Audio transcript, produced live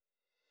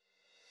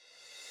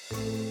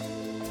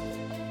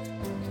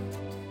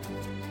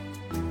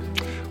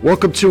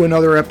Welcome to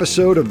another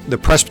episode of the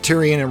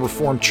Presbyterian and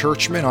Reformed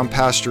Churchman. I'm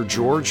Pastor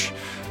George.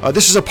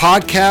 This is a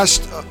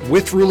podcast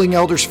with ruling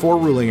elders for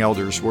ruling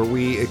elders, where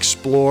we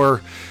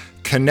explore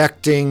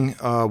connecting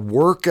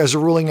work as a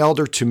ruling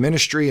elder to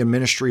ministry and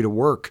ministry to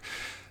work.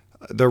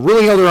 The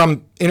ruling elder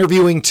I'm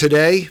interviewing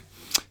today,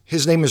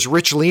 his name is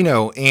Rich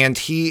Leino, and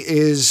he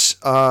is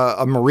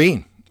a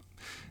Marine.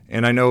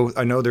 And I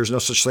know there's no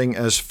such thing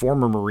as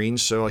former Marine,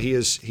 so he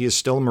is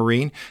still a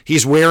Marine.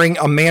 He's wearing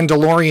a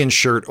Mandalorian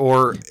shirt,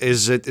 or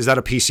is that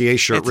a PCA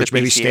shirt? It's Rich, a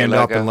maybe PCA stand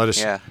logo. up and let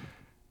us. Yeah.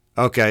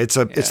 Okay, it's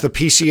the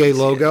PCA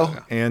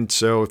logo, and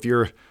so if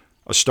you're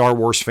a Star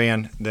Wars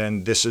fan,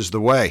 then this is the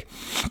way.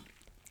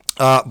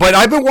 But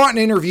I've been wanting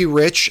to interview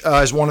Rich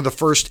as one of the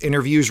first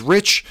interviews.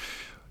 Rich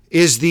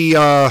is the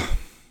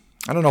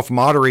I don't know if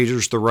moderator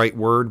is the right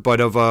word,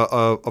 but of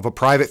a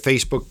private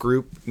Facebook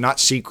group, not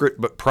secret,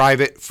 but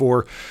private,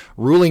 for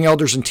ruling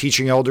elders and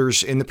teaching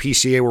elders in the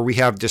PCA, where we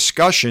have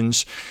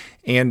discussions.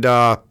 And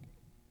I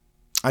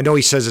know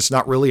he says it's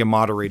not really a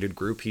moderated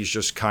group. He's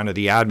just kind of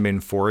the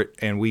admin for it.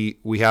 And we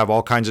have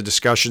all kinds of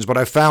discussions. But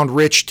I found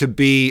Rich to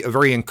be a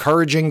very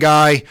encouraging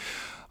guy,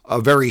 a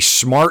very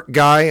smart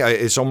guy.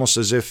 It's almost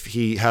as if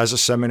he has a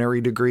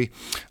seminary degree.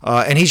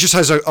 And he just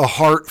has a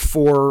heart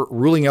for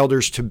ruling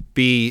elders to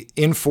be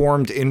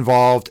informed,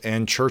 involved,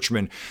 and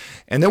churchmen.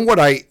 And then what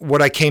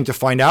I came to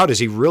find out is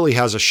he really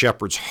has a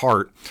shepherd's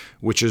heart,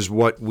 which is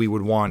what we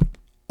would want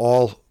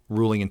all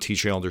ruling and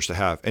teaching elders to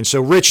have. And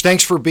so, Rich,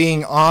 thanks for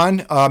being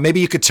on.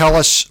 Maybe you could tell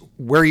us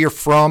where you're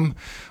from,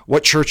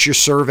 what church you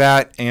serve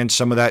at, and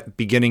some of that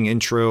beginning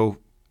intro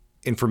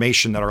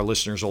information that our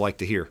listeners will like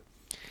to hear.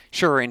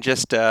 Sure, and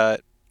just so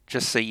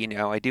you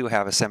know, I do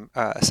have a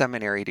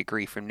seminary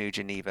degree from New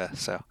Geneva,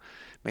 so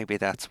maybe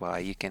that's why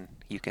you can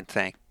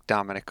thank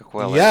Dominic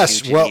Aquila at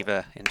New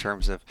Geneva in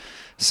terms of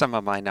some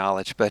of my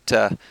knowledge. But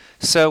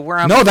so where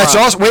I'm from, that's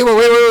awesome.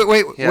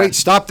 Wait,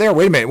 stop there.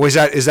 Wait a minute.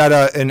 Is that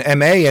an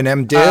MA, an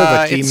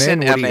MDiv, a Key It's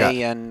Min? an MA,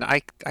 and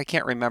I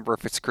can't remember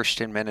if it's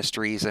Christian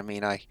Ministries. I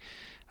mean,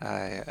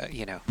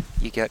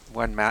 you get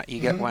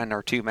one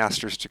or two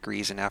master's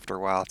degrees, and after a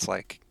while, it's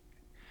like.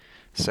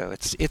 So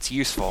it's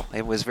useful.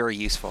 It was very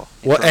useful.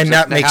 Well, and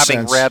that makes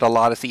sense. Having read a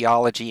lot of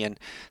theology and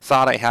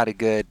thought I had a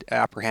good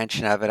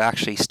apprehension of it,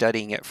 actually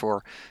studying it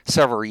for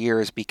several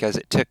years, because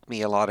it took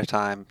me a lot of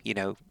time,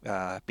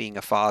 being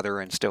a father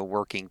and still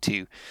working,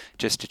 to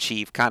just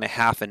achieve kind of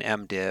half an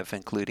MDiv,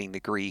 including the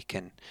Greek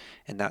and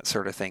that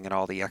sort of thing and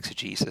all the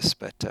exegesis.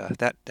 But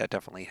that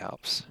definitely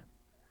helps.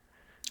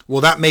 Well,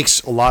 that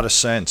makes a lot of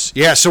sense.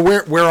 Yeah. So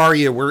where are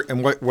you?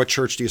 And what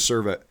church do you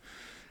serve at?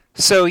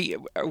 So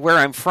where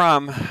I'm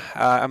from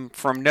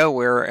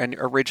nowhere, and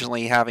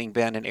originally having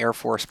been an Air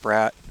Force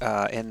brat,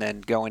 and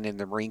then going in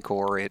the Marine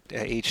Corps at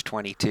age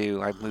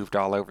 22, I moved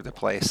all over the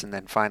place, and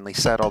then finally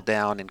settled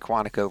down in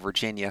Quantico,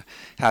 Virginia,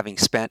 having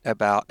spent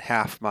about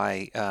half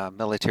my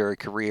military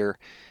career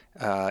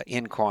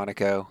in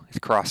Quantico, at the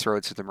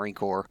crossroads of the Marine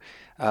Corps,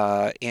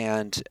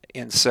 and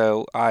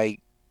so I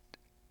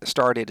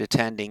started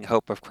attending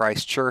Hope of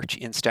Christ Church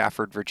in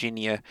Stafford,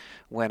 Virginia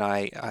when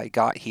I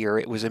got here.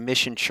 It was a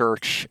mission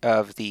church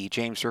of the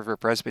James River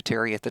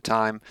Presbytery at the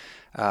time,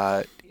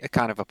 a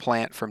kind of a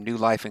plant from New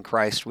Life in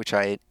Christ, which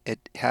I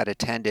had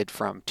attended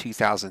from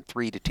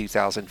 2003 to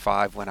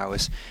 2005 when I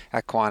was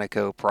at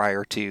Quantico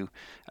prior to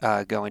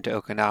going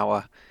to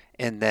Okinawa.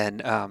 And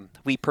then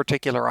we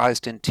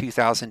particularized in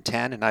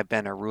 2010, and I've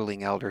been a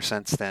ruling elder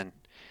since then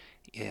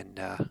in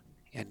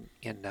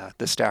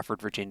the Stafford,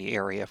 Virginia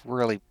area,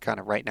 really kind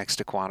of right next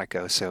to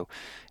Quantico. So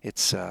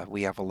it's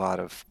we have a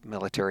lot of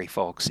military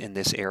folks in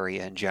this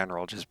area in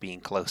general, just being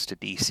close to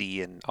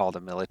D.C. and all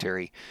the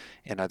military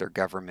and other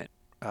government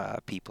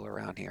people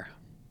around here.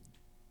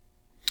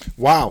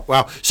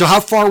 Wow. So how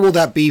far will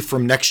that be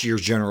from next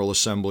year's General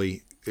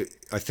Assembly?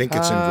 I think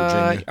it's in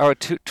Virginia.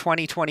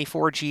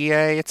 2024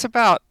 GA. It's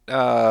about,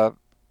 let's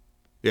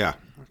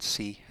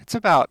see, it's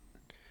about,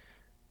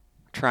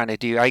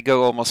 I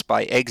go almost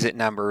by exit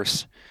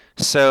numbers.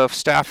 So if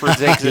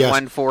Stafford's exit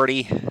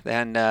 140,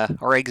 then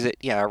or exit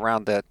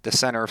around the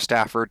center of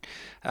Stafford,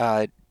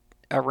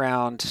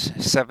 around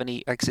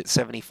 70, exit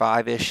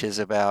 75-ish is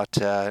about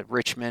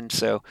Richmond.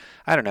 So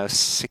I don't know,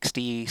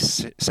 60,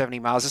 70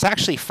 miles. It's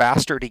actually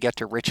faster to get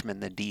to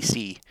Richmond than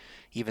DC,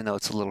 even though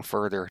it's a little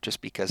further, just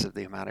because of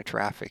the amount of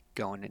traffic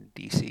going into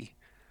DC.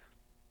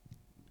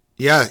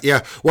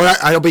 Yeah. Well,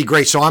 that'll be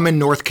great. So I'm in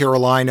North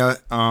Carolina,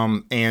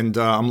 and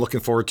I'm looking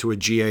forward to a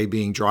GA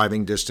being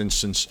driving distance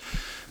since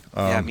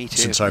me too.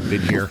 Since I've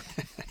been here.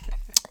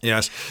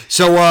 Yes.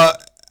 So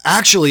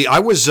actually, I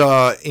was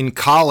in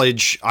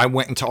college. I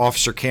went into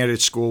officer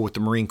candidate school with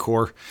the Marine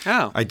Corps.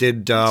 Oh, I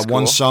did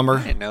one summer.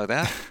 I didn't know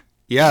that.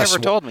 Yes. You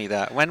never told me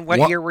that.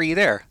 What year were you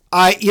there?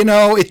 I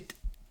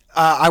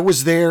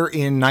was there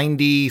in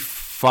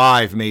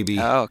 95, maybe.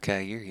 Oh,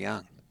 okay. You're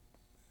young.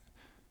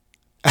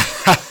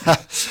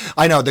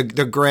 I know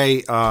the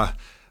gray,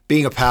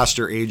 being a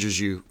pastor ages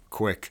you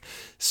quick.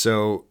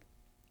 So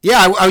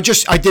Yeah,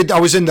 I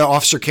was in the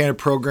officer candidate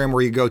program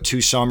where you go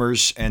 2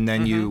 summers and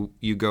then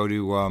you go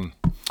to,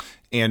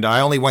 and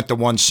I only went the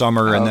 1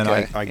 summer and then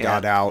I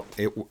got out.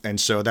 And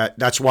so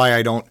that's why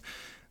I don't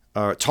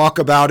talk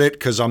about it,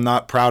 because I'm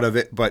not proud of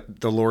it,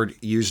 but the Lord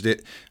used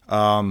it.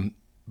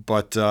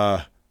 But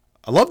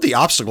I love the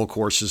obstacle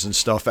courses and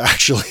stuff,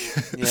 actually.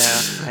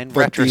 Yeah, in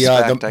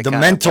retrospect, I kind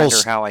of wonder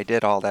how I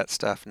did all that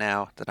stuff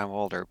now that I'm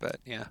older,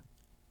 but yeah.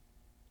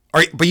 All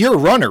right, but you're a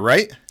runner,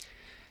 right?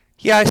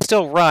 Yeah, I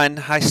still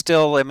run. I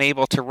still am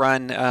able to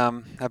run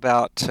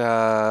about,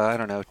 I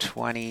don't know,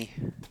 20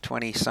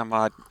 some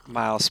odd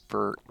miles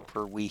per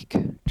week.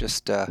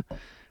 Just, I'm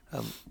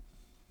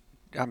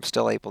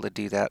still able to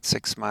do that,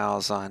 6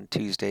 miles on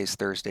Tuesdays,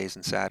 Thursdays,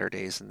 and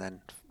Saturdays, and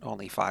then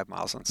only 5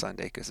 miles on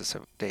Sunday because it's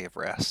a day of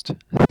rest.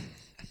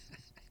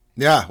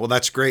 Yeah, well,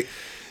 that's great.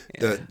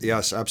 Yeah.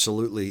 Yes,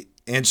 absolutely.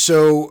 And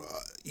so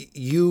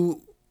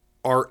you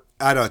are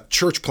at a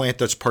church plant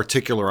that's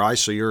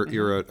particularized. So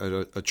you're at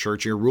a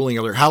church. You're a ruling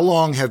elder. How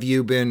long have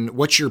you been?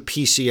 What's your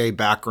PCA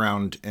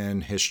background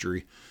and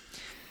history?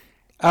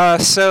 I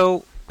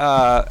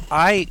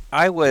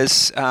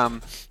was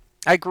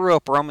I grew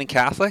up Roman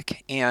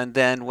Catholic, and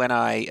then when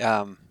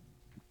I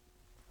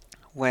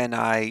went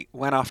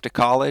off to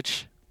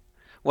college.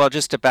 Well,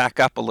 just to back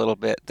up a little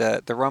bit,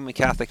 the Roman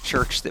Catholic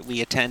Church that we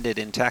attended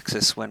in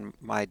Texas when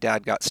my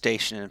dad got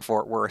stationed in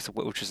Fort Worth,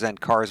 which was then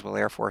Carswell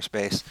Air Force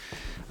Base,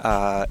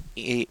 the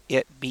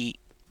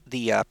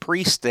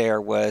priest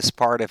there was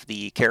part of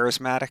the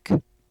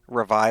charismatic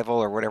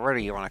revival, or whatever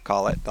you want to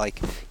call it.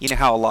 Like, you know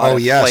how a lot of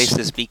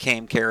places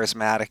became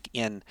charismatic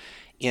in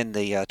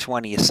the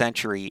 20th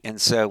century,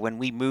 and so when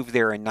we moved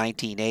there in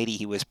 1980,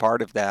 he was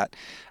part of that.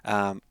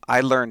 I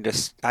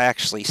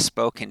actually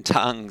spoke in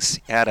tongues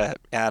at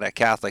a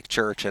Catholic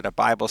church at a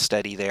Bible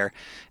study there.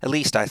 At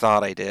least I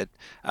thought I did,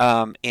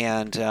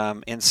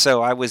 and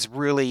so I was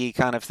really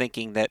kind of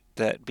thinking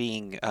that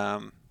being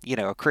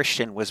a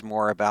Christian was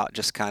more about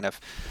just kind of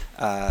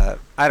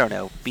I don't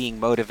know, being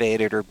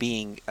motivated or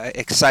being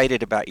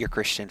excited about your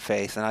Christian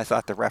faith, and I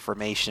thought the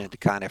Reformation had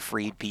kind of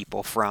freed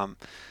people from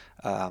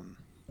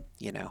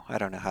I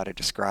don't know how to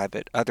describe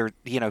it,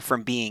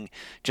 from being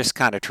just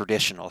kind of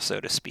traditional, so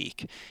to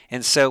speak.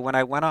 And so when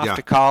I went off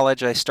to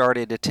college, I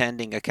started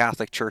attending a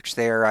Catholic church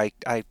there. I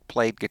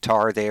played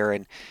guitar there,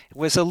 and it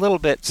was a little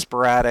bit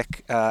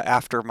sporadic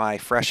after my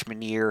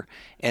freshman year.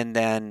 And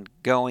then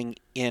going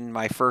in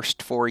my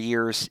first 4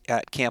 years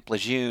at Camp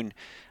Lejeune,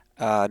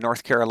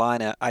 North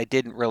Carolina, I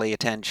didn't really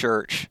attend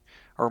church.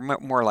 Or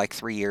more like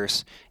 3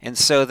 years. And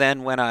so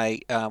then when I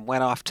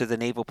went off to the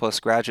Naval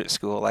Postgraduate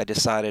School, I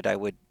decided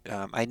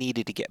I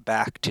needed to get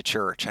back to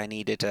church. I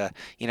needed to,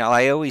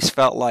 I always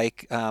felt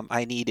like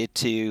I needed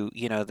to,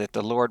 that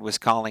the Lord was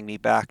calling me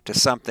back to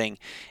something,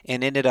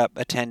 and ended up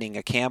attending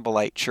a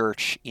Campbellite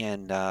church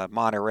in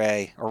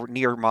Monterey, or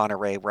near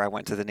Monterey, where I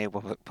went to the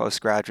Naval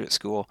Postgraduate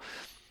School.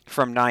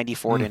 From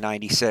 94 to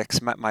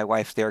 96, met my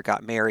wife there,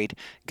 got married,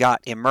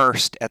 got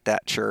immersed at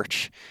that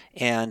church,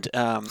 and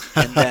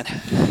then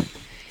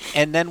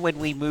and then when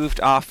we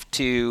moved off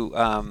to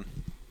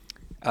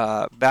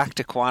back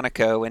to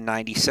Quantico in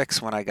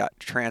 96, when I got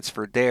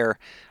transferred there,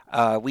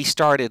 we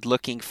started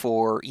looking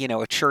for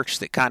a church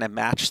that kind of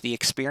matched the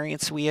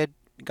experience we had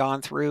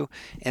gone through.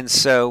 And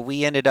so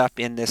we ended up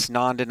in this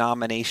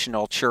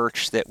non-denominational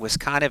church that was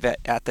kind of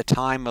at the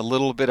time a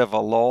little bit of a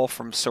lull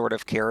from sort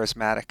of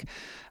charismatic,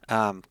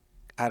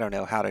 I don't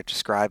know how to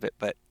describe it,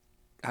 but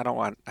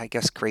I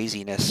guess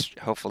craziness,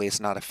 hopefully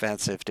it's not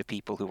offensive to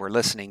people who were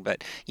listening,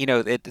 but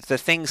the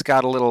things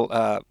got a little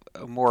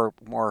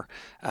more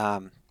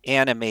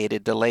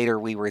animated the later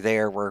we were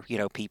there, where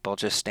people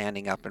just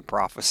standing up and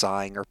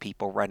prophesying, or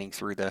people running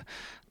through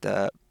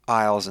the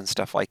aisles and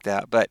stuff like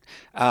that. But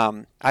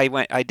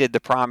I did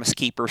the Promise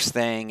Keepers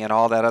thing and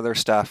all that other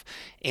stuff.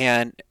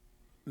 And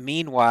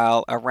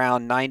meanwhile,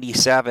 around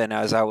 97,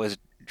 as I was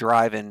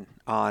driving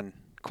on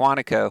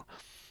Quantico,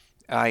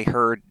 I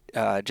heard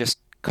just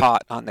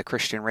caught on the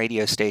Christian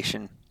radio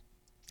station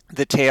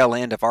the tail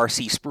end of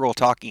R.C. Sproul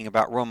talking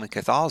about Roman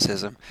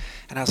Catholicism,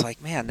 and I was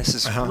like, man, this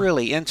is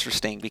really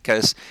interesting,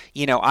 because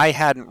I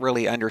hadn't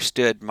really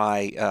understood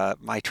my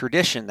my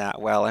tradition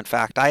that well. In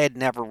fact, I had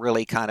never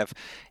really kind of,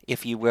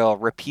 if you will,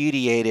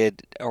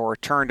 repudiated or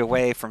turned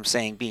away from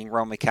saying being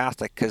Roman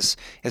Catholic, because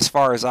as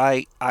far as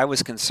I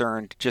was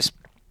concerned, just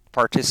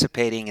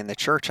participating in the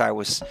church I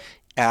was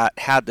at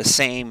had the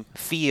same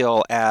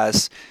feel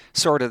as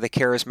sort of the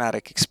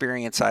charismatic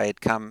experience I had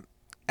come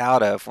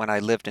out of when I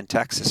lived in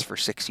Texas for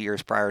 6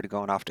 years prior to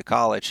going off to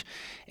college.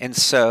 And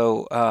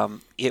so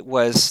it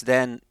was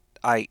then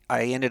I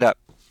ended up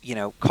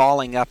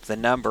calling up the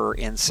number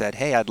and said,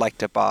 hey, I'd like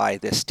to buy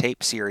this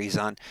tape series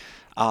on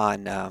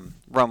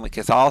Roman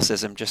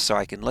Catholicism just so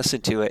I can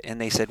listen to it.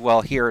 And they said,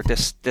 well, here,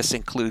 this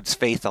includes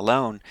Faith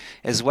Alone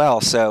as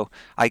well. So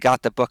I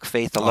got the book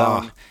Faith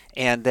Alone,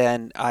 And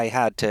then I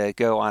had to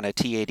go on a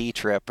TAD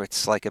trip.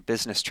 It's like a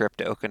business trip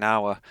to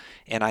Okinawa,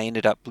 and I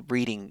ended up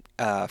reading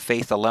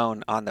Faith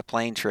Alone on the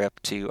plane trip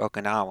to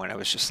Okinawa, and I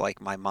was just like,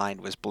 my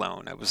mind was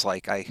blown. I was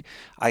like, I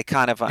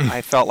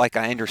felt like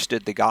I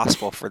understood the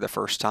gospel for the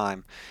first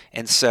time.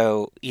 And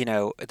so,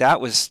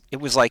 it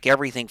was like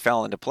everything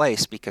fell into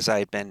place because I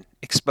had been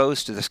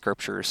exposed to the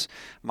scriptures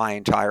my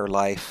entire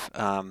life.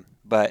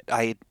 But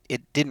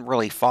it didn't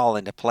really fall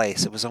into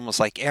place. It was almost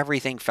like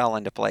everything fell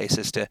into place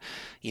as to,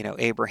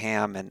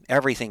 Abraham and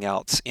everything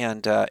else.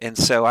 And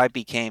so I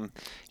became,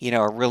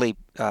 a really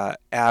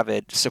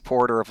avid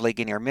supporter of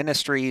Ligonier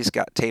Ministries.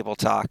 Got Table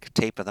Talk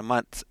Tape of the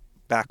Month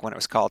back when it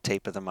was called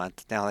Tape of the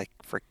Month. Now I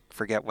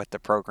forget what the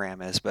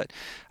program is, but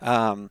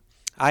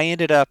I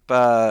ended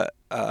up,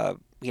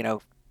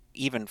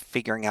 even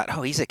figuring out,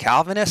 oh, he's a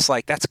Calvinist.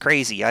 Like, that's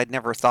crazy. I'd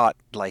never thought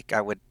like I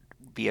would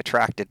be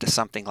attracted to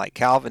something like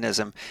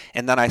Calvinism.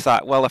 And then I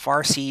thought, well, if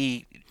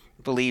RC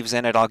believes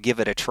in it, I'll give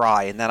it a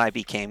try. And then I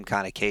became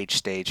kind of cage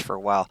stage for a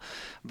while.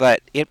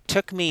 But it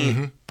took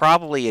me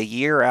probably a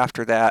year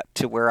after that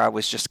to where I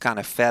was just kind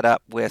of fed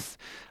up with,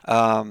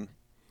 the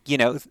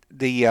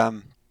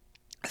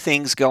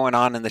things going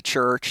on in the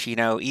church,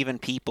 even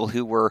people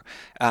who were,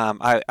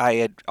 I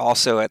had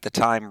also at the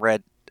time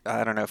read,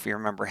 I don't know if you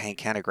remember Hank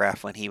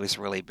Hanegraaff when he was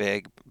really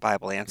big,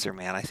 Bible Answer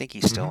Man. I think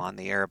he's still on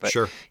the air, but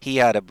Sure. he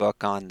had a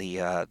book on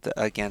the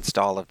against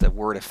all of the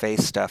Word of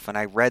Faith stuff, and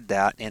I read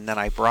that, and then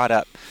I brought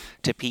up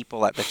to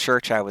people at the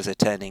church I was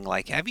attending,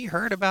 like, have you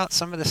heard about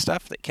some of the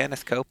stuff that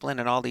Kenneth Copeland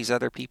and all these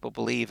other people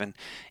believe?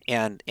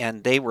 And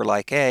they were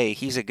like, hey,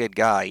 he's a good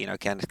guy,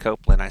 Kenneth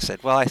Copeland. I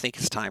said, well, I think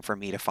it's time for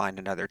me to find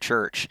another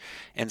church,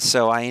 and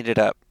so I ended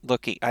up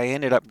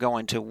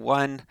going to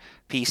one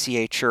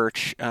PCA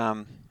church.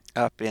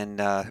 Up in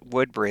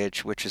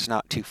Woodbridge, which is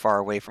not too far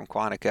away from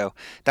Quantico.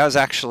 That was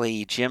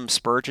actually Jim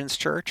Spurgeon's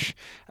church.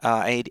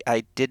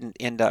 I didn't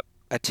end up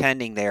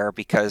attending there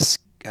because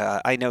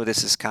I know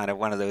this is kind of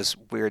one of those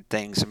weird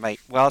things.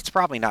 It's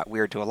probably not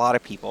weird to a lot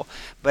of people,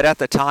 but at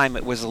the time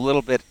it was a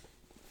little bit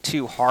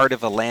too hard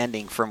of a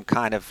landing from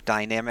kind of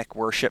dynamic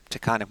worship to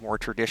kind of more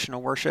traditional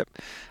worship.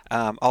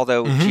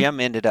 Although Jim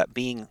ended up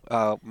being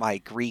my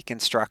Greek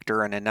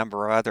instructor and a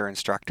number of other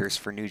instructors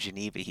for New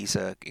Geneva. He's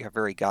a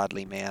very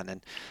godly man,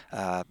 and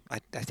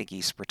I think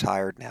he's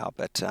retired now.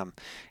 But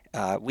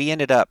we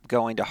ended up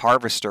going to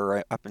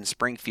Harvester up in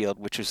Springfield,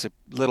 which was a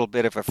little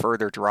bit of a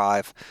further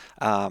drive.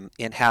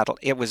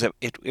 It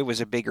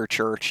was a bigger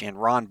church,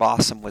 and Ron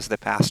Bossum was the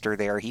pastor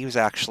there. He was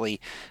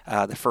actually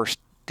the first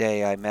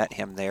day I met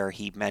him there,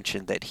 he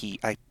mentioned that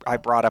I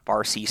brought up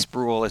R.C.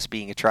 Sproul as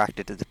being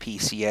attracted to the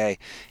PCA,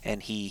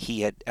 and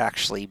he had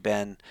actually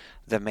been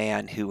the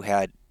man who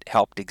had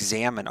helped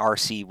examine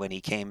RC when he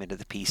came into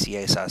the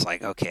PCA. So I was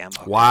like, okay, I'm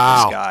hooked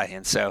on this guy.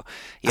 And so,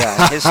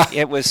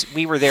 yeah,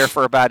 we were there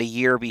for about a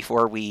year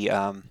before we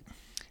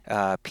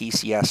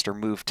PCS'd or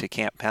moved to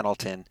Camp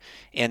Pendleton,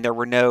 and there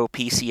were no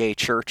PCA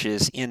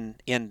churches in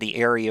the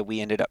area we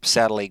ended up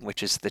settling,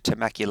 which is the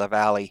Temecula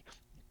Valley.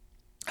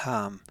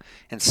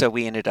 And so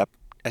we ended up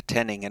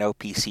attending an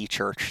OPC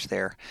church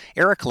there.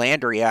 Eric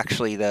Landry,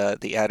 actually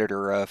the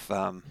editor of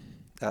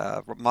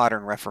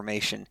Modern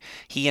Reformation,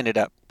 he ended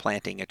up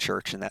planting a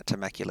church in that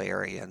Temecula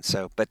area, and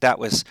so, but that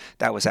was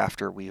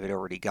after we had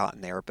already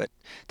gotten there. But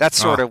that's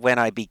sort of when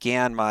I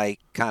began my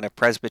kind of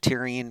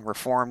Presbyterian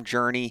Reformed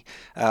journey.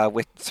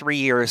 With 3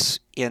 years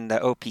in the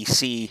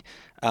OPC,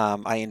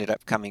 I ended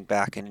up coming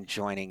back and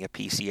joining a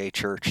PCA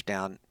church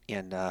down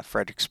in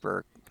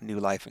Fredericksburg, New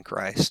Life in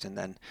Christ, and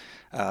then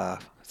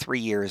 3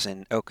 years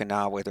in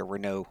Okinawa. There were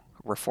no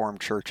Reformed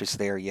churches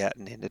there yet,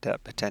 and ended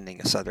up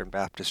attending a Southern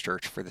Baptist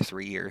church for the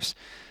 3 years,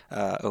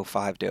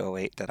 05 to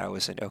 08, that I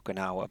was in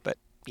Okinawa. But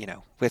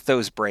with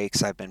those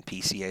breaks, I've been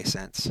PCA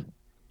since.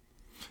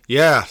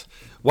 Yeah,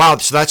 wow.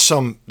 So that's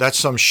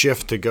some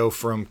shift to go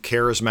from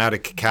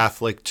charismatic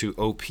Catholic to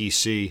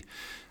OPC.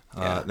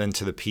 Then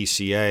to the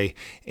PCA.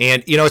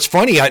 And, it's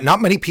funny,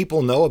 not many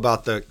people know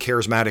about the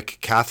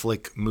charismatic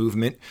Catholic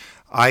movement.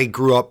 I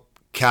grew up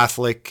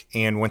Catholic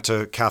and went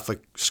to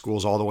Catholic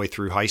schools all the way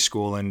through high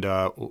school. And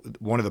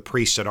one of the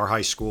priests at our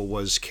high school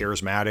was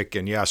charismatic.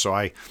 And so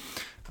I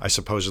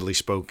supposedly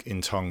spoke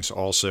in tongues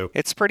also.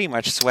 It's pretty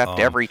much swept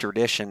every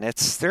tradition.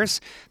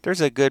 There's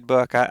a good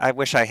book. I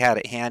wish I had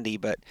it handy,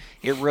 but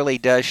it really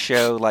does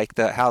show like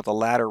how the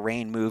latter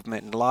rain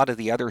movement and a lot of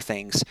the other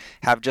things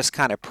have just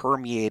kind of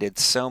permeated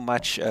so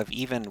much of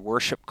even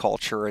worship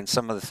culture and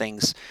some of the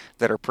things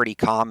that are pretty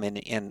common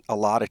in a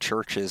lot of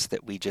churches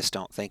that we just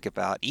don't think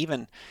about.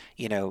 Even,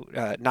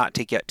 not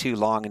to get too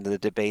long into the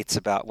debates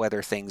about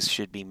whether things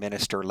should be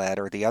minister led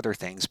or the other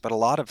things, but a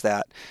lot of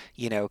that,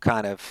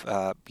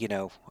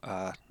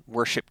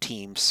 worship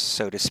teams,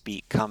 so to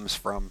speak, comes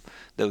from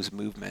those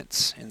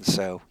movements. And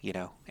so,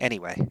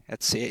 anyway,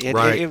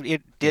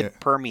 it did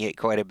permeate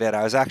quite a bit.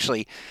 I was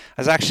actually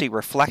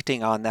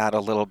reflecting on that a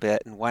little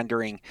bit and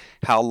wondering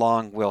how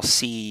long we'll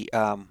see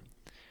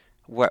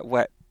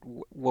what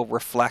will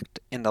reflect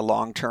in the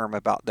long term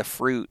about the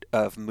fruit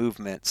of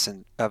movements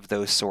and of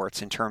those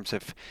sorts in terms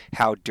of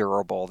how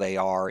durable they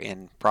are.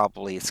 And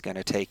probably it's going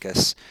to take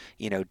us,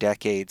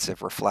 decades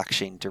of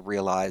reflection to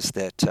realize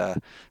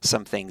that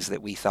some things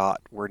that we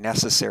thought were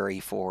necessary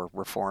for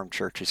Reformed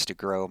churches to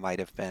grow might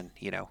have been,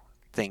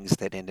 things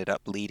that ended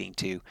up leading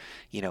to,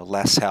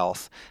 less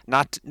health.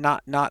 Not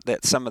that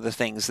some of the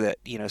things that,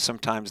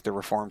 sometimes the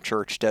Reformed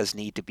Church does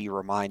need to be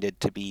reminded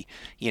to be,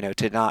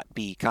 to not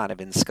be kind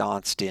of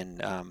ensconced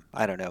in,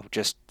 I don't know,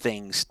 just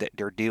things that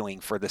they're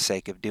doing for the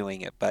sake of doing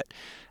it. But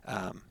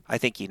I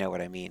think you know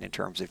what I mean in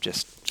terms of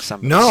just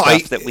some of the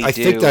stuff that we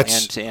do,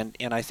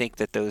 and I think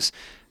that those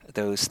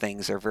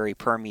things are very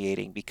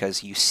permeating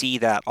because you see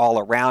that all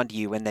around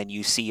you, and then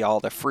you see all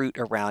the fruit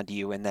around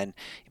you, and then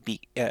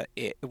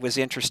it was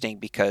interesting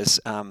because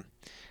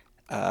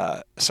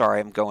sorry,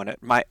 I'm going at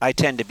I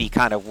tend to be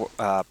kind of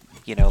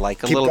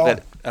like a Keep little going.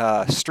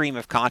 bit stream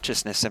of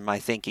consciousness in my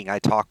thinking. I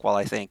talk while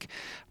I think,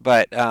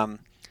 but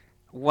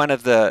one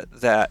of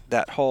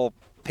that whole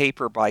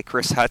paper by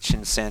Chris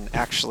Hutchinson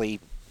actually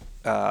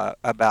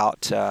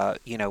about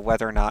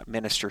whether or not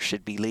ministers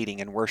should be leading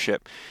in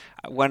worship.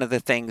 One of the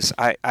things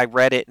I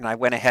read it, and I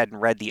went ahead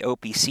and read the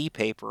OPC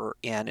paper,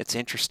 and it's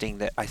interesting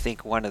that I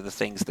think one of the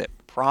things that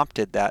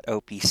prompted that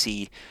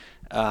OPC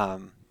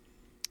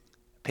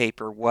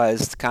paper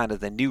was kind of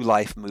the New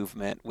Life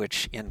movement,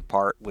 which in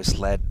part was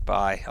led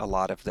by a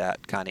lot of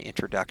that kind of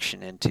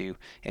introduction into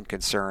and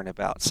concern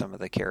about some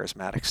of the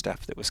charismatic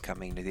stuff that was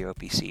coming to the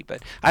OPC.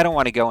 But I don't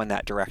want to go in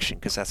that direction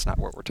because that's not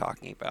what we're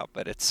talking about.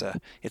 But it's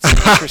an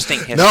interesting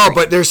history. No,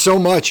 but there's so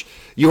much.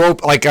 You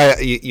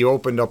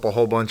opened up a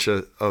whole bunch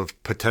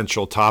of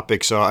potential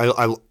topics.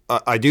 So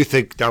I do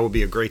think that would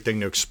be a great thing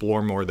to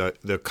explore more,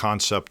 the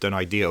concept and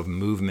idea of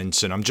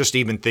movements. And I'm just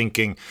even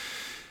thinking,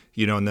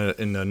 in the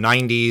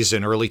 90s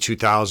and early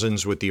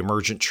 2000s with the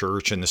emergent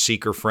church and the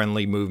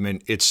seeker-friendly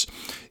movement, it's,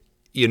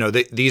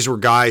 these were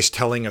guys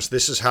telling us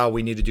this is how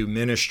we need to do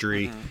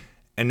ministry,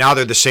 and now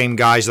they're the same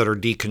guys that are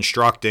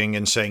deconstructing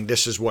and saying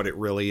this is what it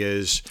really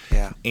is.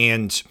 Yeah.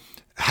 And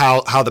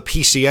how the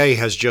PCA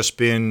has just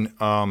been,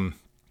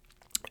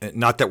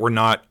 not that we're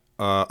not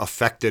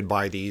affected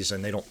by these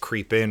and they don't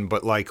creep in,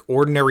 but like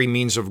ordinary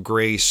means of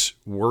grace,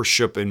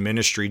 worship, and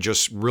ministry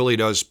just really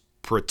does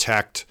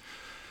protect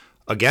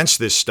against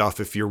this stuff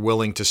if you're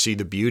willing to see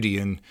the beauty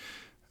and,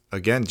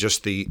 again,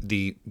 just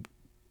the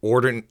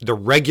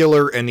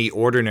regular and the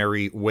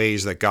ordinary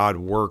ways that God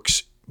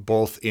works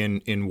both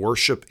in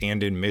worship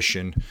and in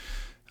mission.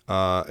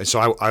 And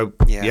so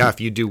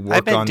if you do work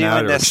on that, I've been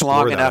doing this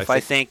long enough,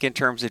 I think, in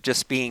terms of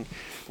just being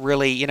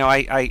really,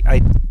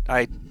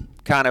 I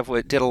kind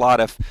of did a lot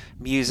of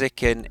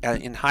music, and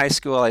in high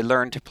school I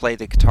learned to play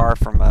the guitar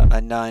from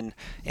a nun,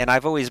 and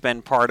I've always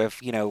been part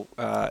of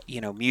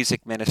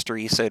music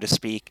ministry, so to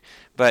speak.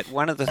 But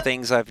one of the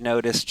things I've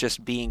noticed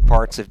just being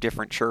parts of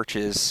different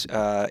churches,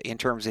 in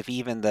terms of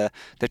even the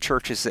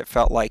churches that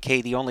felt like,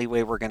 hey, the only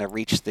way we're going to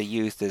reach the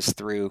youth is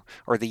through,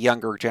 or the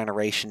younger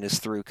generation is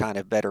through kind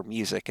of better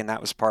music, and that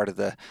was part of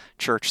the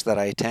church that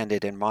I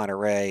attended in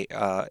Monterey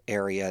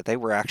area. They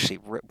were actually,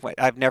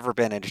 I've never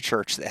been in a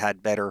church that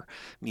had better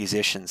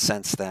musicians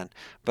since then.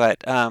 But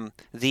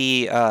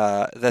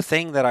the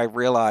thing that I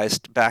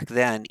realized back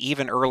then,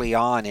 even early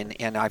on,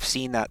 and I've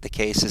seen that the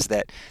case, is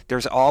that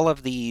there's all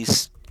of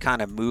these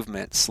kind of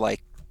movements,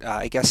 like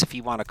I guess if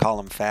you want to call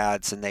them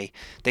fads, and they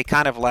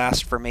kind of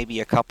last for maybe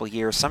a couple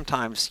years,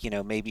 sometimes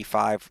maybe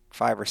five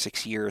or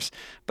 6 years,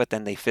 but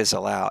then they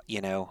fizzle out.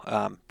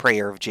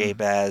 Prayer of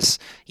Jabez,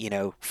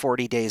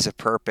 40 Days of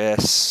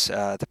Purpose,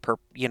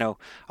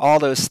 all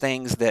those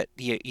things that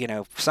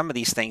some of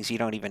these things you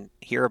don't even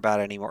hear about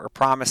anymore. Or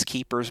Promise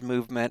Keepers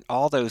movement,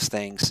 all those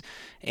things.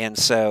 And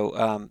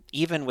so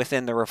even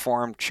within the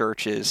Reformed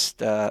churches,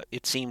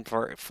 it seemed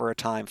for a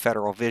time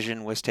Federal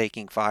Vision was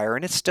taking fire,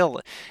 and it's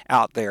still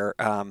out there.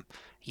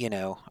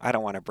 I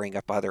don't want to bring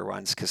up other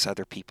ones because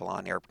other people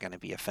on there are going to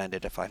be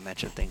offended if I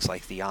mention things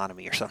like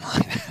theonomy or something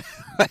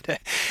like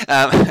that.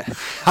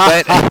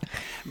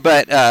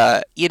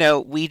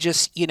 But we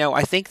just,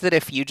 I think that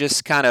if you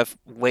just kind of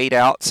wait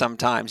out,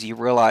 sometimes you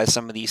realize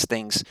some of these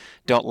things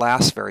don't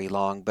last very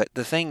long. But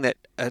the thing that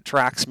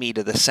attracts me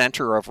to the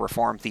center of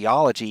Reformed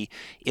theology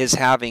is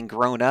having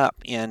grown up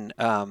in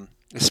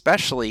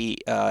especially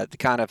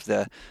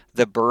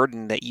the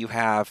burden that you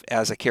have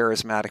as a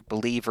charismatic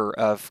believer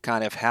of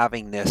kind of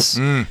having this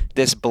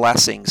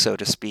blessing, so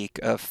to speak,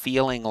 of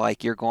feeling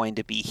like you're going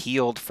to be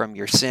healed from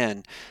your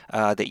sin,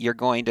 that you're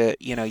going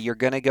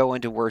to go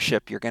into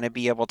worship, you're going to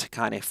be able to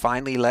kind of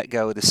finally let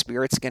go, the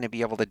Spirit's going to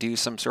be able to do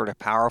some sort of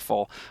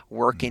powerful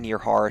work in your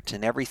heart,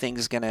 and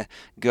everything's going to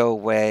go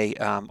away,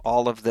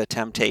 all of the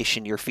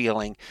temptation you're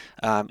feeling,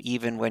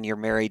 even when you're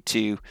married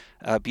to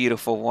a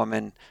beautiful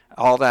woman,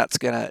 all that's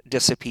going to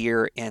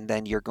disappear, and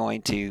then you're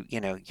going to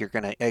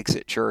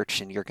exit church,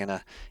 and you're going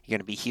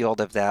to be healed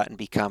of that and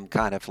become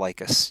kind of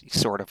like a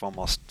sort of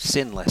almost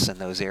sinless in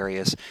those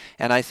areas.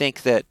 And I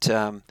think that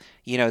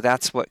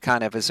that's what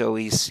kind of is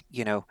always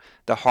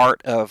the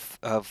heart of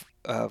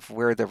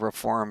where the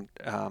Reformed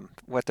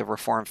what the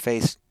Reformed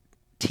faith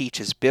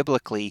teaches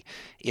biblically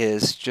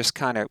is just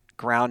kind of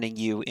grounding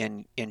you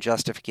in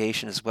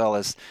justification, as well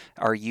as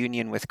our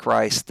union with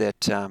Christ that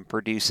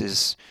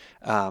produces,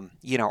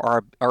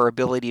 our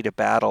ability to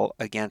battle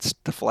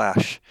against the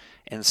flesh.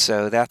 And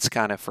so that's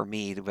kind of, for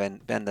me,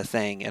 been the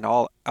thing. And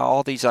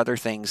all these other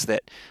things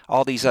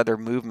all these other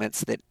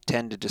movements that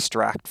tend to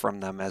distract from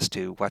them as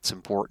to what's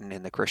important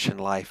in the Christian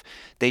life,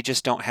 they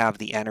just don't have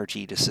the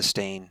energy to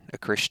sustain a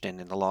Christian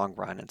in the long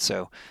run. And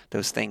so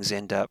those things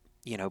end up,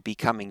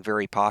 becoming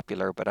very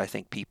popular, but I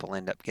think people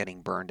end up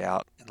getting burned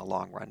out in the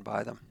long run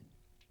by them.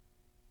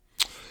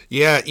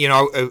 Yeah,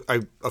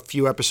 a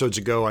few episodes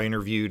ago, I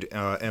interviewed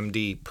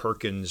MD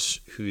Perkins,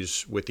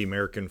 who's with the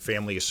American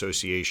Family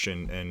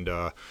Association, and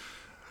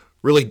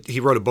really, he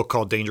wrote a book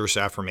called Dangerous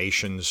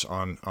Affirmations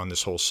on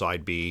this whole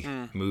Side B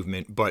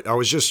movement. But I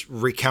was just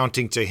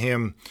recounting to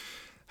him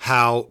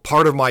how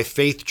part of my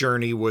faith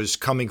journey was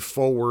coming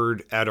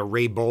forward at a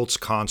Ray Boltz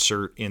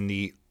concert in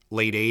the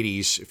late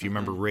 80s, if you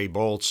remember Ray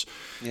Boltz,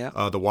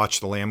 the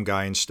Watch the Lamb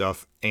guy and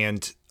stuff.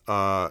 And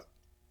in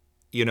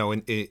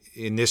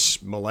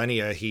this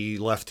millennia, he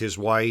left his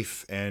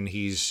wife and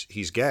he's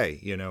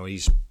gay. I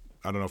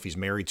don't know if he's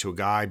married to a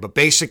guy, but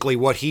basically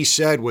what he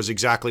said was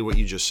exactly what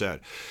you just said.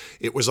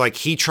 It was like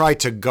he tried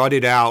to gut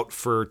it out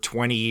for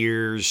 20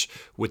 years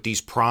with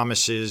these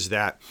promises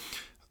that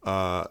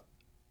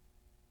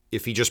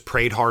if he just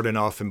prayed hard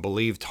enough and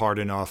believed hard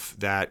enough,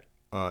 that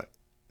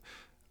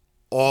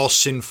all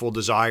sinful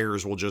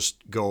desires will just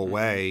go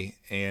away.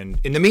 And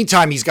in the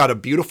meantime, he's got a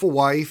beautiful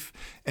wife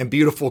and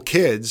beautiful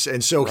kids.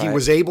 And so he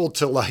was able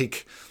to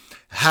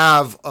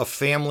have a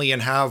family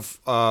and have,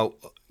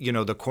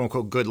 the quote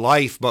unquote good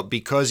life. But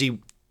because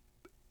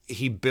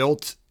he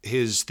built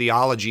his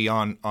theology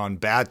on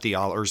bad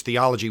theology, or his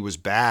theology was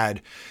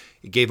bad,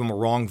 it gave him a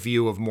wrong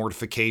view of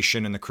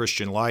mortification in the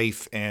Christian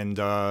life, and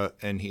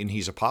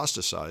he's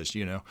apostatized,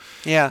 Yeah,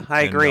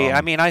 I agree.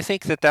 I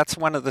think that's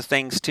one of the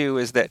things too,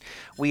 is that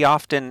we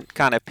often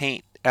kind of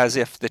paint as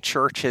if the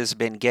church has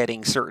been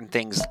getting certain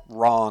things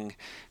wrong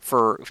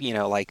for,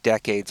 like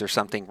decades or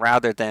something,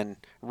 rather than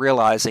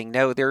realizing,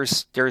 no,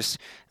 there's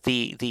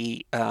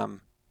the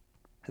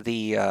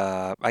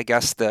I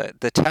guess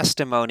the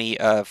testimony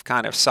of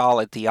kind of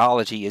solid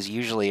theology is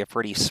usually a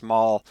pretty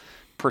small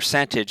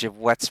percentage of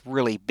what's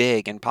really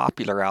big and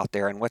popular out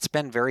there. And what's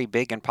been very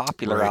big and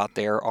popular out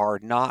there are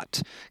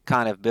not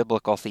kind of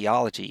biblical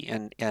theology.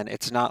 And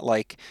it's not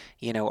like,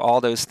 all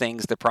those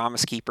things, the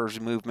Promise Keepers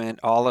movement,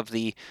 all of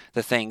the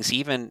things,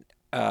 even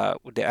the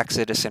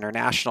Exodus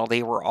International,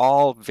 they were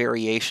all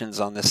variations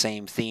on the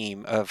same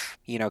theme of,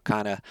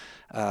 kind of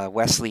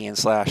Wesleyan /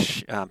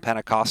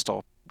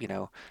 Pentecostal,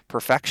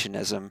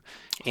 perfectionism.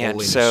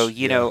 And Holiness, so,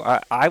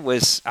 I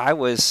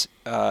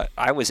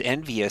was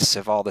envious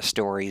of all the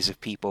stories of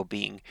people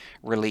being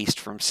released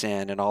from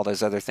sin and all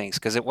those other things,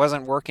 because it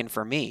wasn't working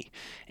for me.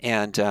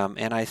 And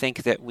I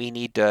think that we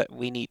need, I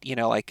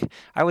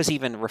was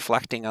even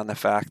reflecting on the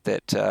fact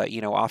that,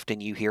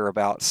 often you hear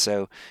about,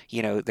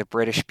 the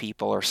British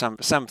people, or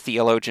some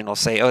theologian will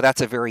say, oh,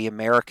 that's a very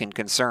American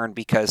concern,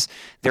 because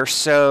there's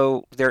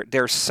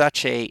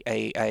such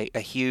a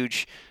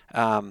huge,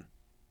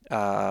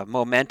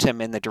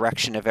 momentum in the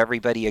direction of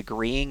everybody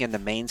agreeing in the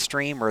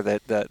mainstream, or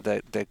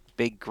the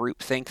big group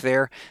think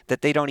there,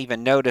 that they don't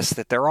even notice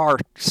that there are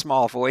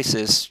small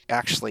voices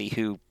actually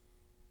who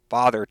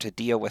bother to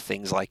deal with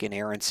things like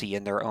inerrancy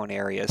in their own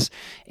areas.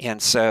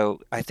 And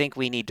so I think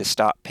we need to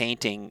stop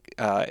painting,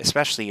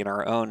 especially in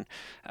our own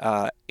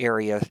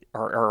area,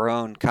 or our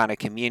own kind of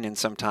communion,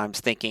 sometimes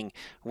thinking,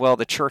 well,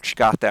 the church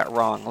got that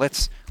wrong.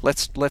 Let's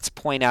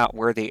point out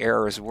where the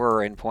errors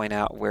were, and point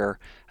out where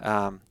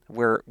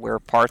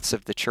parts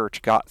of the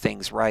church got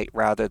things right,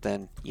 rather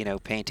than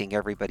painting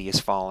everybody as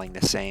following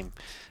the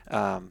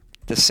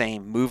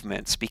same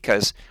movements,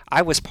 because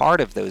I was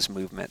part of those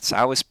movements.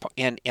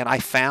 And I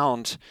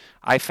found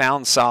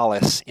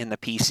solace in the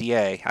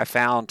PCA.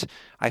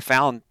 I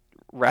found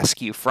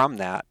rescue from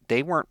that.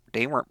 They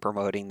weren't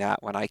promoting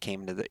that when I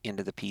came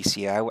into the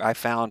PCA. I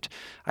found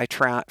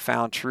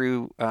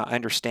true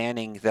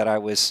understanding that I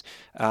was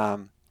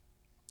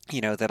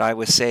that I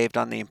was saved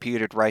on the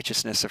imputed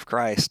righteousness of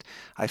Christ.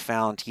 I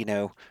found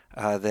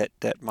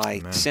that my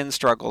Amen. sin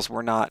struggles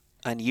were not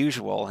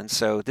unusual. And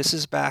so this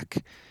is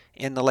back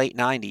in the late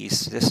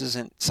 90s. This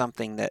isn't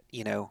something that,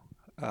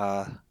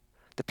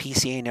 the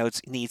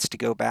PCA needs to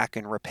go back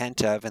and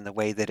repent of in the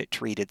way that it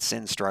treated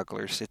sin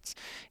strugglers.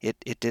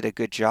 It did a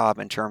good job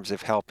in terms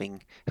of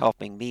helping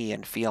me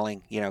and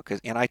feeling,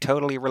 and I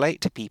totally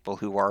relate to people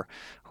who are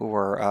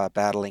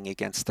battling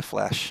against the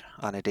flesh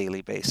on a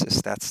daily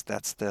basis. That's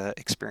the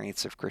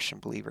experience of Christian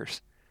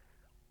believers.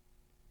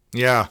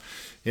 Yeah.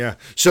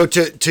 So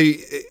to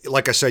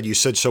like I said, you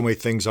said so many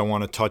things I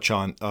want to touch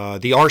on.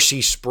 The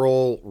R.C.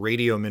 Sproul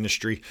radio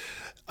ministry,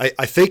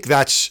 I think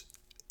that's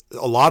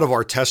a lot of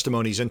our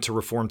testimonies into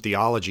Reformed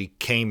theology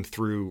came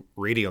through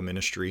radio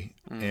ministry.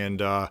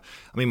 And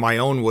my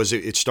own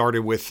it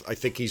started with, I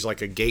think he's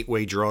like a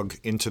gateway drug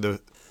into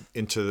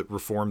the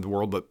Reformed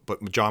world,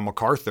 but John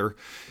MacArthur.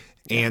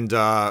 And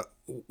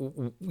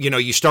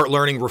you start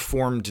learning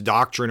Reformed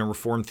doctrine and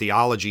Reformed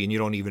theology, and you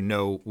don't even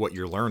know what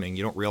you're learning.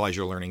 You don't realize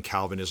you're learning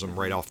Calvinism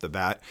right off the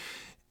bat.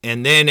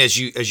 And then as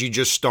you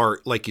just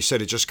start, like you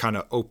said, it just kind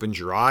of opens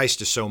your eyes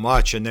to so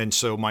much. And then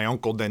so my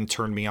uncle then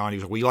turned me on. He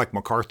was like, well, you like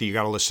McCarthy, you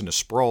got to listen to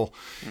Sproul.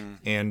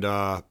 And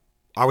I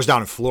was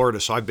down in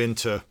Florida, so I've been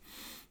to,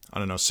 I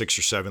don't know, 6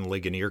 or 7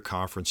 Ligonier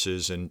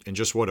conferences, and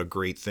just what a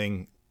great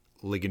thing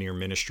Ligonier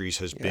Ministries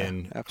has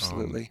been.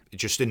 Absolutely.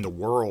 Just in the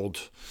world.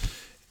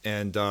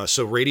 And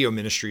so radio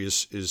ministry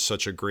is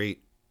such a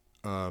great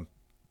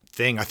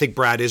thing. I think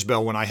Brad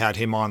Isbell, when I had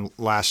him on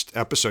last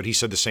episode, he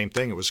said the same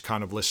thing. It was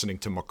kind of listening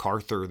to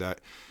MacArthur that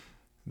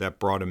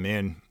brought him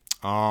in.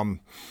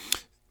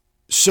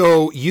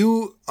 So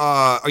you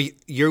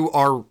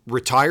are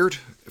retired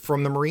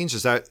from the Marines?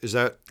 Is that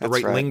the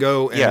right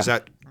lingo? And is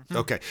that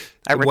okay?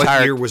 I retired.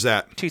 What year was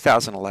that?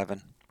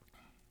 2011.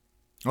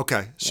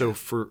 Okay, so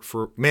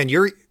for man,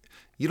 you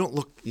don't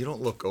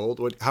look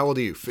old. How old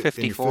are you? 54.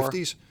 In your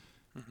 50s?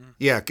 Mm-hmm.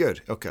 Yeah,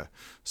 good. Okay,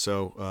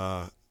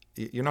 so.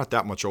 You're not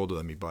that much older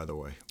than me, by the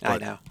way.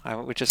 But I know.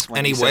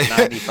 When he said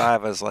 95, I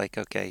was like,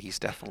 okay, he's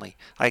definitely...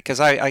 Because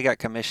I got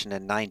commissioned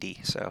in 90,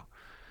 so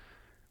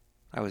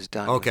I was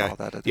done with all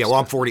that other stuff. Well,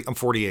 I'm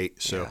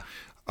 48, so...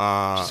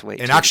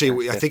 and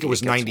actually, I think it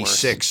was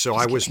 96, so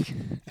I was...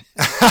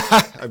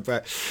 I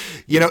bet.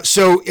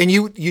 So, and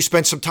you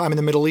spent some time in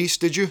the Middle East,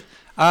 did you?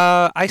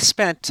 I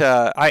spent...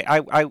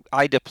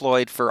 I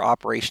deployed for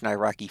Operation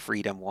Iraqi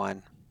Freedom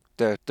 1,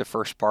 the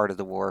first part of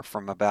the war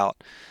from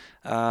about...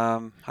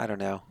 I don't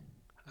know.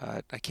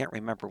 I can't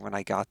remember when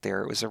I got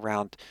there. It was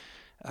around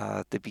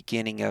the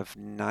beginning of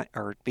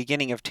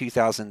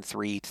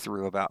 2003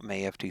 through about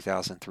May of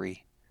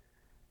 2003.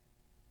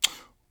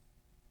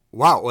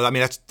 Wow. Well, I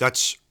mean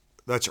that's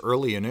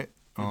early in it.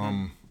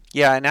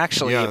 Yeah, and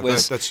actually it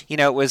was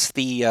it was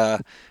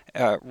the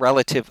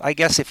relative. I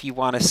guess if you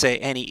want to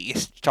say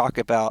talk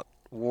about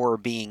war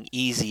being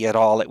easy at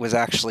all, it was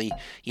actually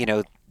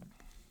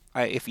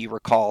if you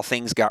recall,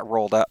 things got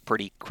rolled up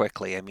pretty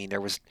quickly. I mean,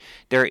 on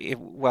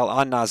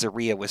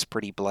Nasiriyah was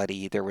pretty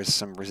bloody. There was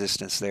some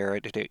resistance there. I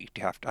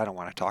don't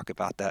want to talk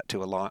about that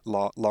to a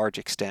large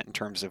extent in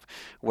terms of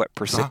what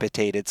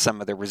precipitated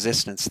some of the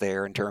resistance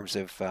there in terms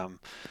of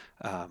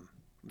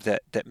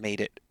that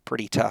made it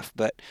pretty tough.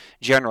 But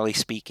generally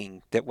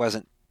speaking, that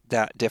wasn't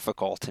that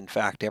difficult. In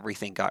fact,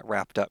 everything got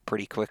wrapped up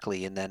pretty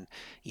quickly. And then,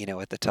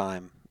 at the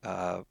time,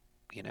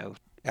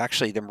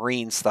 actually, the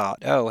Marines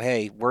thought, oh,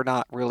 hey, we're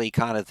not really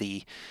kind of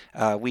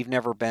we've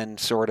never been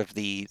sort of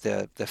the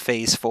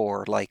phase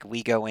 4, like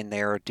we go in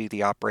there, do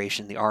the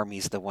operation, the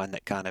Army's the one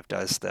that kind of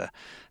does the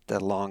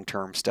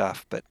long-term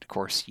stuff. But of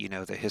course,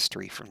 the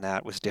history from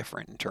that was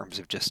different in terms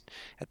of just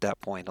at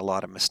that point, a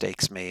lot of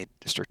mistakes made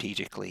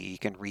strategically. You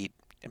can read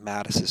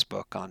Mattis's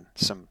book on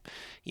some,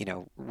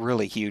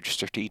 really huge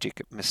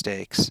strategic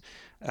mistakes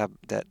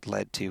that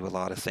led to a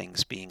lot of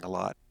things being a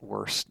lot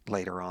worse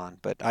later on.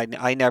 But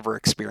I never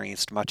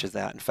experienced much of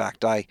that. In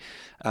fact, I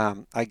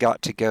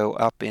got to go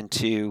up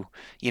into,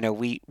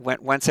 we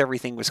went once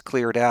everything was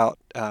cleared out,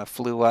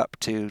 flew up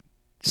to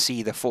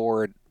see the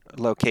forward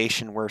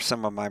location where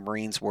some of my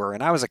Marines were,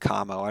 and I was a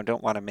commo. I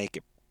don't want to make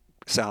it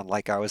sound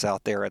like I was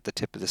out there at the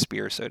tip of the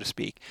spear, so to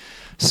speak.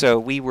 So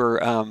we were.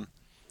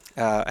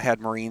 Had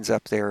Marines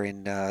up there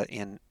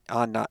Adawania,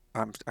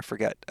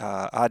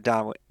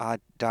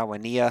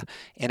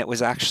 and it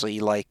was actually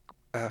like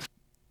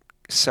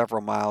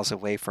several miles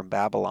away from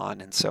Babylon,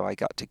 and so I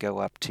got to go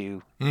up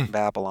to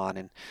Babylon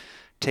and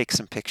take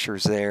some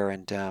pictures there,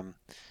 and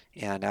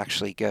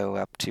actually go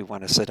up to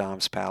one of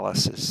Saddam's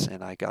palaces,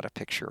 and I got a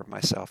picture of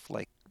myself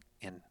like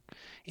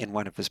in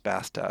one of his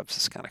bathtubs.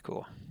 It's kind of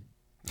cool.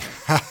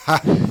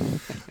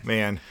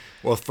 Man,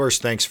 well,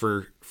 first, thanks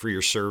for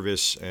your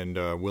service and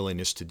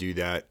willingness to do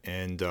that.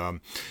 And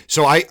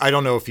so I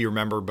don't know if you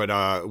remember,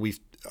 but we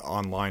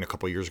online a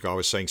couple of years ago, I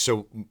was saying,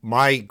 so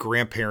my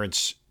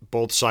grandparents,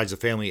 both sides of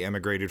the family,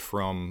 emigrated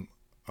from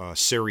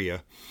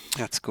Syria.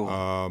 That's cool.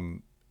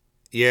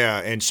 Yeah,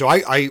 and so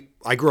I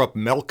grew up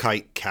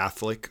Melkite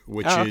Catholic,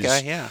 which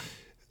is yeah.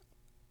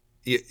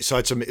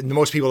 So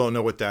most people don't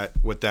know what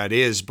that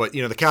is, but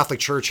the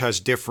Catholic Church has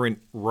different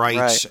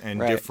rites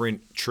and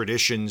different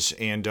traditions,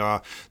 and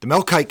the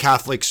Melkite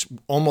Catholics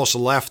almost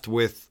left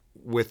with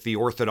the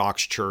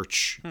Orthodox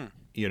Church,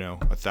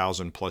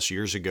 1,000+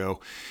 years ago,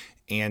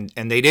 and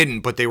they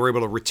didn't, but they were able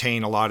to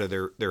retain a lot of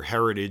their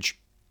heritage.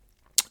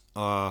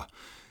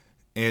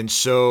 And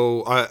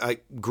so I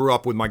grew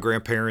up with my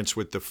grandparents,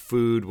 with the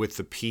food, with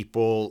the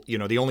people.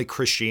 The only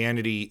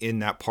Christianity in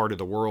that part of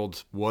the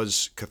world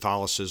was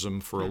Catholicism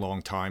for a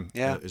long time,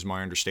 is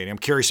my understanding. I'm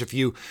curious if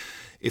you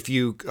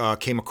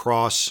came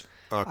across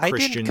Christians. I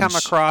didn't come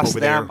across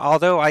them,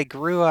 although I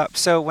grew up.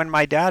 So when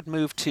my dad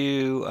moved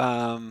to,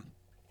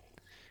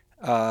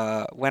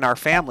 when our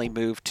family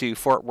moved to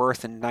Fort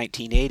Worth in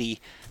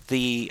 1980,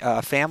 the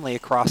family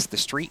across the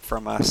street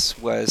from us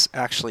was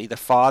actually the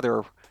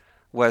father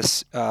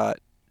was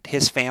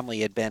his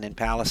family had been in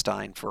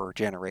Palestine for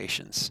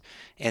generations,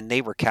 and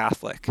they were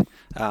Catholic.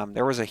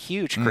 There was a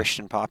huge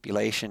Christian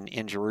population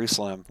in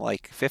Jerusalem,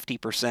 like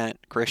 50%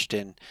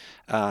 Christian,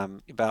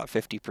 about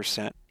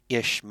 50%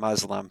 ish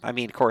Muslim. I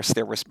mean, of course,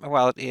 there was,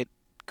 well, it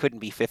couldn't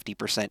be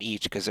 50%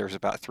 each because there's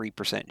about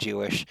 3%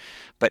 Jewish,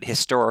 but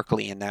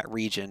historically in that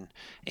region,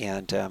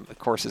 and of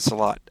course it's a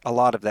lot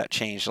of that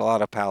changed. A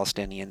lot of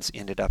Palestinians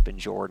ended up in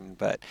Jordan,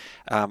 but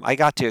I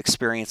got to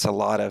experience a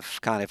lot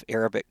of kind of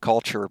Arabic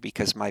culture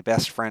because my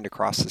best friend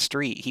across the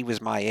street, he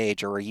was my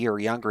age or a year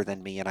younger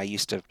than me, and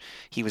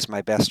he was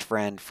my best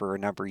friend for a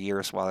number of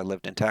years while I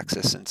lived in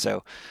Texas, and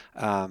so.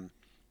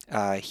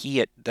 He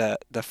had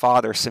the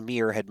father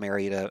Samir had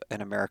married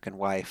an American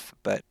wife,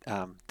 but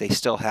they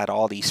still had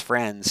all these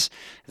friends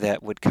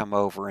that would come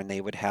over and they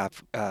would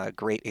have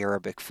great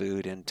Arabic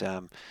food,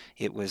 and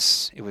it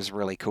was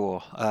really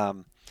cool.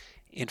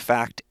 In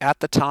fact, at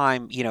the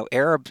time,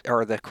 Arabs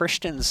or the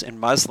Christians and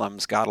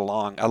Muslims got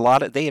along.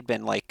 They had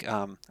been like,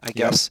 I Yep.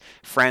 guess,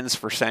 friends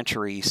for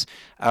centuries.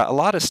 A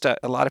lot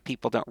of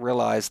people don't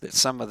realize that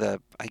some of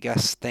the, I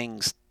guess,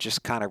 things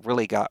just kind of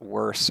really got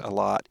worse a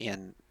lot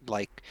in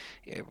like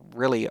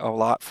really a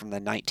lot from the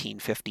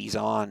 1950s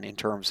on in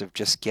terms of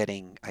just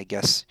getting, I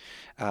guess,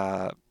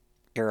 uh,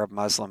 Arab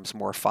Muslims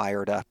more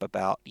fired up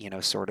about,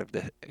 sort of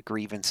the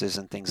grievances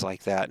and things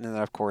like that. And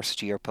then, of course,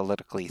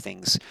 geopolitically,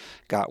 things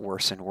got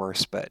worse and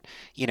worse. But,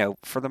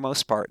 for the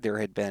most part, there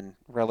had been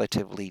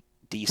relatively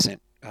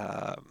decent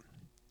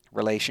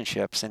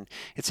relationships. And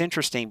it's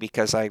interesting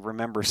because I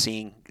remember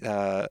seeing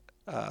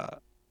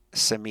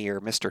Samir,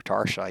 Mr.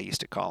 Tarsha, I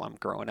used to call him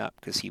growing up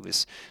because he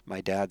was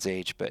my dad's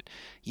age. But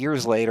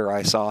years later,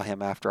 I saw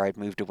him after I'd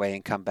moved away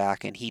and come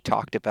back, and he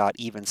talked about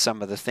even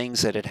some of the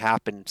things that had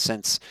happened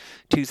since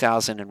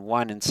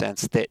 2001, and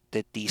since that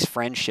these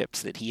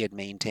friendships that he had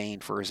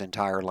maintained for his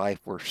entire life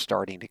were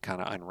starting to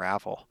kind of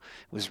unravel.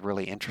 It was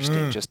really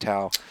interesting just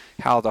how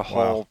the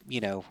Wow.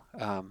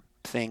 whole,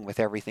 thing with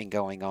everything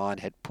going on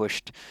had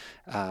pushed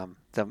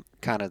the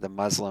kind of the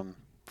Muslim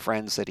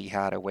friends that he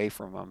had away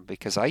from him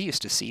because I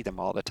used to see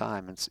them all the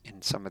time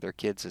and some of their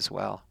kids as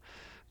well.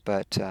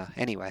 But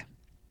anyway,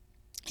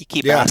 you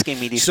keep Yeah. asking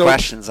me these So,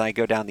 questions, I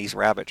go down these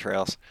rabbit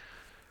trails.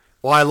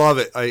 well, I love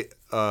it.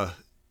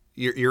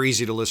 You're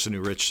easy to listen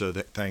to, Rich. So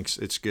thanks.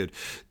 It's good.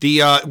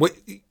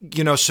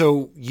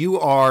 So you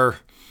are.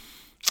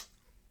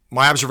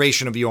 My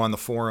observation of you on the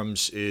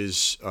forums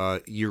is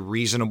you're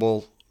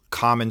reasonable,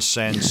 common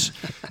sense,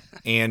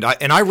 and I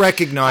I'm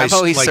recognize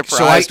always like so I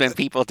surprised when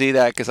people do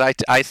that because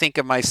I think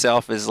of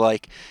myself as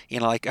like,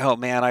 like, oh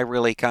man, I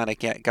really kind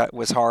of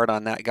was hard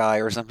on that guy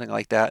or something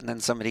like that, and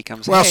then somebody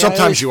comes, well hey, I sometimes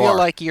always you feel are.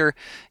 like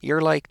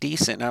you're like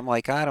decent. And I'm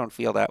like, I don't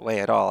feel that way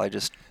at all.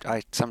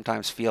 I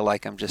sometimes feel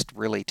like I'm just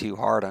really too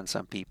hard on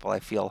some people. I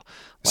feel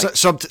So,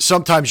 like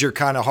sometimes you're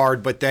kind of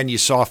hard, but then you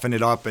soften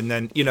it up, and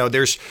then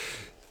there's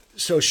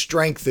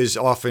strength is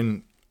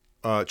often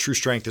true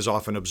strength is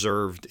often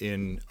observed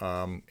in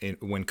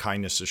when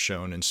kindness is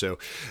shown, and so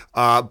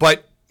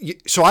but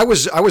so I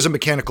was a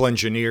mechanical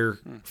engineer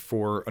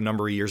for a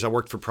number of years. I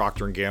worked for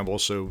Procter and Gamble,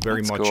 so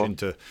very that's much cool.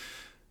 into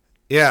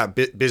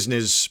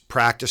business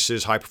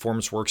practices, high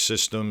performance work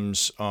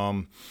systems,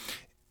 and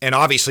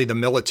obviously the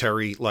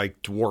military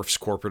like dwarfs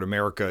corporate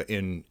America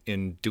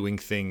in doing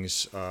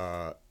things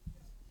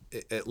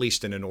at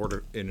least in an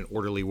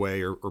orderly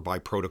way or by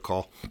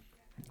protocol.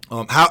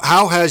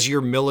 How has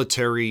your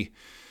military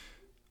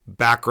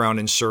background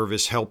and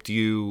service helped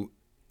you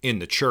in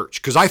the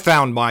church? Because I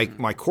found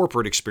my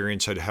corporate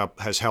experience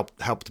has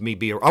helped me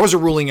be. I was a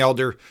ruling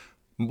elder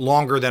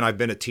longer than I've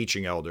been a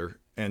teaching elder,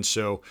 and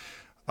so,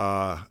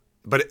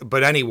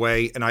 but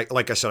anyway, and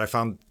like I said, I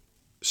found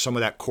some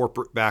of that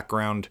corporate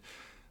background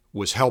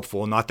was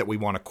helpful. Not that we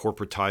want to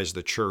corporatize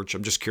the church.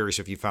 I'm just curious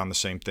if you found the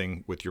same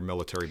thing with your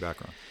military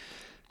background.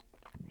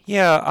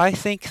 Yeah, I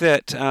think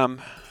that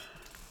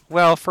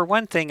well, for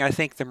one thing, I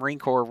think the Marine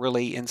Corps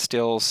really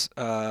instills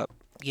a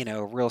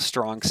real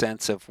strong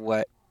sense of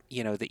what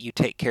that you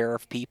take care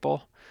of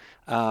people.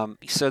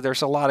 So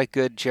there's a lot of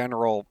good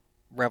general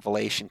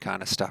revelation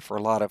kind of stuff, or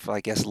a lot of,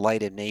 I guess,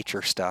 light in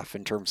nature stuff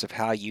in terms of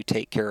how you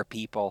take care of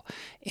people,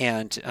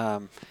 and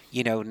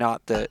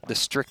not the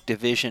strict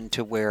division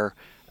to where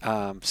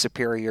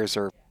superiors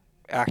are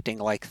acting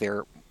like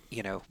they're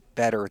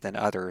better than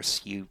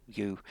others. You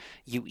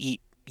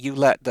eat. You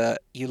let the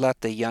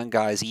young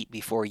guys eat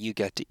before you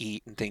get to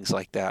eat and things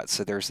like that.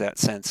 So there's that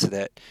sense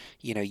that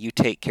you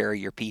take care of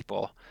your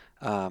people.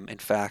 In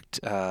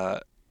fact,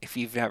 if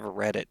you've never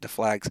read it, the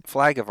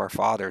Flag of Our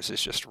Fathers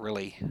is just a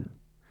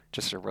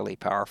really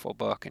powerful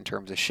book in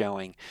terms of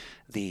showing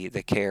the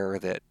care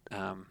that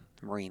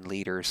Marine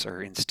leaders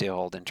are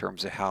instilled in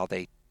terms of how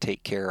they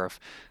take care of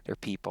their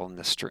people and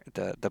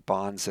the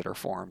bonds that are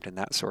formed and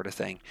that sort of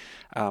thing.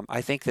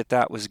 I think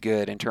that was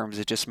good in terms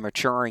of just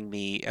maturing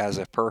me as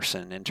a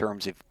person. In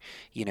terms of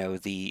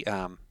the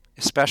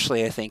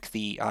especially I think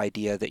the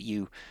idea that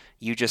you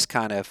just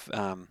kind of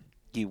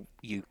you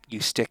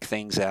stick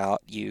things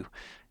out.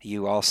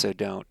 You also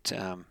don't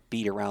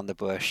beat around the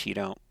bush. You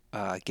don't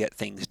get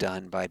things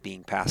done by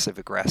being passive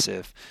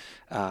aggressive.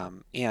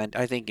 And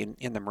I think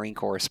in the Marine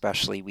Corps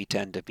especially, we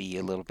tend to be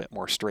a little bit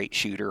more straight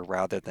shooter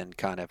rather than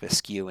kind of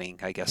eschewing,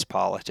 I guess,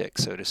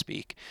 politics, so to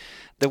speak.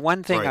 The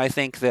one thing Right. I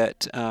think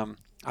that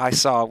I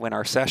saw when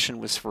our session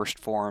was first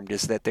formed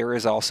is that there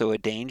is also a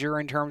danger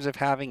in terms of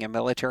having a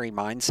military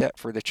mindset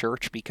for the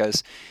church,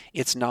 because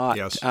it's not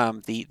Yes.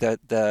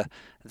 the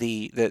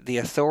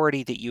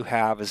authority that you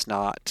have is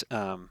not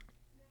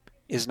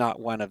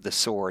one of the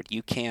sword.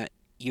 You can't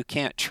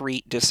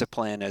treat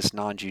discipline as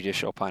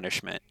non-judicial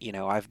punishment.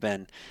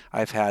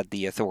 I've had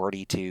the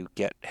authority to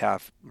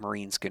have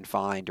Marines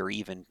confined, or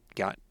even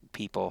got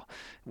people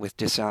with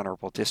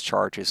dishonorable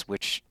discharges,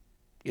 which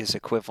is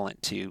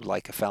equivalent to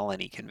like a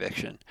felony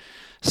conviction.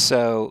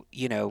 So,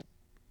 I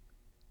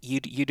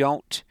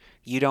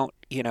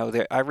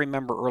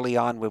remember early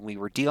on when we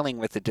were dealing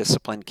with the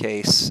discipline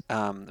case,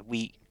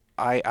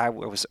 I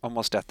was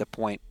almost at the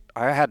point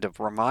I had to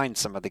remind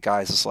some of the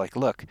guys, it's like,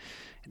 look,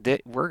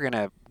 that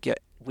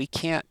we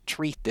can't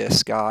treat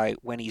this guy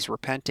when he's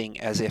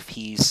repenting as if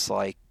he's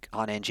like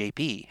on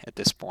NJP at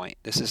this point.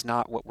 This is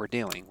not what we're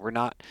doing. We're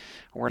not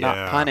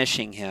Yeah.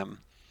 punishing him.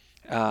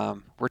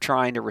 We're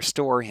trying to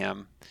restore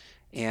him,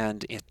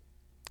 and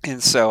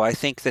and so I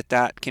think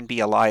that can be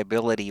a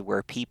liability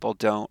where people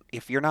don't,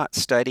 if you're not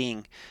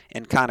studying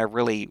and kind of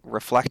really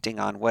reflecting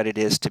on what it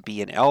is to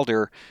be an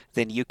elder,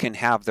 then you can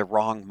have the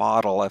wrong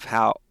model of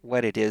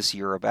what it is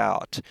you're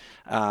about,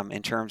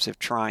 in terms of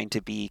trying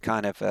to be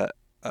kind of a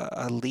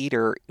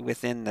leader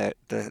within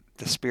the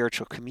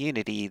spiritual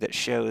community that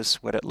shows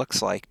what it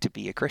looks like to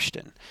be a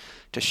Christian,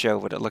 to show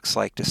what it looks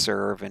like to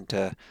serve, and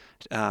to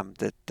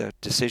that the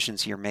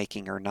decisions you're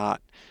making are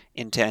not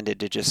intended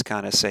to just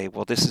kind of say,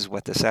 well, this is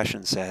what the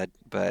session said,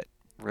 but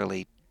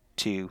really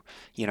to,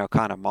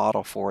 kind of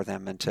model for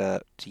them, and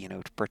to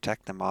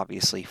protect them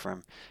obviously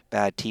from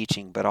bad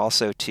teaching, but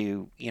also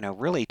to,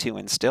 really to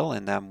instill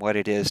in them what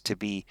it is to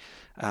be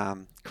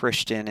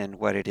Christian, and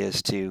what it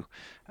is to,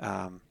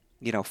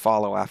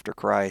 follow after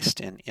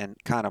Christ, and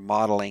kind of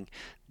modeling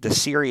the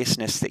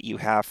seriousness that you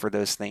have for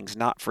those things,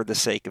 not for the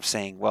sake of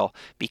saying, well,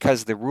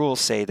 because the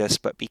rules say this,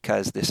 but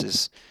because this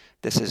is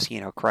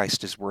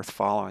Christ is worth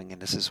following,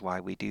 and this is why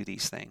we do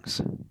these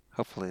things.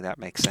 Hopefully that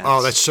makes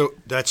Oh, sense.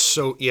 that's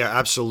so yeah,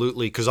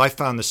 absolutely. Because I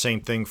found the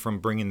same thing from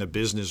bringing the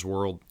business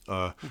world,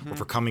 or Hmm.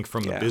 for coming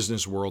from the Yeah.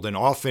 business world, and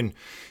often,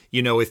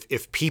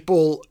 if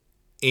people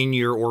in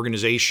your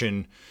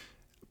organization,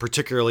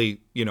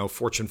 particularly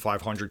Fortune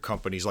 500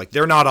 companies, like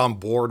they're not on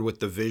board with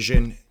the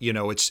vision,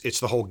 it's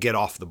the whole get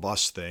off the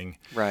bus thing,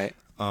 Right.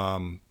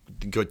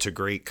 good to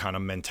great kind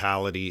of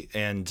mentality,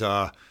 and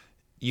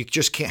you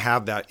just can't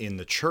have that in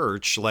the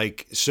church.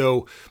 Like,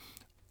 so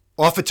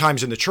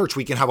oftentimes in the church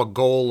we can have a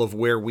goal of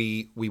where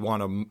we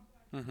want to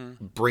Hmm.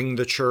 bring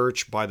the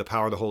church by the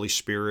power of the Holy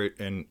Spirit,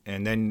 and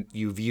then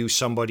you view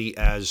somebody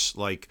as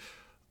like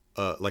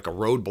a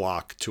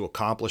roadblock to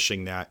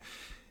accomplishing that.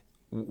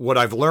 What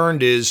I've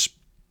learned is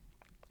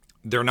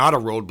they're not a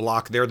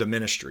roadblock, they're the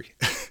ministry.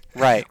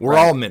 Right. We're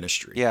Right. all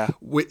ministry. Yeah.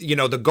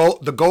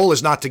 The goal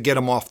is not to get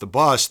them off the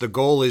bus. The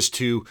goal is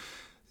to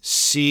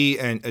see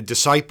and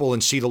disciple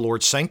and see the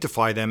Lord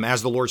sanctify them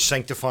as the Lord's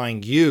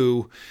sanctifying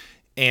you,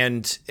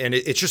 and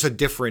it's just a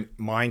different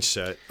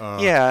mindset.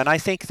 Yeah, and I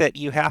think that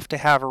you have to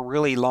have a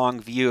really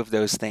long view of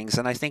those things.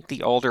 And I think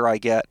the older I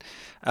get,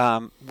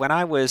 when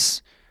I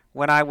was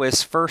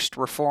first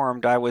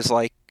reformed, I was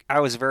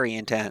very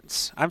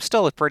intense. I'm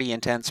still a pretty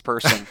intense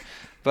person,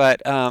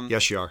 but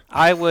Yes, you are.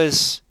 I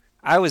was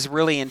I was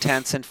really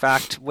intense. In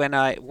fact,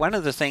 one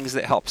of the things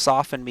that helped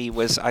soften me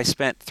was I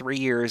spent 3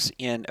 years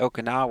in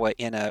Okinawa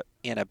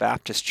in a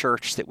Baptist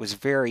church that was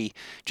very,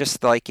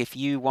 just like, if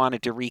you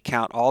wanted to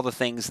recount all the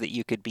things that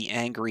you could be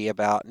angry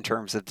about in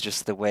terms of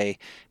just the way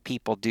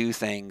people do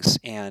things,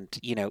 and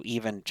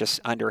even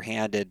just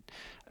underhanded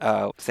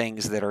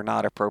things that are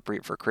not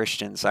appropriate for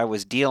Christians. I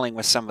was dealing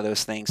with some of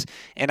those things,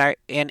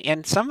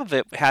 and some of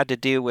it had to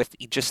do with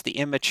just the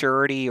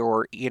immaturity,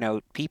 or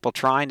people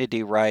trying to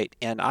do right.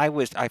 And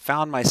I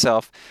found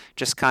myself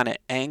just kind of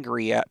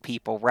angry at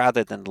people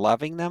rather than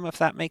loving them, if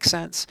that makes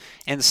sense.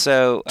 And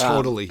so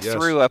Totally, yes.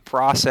 through a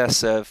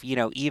process of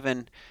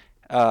even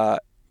uh,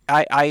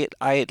 I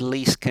at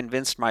least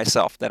convinced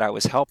myself that I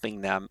was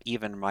helping them,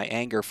 even my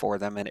anger for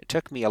them. And it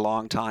took me a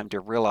long time to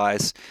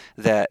realize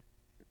that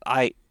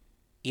I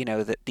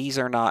that these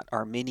are not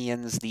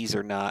Arminians, these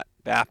are not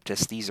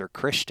Baptists, these are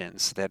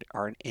Christians that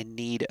are in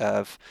need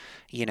of,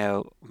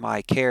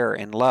 my care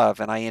and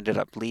love. And I ended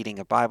up leading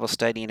a Bible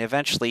study, and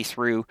eventually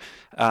through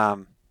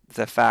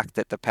the fact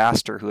that the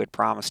pastor who had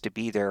promised to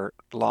be there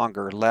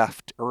longer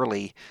left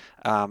early,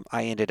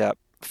 I ended up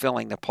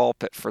filling the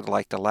pulpit for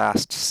like the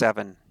last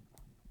 7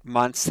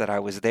 months that I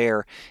was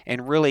there,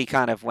 and really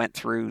kind of went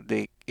through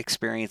the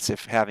experience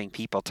of having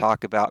people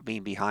talk about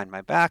being behind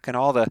my back, and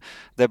all the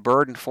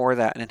burden for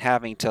that, and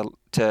having to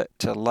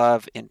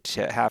love and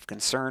to have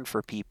concern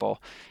for people.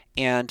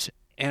 And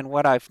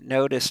what I've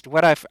noticed,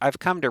 what I've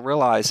come to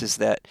realize, is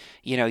that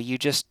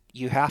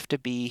you have to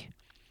be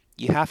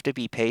you have to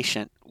be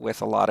patient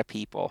with a lot of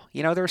people.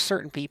 There are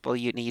certain people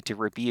you need to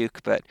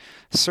rebuke, but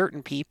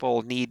certain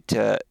people need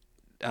to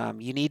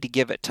you need to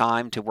give it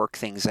time to work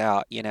things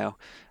out.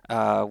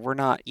 We're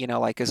not,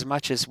 like as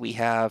much as we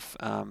have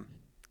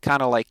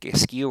kind of like a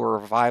skew or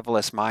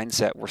revivalist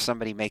mindset where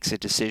somebody makes a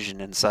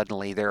decision and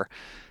suddenly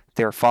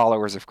they're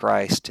followers of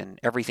Christ and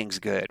everything's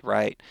good,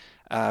 right?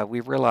 We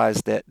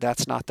realize that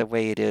that's not the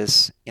way it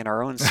is in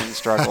our own sin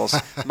struggles,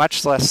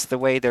 much less the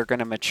way they're going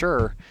to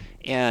mature.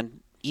 And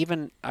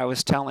even I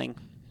was telling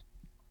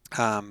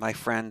my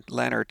friend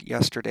Leonard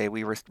yesterday,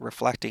 we were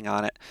reflecting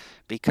on it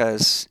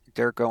because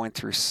they're going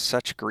through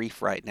such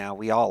grief right now.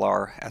 We all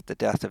are at the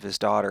death of his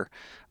daughter,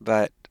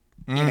 but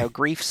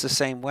grief's the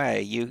same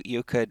way.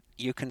 You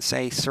can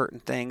say certain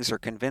things or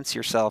convince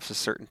yourself of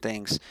certain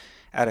things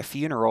at a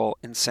funeral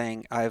and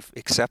saying I've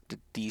accepted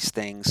these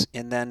things,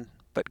 and then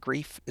but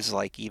grief is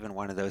like even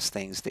one of those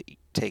things that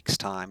takes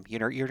time.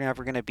 You're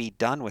never going to be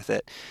done with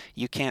it.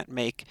 You can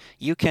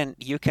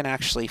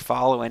actually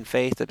follow in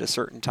faith at a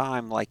certain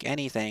time like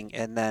anything,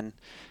 and then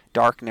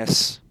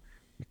darkness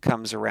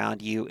comes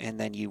around you,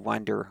 and then you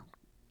wonder,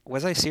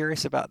 was I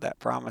serious about that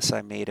promise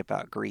I made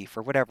about grief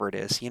or whatever it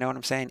is? You know what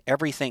I'm saying?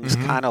 Everything's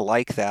kind of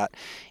like that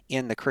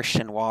in the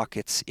Christian walk.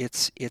 It's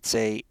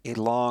a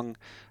long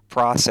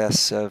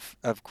process of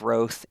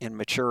growth and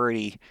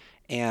maturity.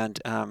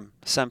 And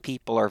some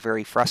people are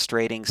very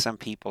frustrating. Some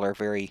people are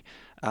very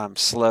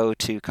slow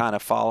to kind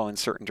of follow in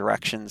certain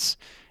directions.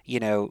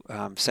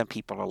 Some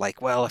people are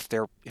like, well,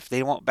 if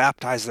they won't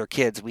baptize their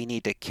kids, we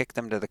need to kick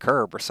them to the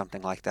curb or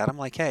something like that. I'm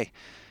like, hey,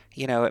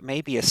 it may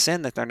be a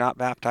sin that they're not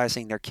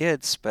baptizing their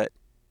kids, but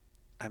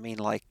I mean,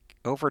 like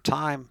over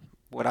time,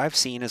 what I've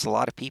seen is a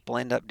lot of people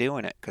end up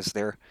doing it because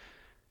they're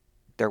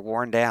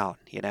worn down,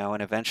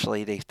 and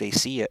eventually they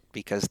see it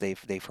because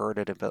they've heard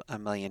it a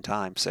million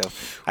times. So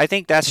I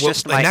think that's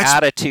just my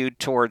attitude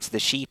towards the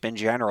sheep in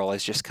general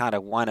is just kind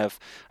of one of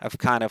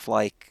kind of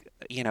like,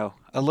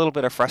 a little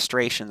bit of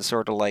frustration,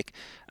 sort of like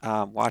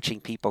watching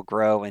people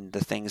grow and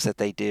the things that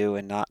they do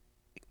and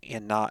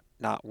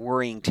not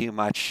worrying too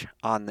much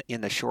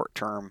in the short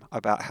term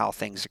about how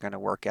things are going to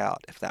work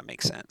out, if that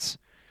makes sense.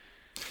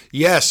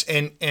 Yes,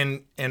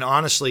 and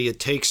honestly, it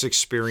takes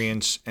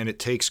experience and it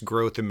takes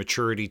growth and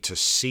maturity to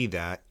see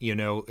that.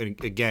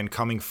 Again,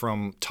 coming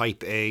from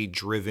type A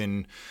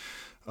driven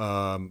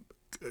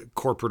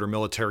corporate or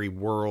military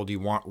world, you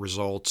want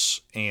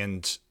results,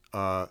 and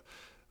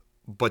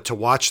but to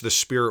watch the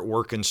Spirit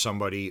work in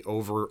somebody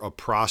over a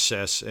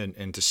process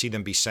and to see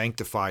them be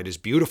sanctified is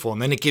beautiful,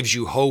 and then it gives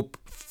you hope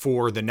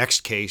for the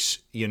next case.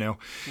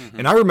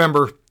 And I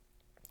remember.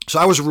 So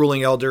I was a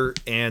ruling elder,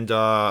 and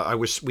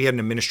we had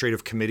an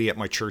administrative committee at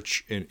my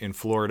church in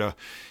Florida,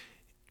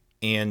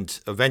 and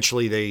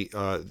eventually they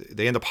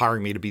end up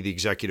hiring me to be the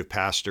executive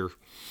pastor.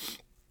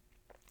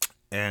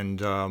 And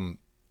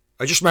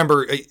I just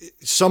remember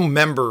some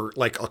member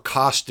like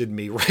accosted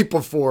me right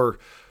before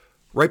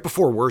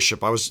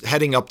worship. I was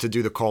heading up to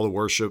do the call to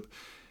worship,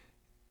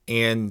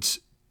 and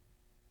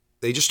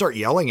they just start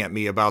yelling at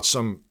me about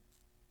some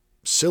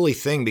silly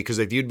thing because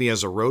they viewed me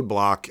as a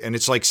roadblock, and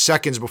it's like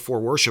seconds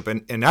before worship,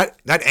 and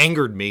that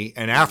angered me.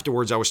 And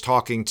afterwards I was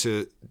talking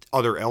to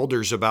other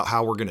elders about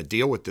how we're going to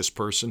deal with this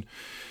person,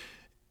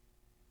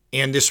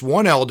 and this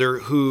one elder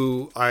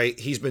who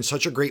he's been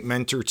such a great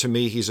mentor to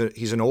me. He's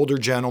an older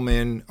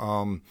gentleman,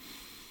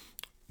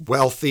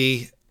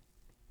 wealthy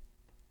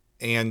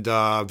and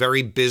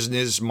very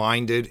business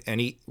minded,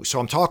 and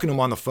so I'm talking to him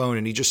on the phone,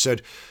 and he just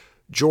said,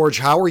 "George,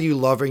 how are you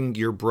loving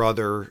your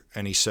brother?"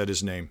 And he said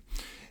his name.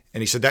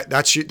 And he said,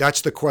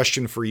 that's the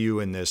question for you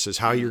in this, is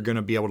how you're going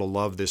to be able to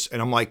love this.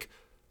 And I'm like,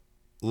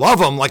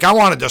 love him? Like I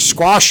wanted to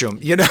squash him,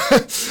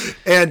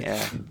 And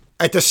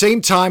at the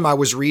same time, I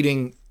was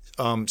reading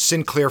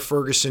Sinclair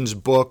Ferguson's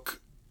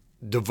book,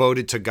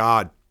 Devoted to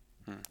God,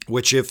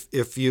 which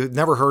if you've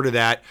never heard of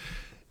that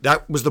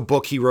was the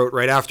book he wrote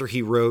right after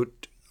he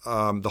wrote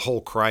The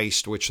Whole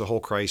Christ, which The Whole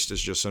Christ is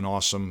just an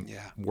awesome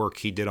work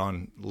he did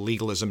on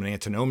legalism and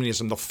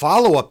antinomianism. The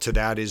follow-up to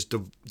that is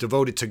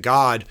Devoted to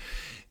God.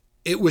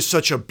 It was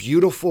such a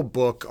beautiful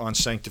book on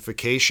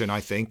sanctification,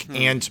 I think.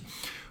 And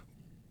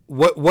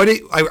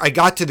I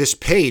got to this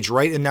page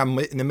right in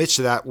the midst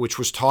of that, which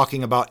was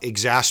talking about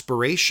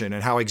exasperation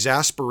and how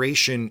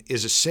exasperation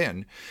is a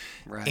sin.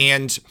 Right.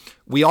 And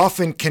we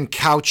often can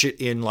couch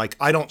it in like,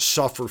 I don't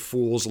suffer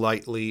fools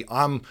lightly.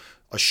 I'm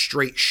a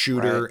straight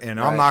shooter, and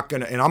I'm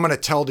going to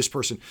tell this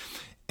person.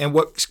 And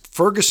what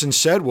Ferguson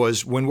said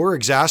was, when we're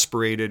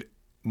exasperated,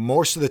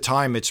 most of the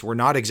time we're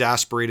not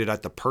exasperated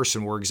at the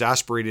person, we're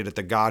exasperated at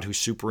the God who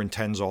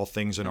superintends all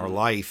things in our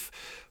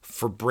life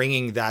for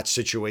bringing that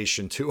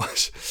situation to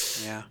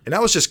us. Yeah. And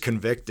that was just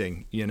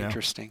convicting,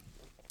 Interesting.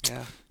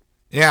 Yeah.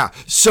 Yeah.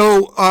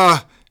 So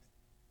I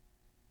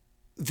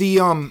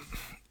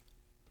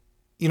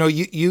know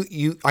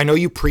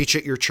you preach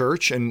at your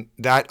church, and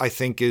that I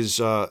think is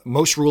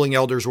most ruling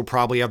elders will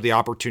probably have the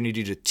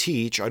opportunity to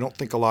teach. I don't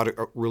think a lot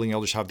of ruling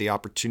elders have the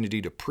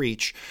opportunity to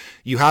preach.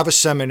 You have a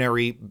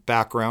seminary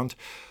background.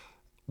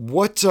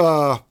 What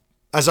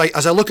as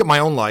I look at my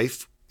own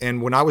life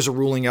And when I was a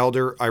ruling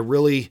elder, I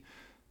really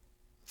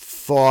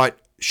thought,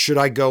 should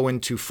I go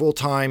into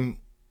full-time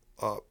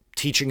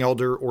teaching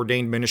elder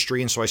ordained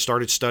ministry? And so I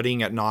started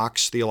studying at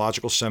Knox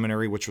Theological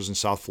Seminary, which was in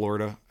South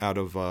Florida, out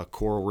of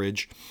Coral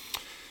Ridge.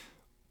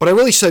 But I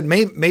really said,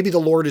 maybe the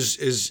Lord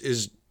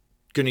is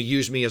going to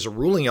use me as a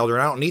ruling elder,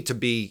 and I don't need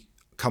to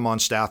come on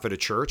staff at a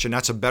church, and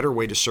that's a better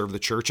way to serve the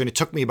church. And it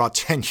took me about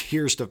 10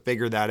 years to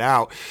figure that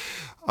out.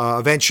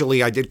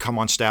 Eventually, I did come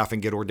on staff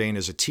and get ordained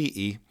as a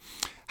TE.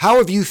 How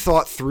have you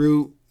thought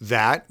through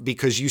that?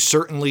 Because you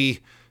certainly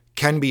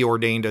can be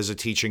ordained as a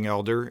teaching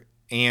elder,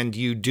 and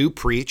you do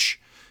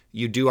preach.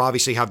 You do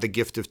obviously have the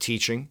gift of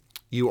teaching.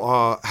 You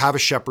have a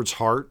shepherd's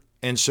heart.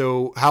 And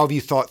so how have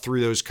you thought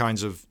through those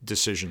kinds of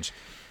decisions?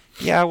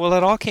 Yeah, well,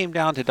 it all came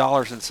down to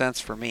dollars and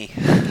cents for me.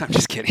 I'm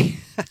just kidding.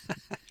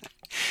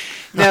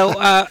 No,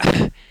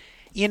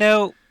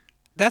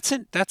 that's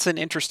an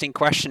interesting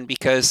question,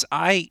 because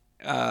I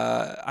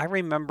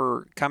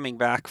remember coming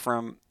back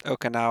from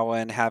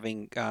Okinawa and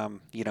having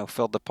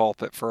filled the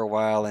pulpit for a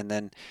while, and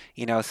then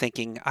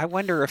thinking, I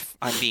wonder if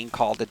I'm being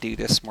called to do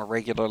this more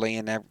regularly.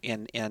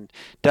 And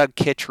Doug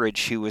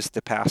Kittredge, who was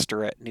the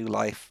pastor at New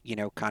Life,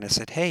 kind of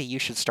said, hey, you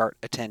should start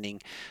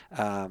attending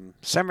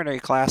seminary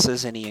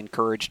classes, and he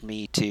encouraged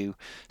me to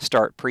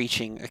start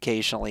preaching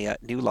occasionally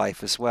at New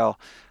Life as well.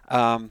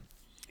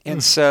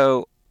 And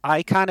so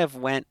I kind of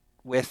went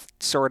with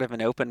sort of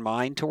an open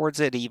mind towards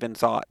it. Even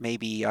thought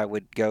maybe I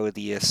would go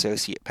the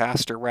associate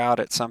pastor route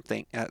at some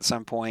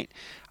point.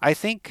 I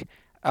think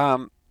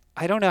I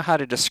don't know how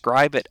to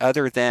describe it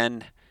other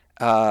than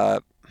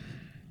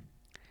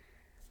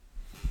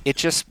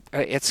it's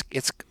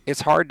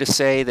hard to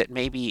say that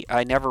maybe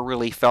I never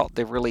really felt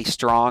the really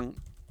strong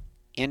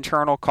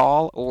internal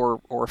call,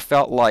 or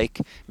felt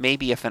like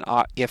maybe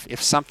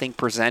if something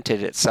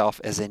presented itself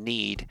as a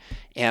need.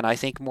 And I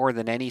think more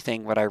than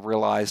anything, what I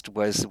realized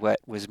was what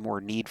was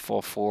more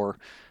needful for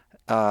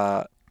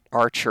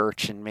our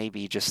church, and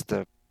maybe just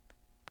the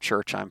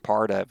church I'm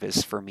part of,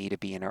 is for me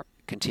to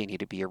continue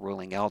to be a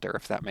ruling elder,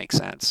 if that makes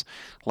sense.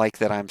 Like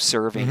that I'm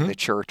serving the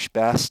church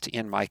best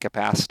in my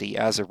capacity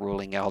as a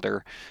ruling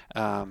elder.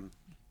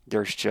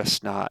 There's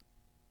just not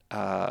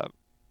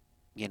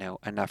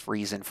enough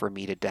reason for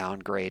me to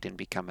downgrade and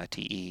become a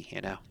TE,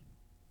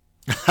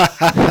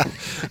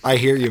 I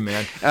hear you,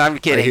 man. I'm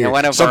kidding.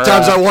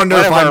 Sometimes I wonder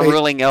if our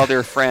ruling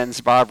elder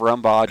friends, Bob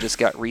Rumbaugh, just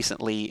got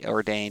recently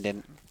ordained,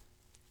 and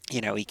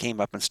he came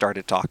up and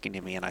started talking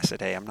to me, and I said,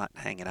 hey, I'm not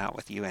hanging out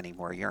with you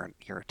anymore. You're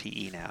a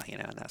TE now,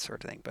 and that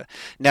sort of thing. But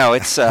no,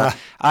 it's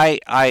I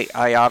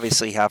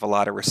obviously have a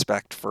lot of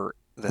respect for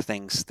the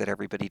things that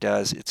everybody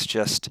does. It's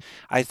just,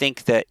 I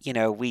think that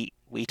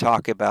we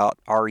talk about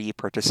RE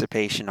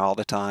participation all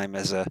the time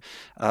as a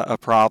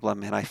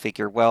problem, and I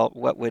figure, well,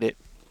 what would it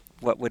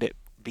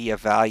be of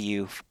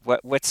value?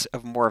 What's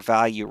of more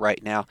value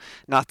right now?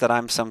 Not that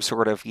I'm some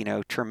sort of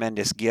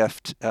tremendous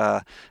gift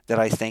that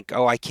I think,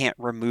 I can't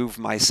remove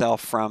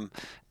myself from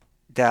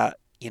that,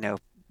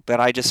 but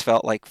I just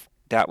felt like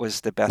that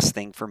was the best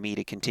thing for me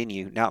to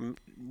continue. Now,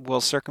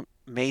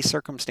 may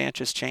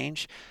circumstances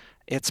change?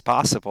 It's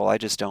possible. I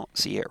just don't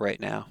see it right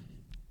now.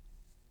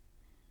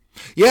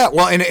 Yeah,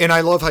 well, and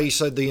I love how you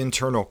said the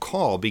internal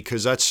call,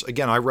 because that's,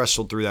 again, I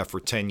wrestled through that for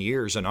 10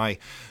 years, and I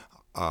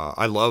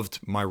loved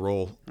my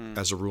role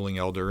as a ruling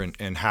elder,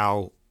 and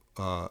how,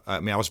 I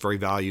was very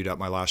valued at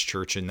my last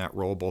church in that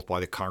role, both by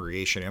the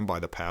congregation and by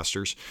the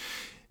pastors.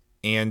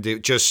 And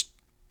it just,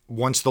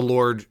 once the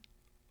Lord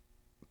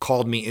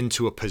called me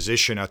into a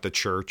position at the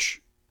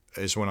church,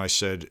 is when I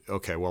said,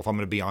 okay, well, if I'm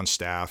going to be on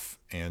staff,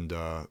 and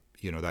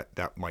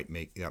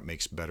that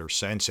makes better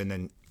sense. And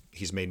then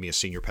he's made me a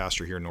senior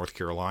pastor here in North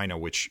Carolina,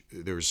 which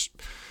there's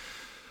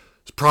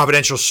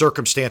providential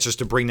circumstances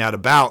to bring that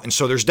about. And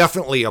so there's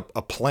definitely a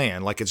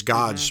plan, like it's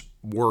God's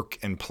work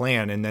and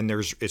plan. And then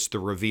it's the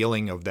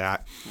revealing of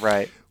that.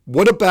 Right.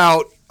 What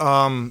about,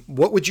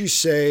 what would you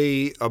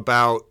say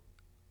about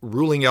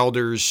ruling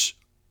elders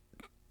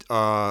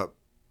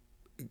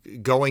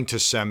going to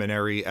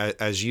seminary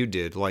as you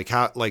did,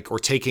 or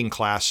taking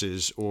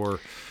classes, or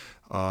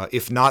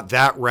if not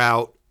that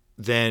route,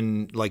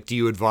 then do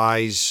you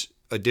advise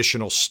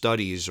additional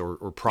studies or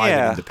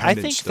private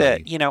independent study? I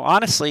think that,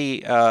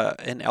 honestly,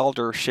 an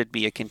elder should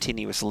be a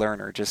continuous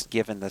learner, just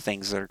given the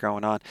things that are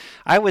going on.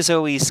 I was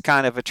always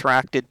kind of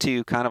attracted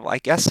to I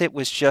guess it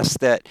was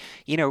just that,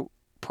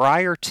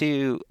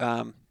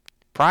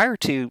 prior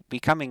to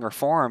becoming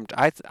Reformed,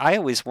 I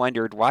always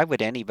wondered, why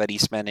would anybody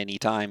spend any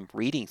time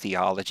reading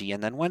theology?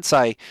 And then once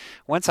I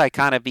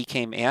kind of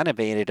became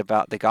animated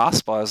about the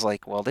gospel, I was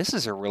like, well, this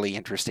is a really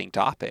interesting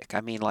topic.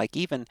 I mean,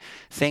 even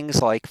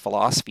things like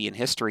philosophy and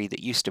history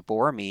that used to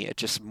bore me, it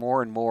just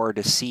more and more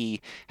to see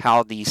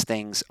how these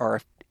things are,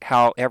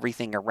 how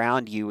everything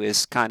around you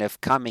is kind of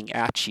coming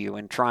at you,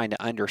 and trying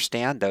to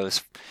understand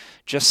those,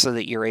 just so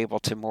that you're able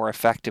to more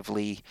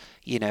effectively,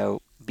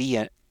 be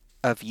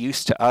of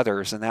use to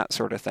others and that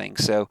sort of thing.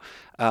 So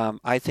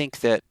I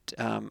think that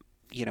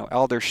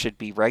elders should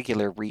be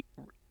regular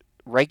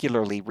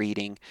regularly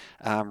reading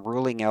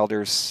ruling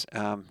elders,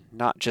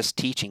 not just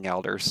teaching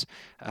elders.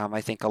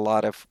 I think a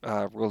lot of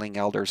ruling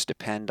elders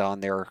depend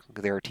on their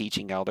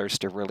teaching elders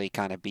to really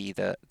kind of be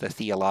the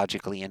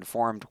theologically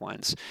informed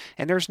ones.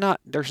 And there's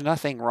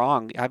nothing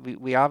wrong.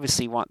 We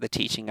obviously want the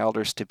teaching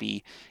elders to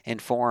be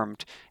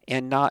informed,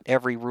 and not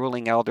every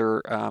ruling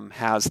elder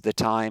has the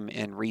time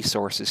and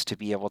resources to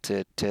be able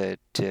to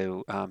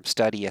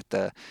study at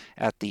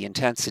the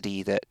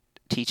intensity that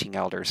teaching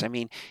elders. I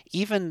mean,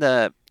 even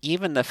the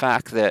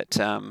fact that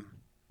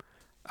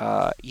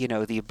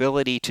the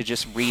ability to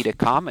just read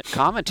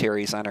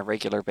commentaries on a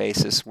regular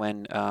basis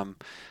when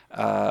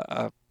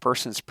a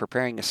person's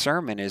preparing a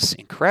sermon is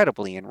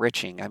incredibly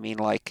enriching. I mean,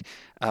 like,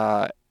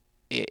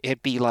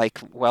 it'd be like,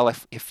 well,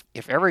 if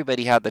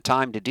everybody had the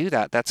time to do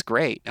that, that's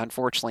great.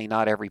 Unfortunately,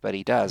 not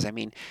everybody does. I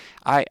mean,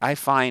 I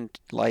find,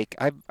 like,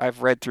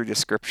 I've read through the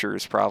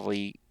scriptures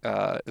probably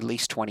at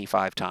least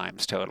 25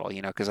 times total,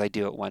 because I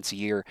do it once a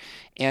year.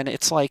 And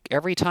it's like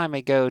every time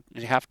I go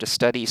and have to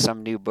study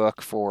some new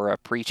book for a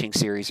preaching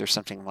series or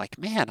something, I'm like,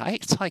 man,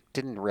 it's like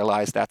didn't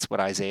realize that's what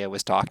Isaiah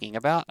was talking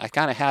about. I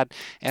kind of had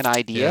an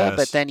idea,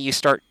 but Yes. then you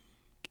start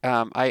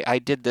I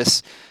did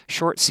this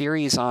short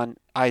series on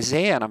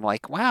Isaiah, and I'm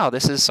like, wow,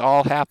 this has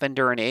all happened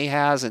during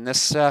Ahaz and this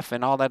stuff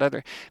and all that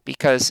other,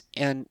 because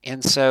and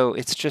so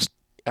it's just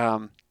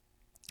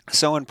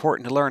so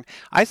important to learn.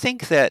 I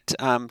think that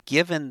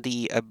given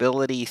the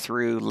ability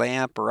through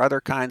LAMP or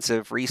other kinds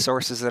of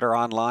resources that are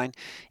online,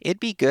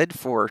 it'd be good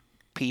for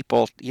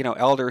people,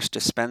 elders, to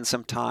spend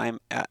some time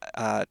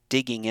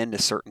digging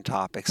into certain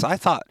topics. I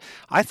thought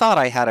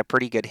I had a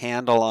pretty good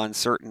handle on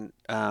certain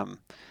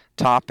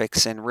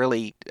topics, and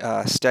really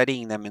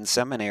studying them in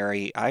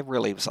seminary, I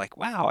really was like,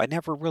 wow, I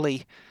never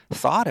really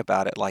thought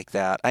about it like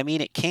that. I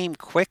mean, it came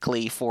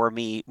quickly for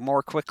me,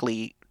 more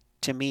quickly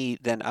to me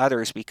than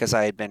others, because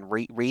I had been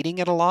reading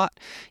it a lot.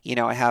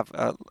 I have,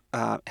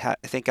 I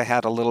think I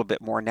had a little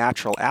bit more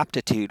natural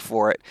aptitude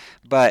for it.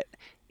 But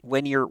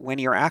when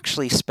you're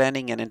actually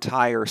spending an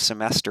entire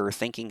semester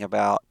thinking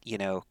about,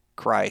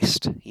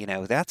 Christ,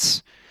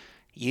 that's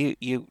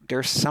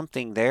there's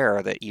something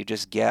there that you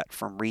just get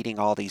from reading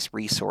all these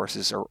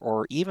resources,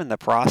 or even the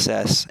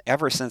process.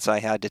 Ever since I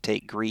had to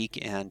take Greek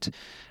and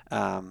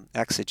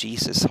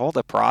exegesis, whole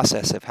the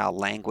process of how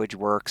language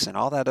works and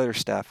all that other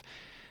stuff,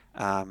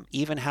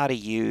 even how to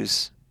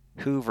use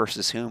who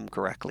versus whom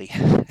correctly.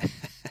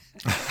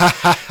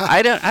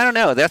 I don't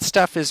know. That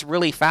stuff is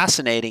really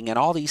fascinating, and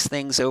all these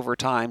things over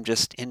time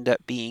just end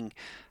up being.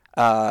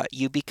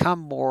 You become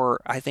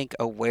more, I think,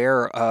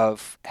 aware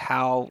of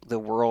how the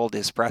world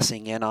is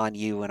pressing in on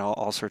you, and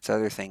all sorts of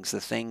other things.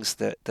 The things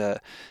that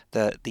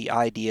the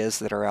ideas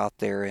that are out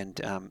there, and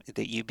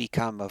that you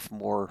become of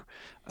more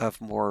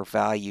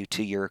value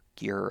to your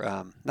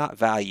not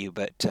value,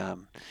 but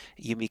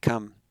you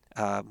become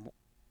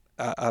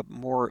a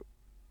more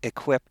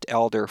equipped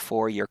elder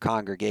for your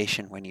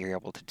congregation when you're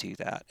able to do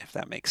that, if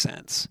that makes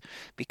sense.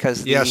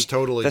 Because Yes, the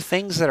totally.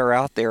 things that are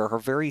out there are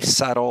very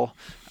subtle.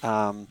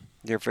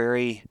 They're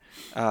very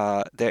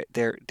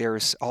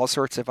there's all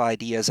sorts of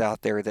ideas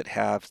out there that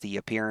have the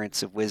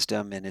appearance of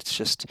wisdom, and it's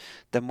just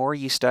the more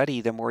you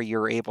study, the more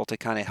you're able to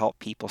kind of help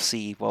people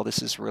see, well,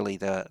 this is really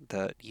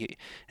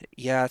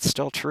yeah, it's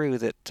still true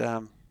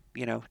that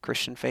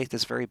Christian faith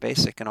is very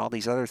basic, and all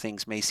these other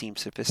things may seem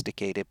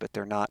sophisticated, but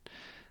they're not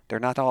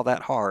all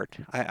that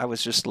hard. I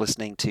was just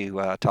listening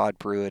to Todd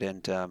Pruitt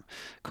and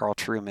Carl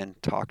Trueman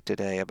talk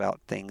today about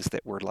things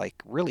that were like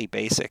really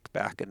basic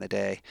back in the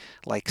day,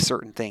 like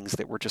certain things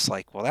that were just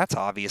like, well, that's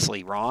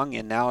obviously wrong.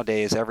 And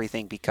nowadays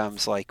everything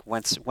becomes like,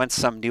 once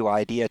some new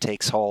idea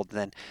takes hold,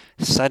 then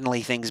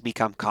suddenly things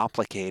become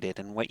complicated.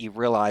 And what you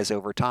realize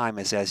over time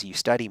is, as you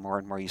study more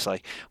and more, you're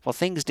like, well,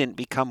 things didn't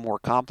become more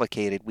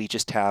complicated. We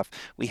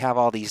have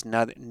all these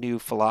new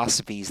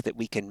philosophies that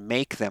we can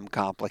make them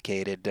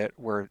complicated, that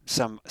were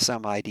some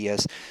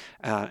ideas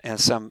and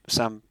some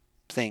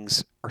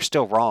things are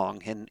still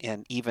wrong,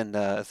 and even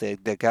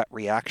the gut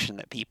reaction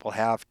that people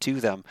have to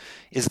them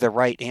is the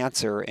right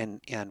answer, and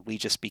we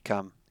just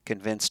become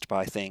convinced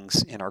by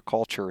things in our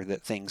culture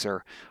that things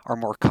are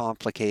more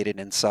complicated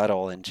and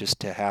subtle, and just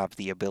to have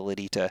the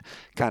ability to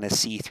kind of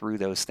see through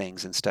those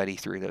things and study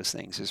through those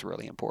things is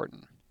really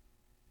important.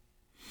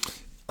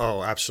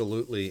 Oh,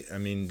 absolutely. I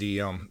mean,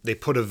 they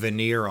put a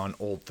veneer on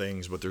old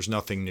things, but there's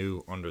nothing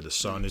new under the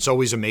sun. It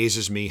always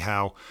amazes me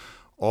how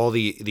all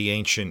the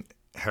ancient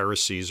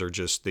heresies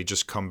they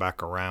just come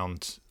back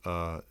around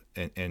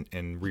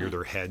and rear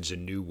their heads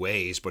in new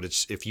ways. But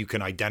it's, if you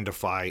can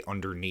identify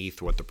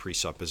underneath what the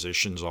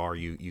presuppositions are,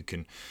 you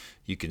can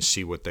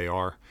see what they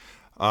are.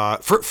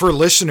 For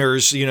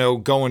listeners,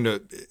 going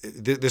to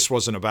this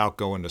wasn't about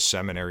going to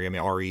seminary. I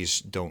mean, REs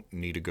don't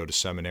need to go to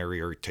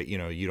seminary, or you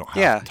don't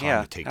have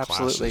time to take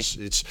absolutely.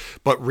 classes.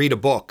 But read a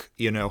book,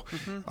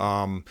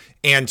 Mm-hmm.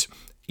 and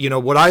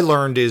what I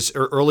learned is,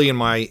 early in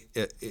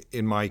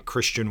my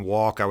Christian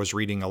walk, I was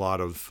reading a lot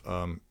of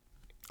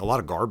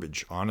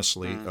garbage,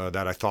 honestly,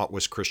 that I thought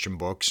was Christian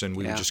books, and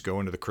we would just go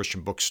into the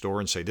Christian bookstore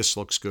and say, this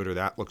looks good or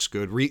that looks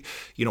good.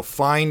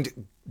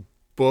 Find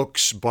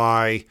books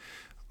by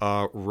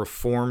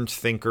Reformed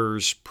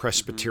thinkers,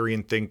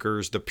 Presbyterian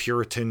thinkers, the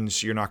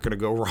Puritans you're not going to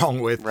go wrong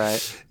with.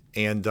 Right.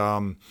 And,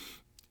 and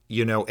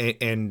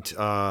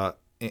I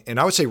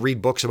would say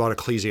read books about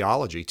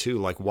ecclesiology too,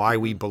 like why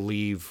we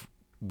believe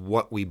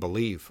what we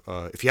believe.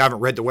 If you haven't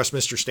read the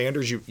Westminster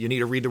Standards, you need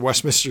to read the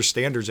Westminster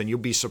Standards, and you'll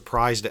be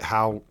surprised at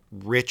how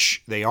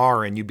rich they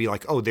are. And you'd be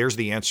like, oh, there's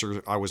the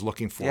answer I was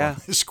looking for on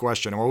this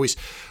question. I'm always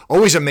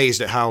always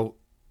amazed at how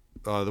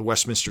the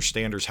Westminster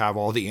Standards have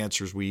all the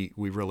answers we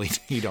really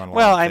need on a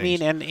lot of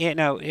things. Well, I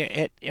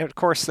mean, and of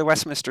course, the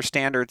Westminster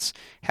Standards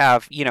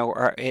have,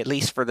 or at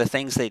least for the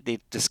things that they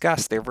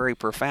discuss, they're very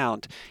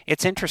profound.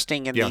 It's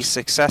interesting in these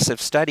successive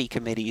study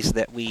committees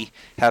that we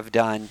have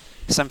done.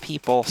 Some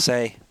people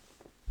say,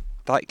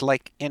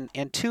 like in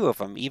two of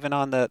them, even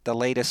on the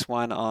latest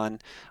one on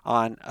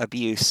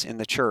abuse in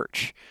the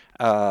church,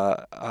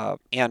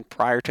 and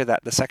prior to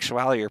that, the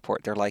sexuality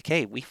report, they're like,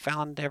 hey, we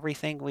found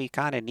everything we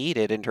kind of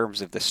needed in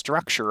terms of the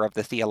structure of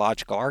the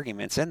theological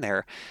arguments in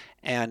there.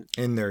 And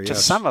to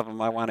some of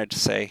them, I wanted to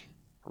say,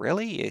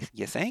 really,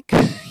 you think?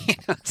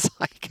 It's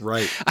like,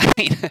 right.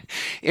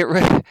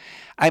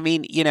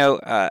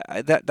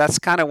 That's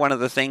kind of one of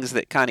the things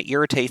that kind of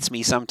irritates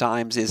me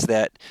sometimes is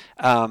that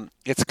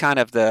it's kind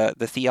of the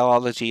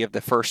theology of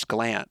the first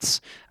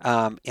glance,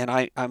 and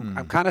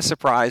I'm kind of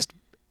surprised,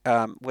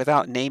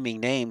 without naming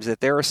names, that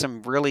there are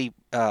some really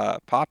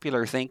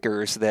popular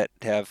thinkers that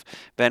have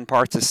been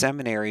parts of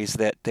seminaries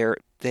that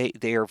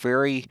they are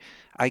very,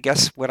 I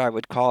guess what I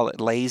would call it,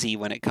 lazy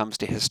when it comes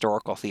to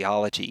historical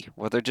theology,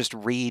 where they just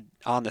read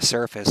on the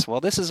surface,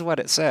 well, this is what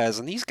it says,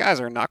 and these guys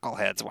are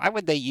knuckleheads. Why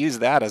would they use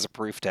that as a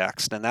proof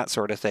text and that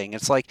sort of thing?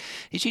 It's like,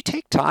 did you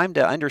take time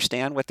to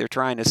understand what they're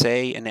trying to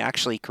say and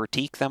actually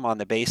critique them on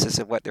the basis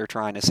of what they're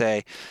trying to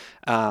say?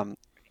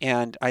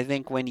 And I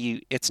think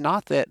it's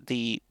not that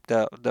the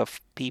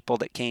people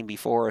that came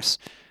before us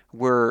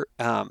were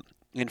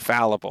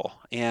infallible,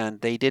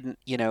 and they didn't,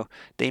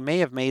 they may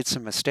have made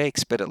some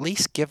mistakes, but at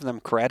least give them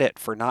credit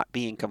for not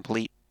being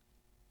complete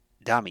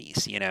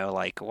dummies,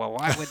 like, well,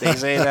 why would they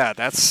say that?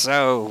 That's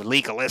so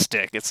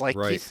legalistic. It's like,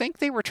 right. You think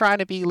they were trying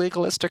to be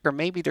legalistic, or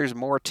maybe there's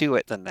more to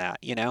it than that,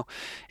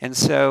 And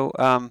so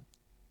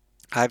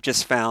I've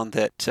just found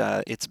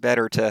that it's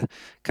better to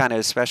kind of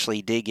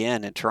especially dig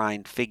in and try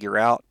and figure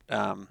out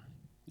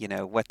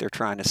what they're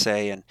trying to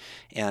say, and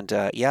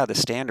the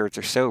standards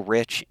are so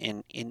rich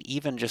in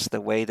even just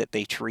the way that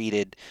they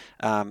treated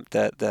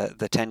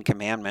the Ten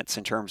Commandments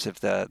in terms of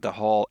the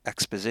whole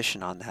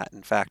exposition on that.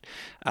 In fact,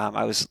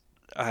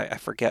 I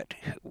forget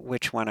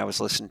which one I was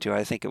listening to.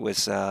 I think it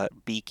was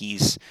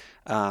Beaky's.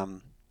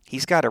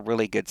 He's got a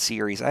really good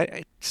series.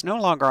 It's no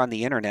longer on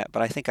the internet,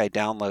 but I think I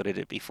downloaded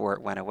it before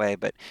it went away.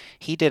 But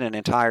he did an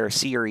entire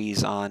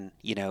series on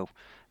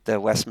the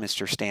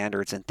Westminster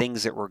Standards and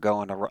things that were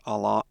going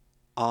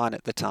on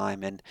at the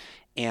time,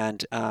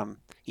 and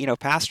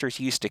pastors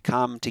used to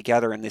come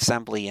together in the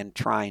assembly and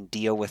try and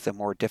deal with the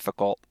more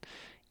difficult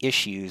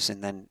issues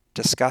and then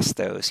discuss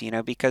those,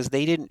 because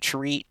they didn't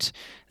treat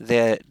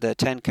the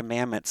Ten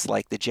Commandments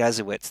like the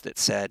Jesuits that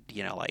said,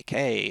 like,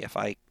 hey, if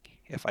I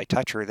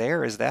touch her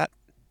there, is that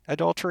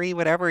adultery,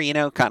 whatever,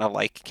 kind of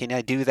like, can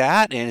I do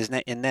that?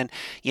 And then,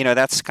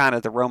 that's kind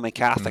of the Roman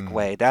Catholic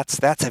way. That's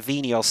a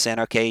venial sin.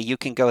 Okay, you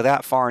can go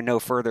that far, no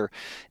further.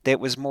 That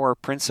was more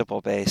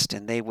principle based,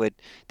 and they would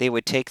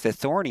take the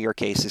thornier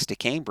cases to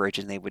Cambridge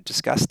and they would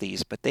discuss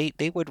these, but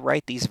they would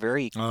write these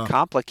very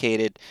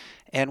complicated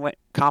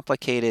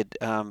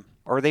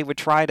or they would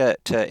try to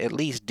at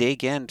least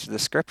dig into the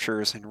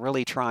scriptures and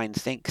really try and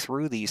think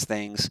through these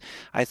things,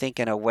 I think,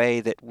 in a way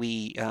that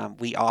we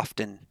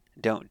often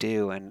don't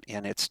do, and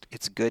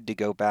it's good to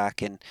go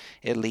back and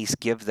at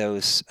least give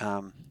those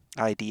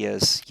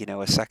ideas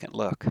a second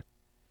look.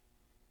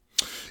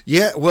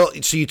 Yeah, well,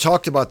 so you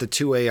talked about the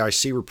two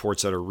AIC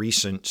reports that are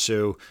recent,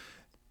 so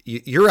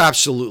you're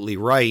absolutely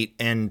right.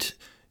 And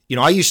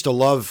I used to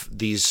love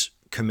these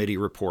committee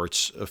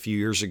reports a few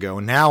years ago,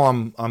 and now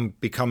I'm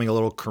becoming a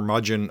little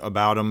curmudgeon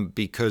about them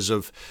because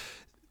of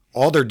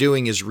all they're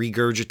doing is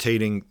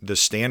regurgitating the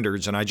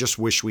standards, and I just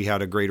wish we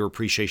had a greater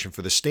appreciation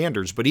for the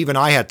standards. But even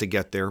I had to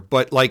get there.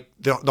 But like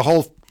the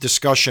whole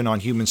discussion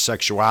on human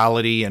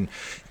sexuality and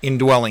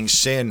indwelling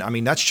sin, I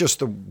mean, that's just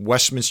the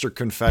Westminster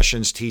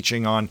Confession's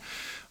teaching on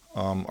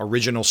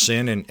original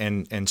sin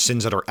and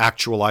sins that are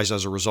actualized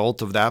as a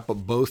result of that, but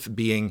both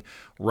being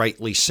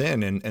rightly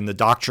sin, and the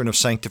doctrine of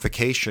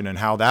sanctification and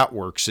how that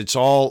works. It's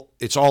all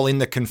in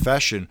the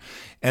confession.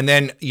 And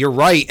then you're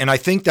right, and I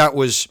think that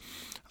was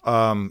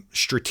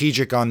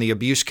strategic on the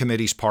abuse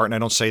committee's part, and I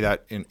don't say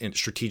that in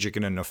strategic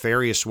in a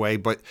nefarious way,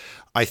 but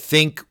I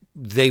think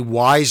they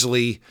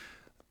wisely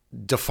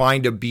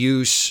defined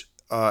abuse,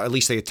 at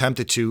least they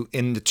attempted to,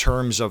 in the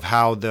terms of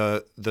how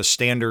the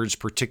standards,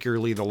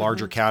 particularly the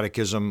larger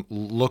catechism,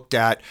 looked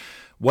at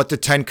what the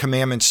Ten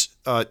Commandments,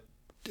 our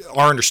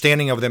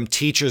understanding of them,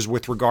 teaches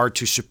with regard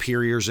to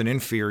superiors and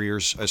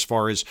inferiors, as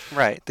far as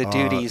the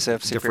duties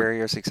of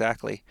superiors,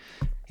 exactly.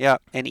 Yeah,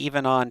 and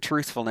even on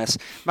truthfulness.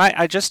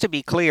 Just to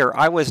be clear,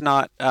 I was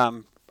not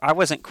I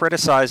wasn't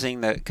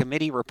criticizing the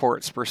committee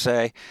reports per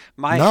se.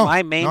 No, My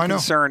no, main I know.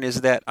 concern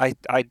is that I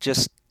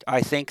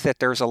think that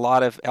there's a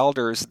lot of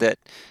elders that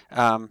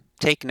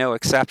take no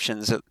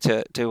exceptions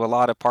to a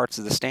lot of parts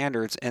of the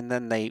standards, and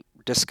then they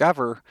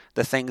discover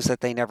the things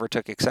that they never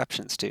took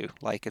exceptions to.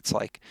 Like it's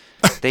like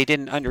they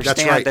didn't That's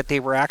understand right. that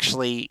they were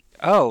actually,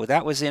 oh,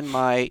 that was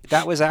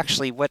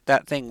actually what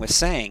that thing was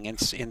saying,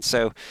 and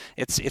so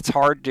it's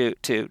hard to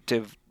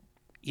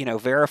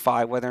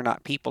verify whether or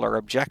not people are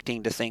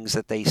objecting to things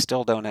that they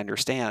still don't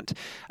understand.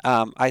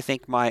 I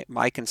think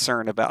my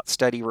concern about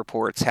study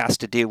reports has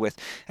to do with,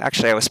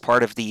 actually I was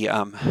part of the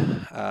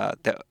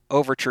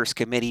overtures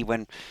committee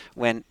when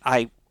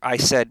I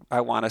said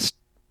I want to.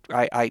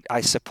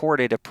 I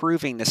supported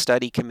approving the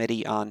study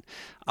committee on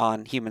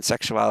human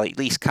sexuality, at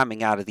least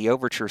coming out of the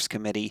overtures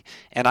committee,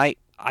 and I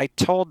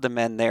told the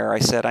men there, I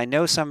said, I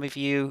know some of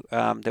you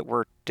that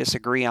we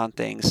disagree on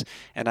things,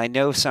 and I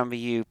know some of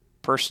you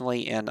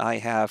personally, and I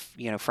have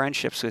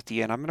friendships with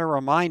you, and I'm going to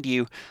remind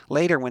you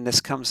later when this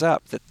comes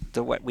up that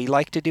what we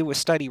like to do with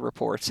study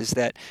reports is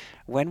that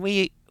when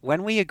we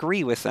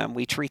agree with them,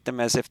 we treat them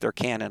as if they're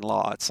canon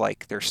law. It's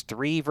like there's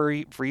three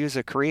views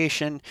of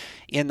creation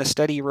in the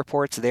study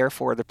reports,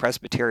 therefore the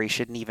presbytery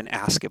shouldn't even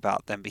ask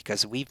about them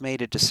because we've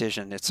made a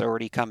decision. It's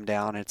already come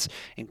down. It's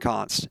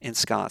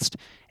ensconced.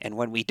 And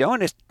when we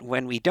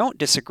don't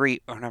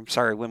disagree, or I'm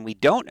sorry, when we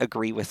don't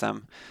agree with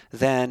them,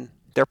 then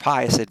they're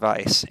pious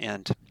advice.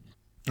 And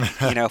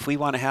if we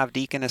want to have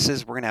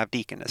deaconesses, we're going to have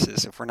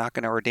deaconesses. If we're not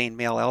going to ordain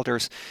male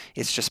elders,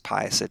 it's just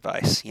pious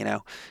advice.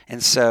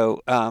 And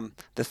so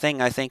the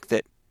thing I think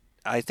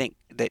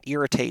that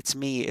irritates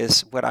me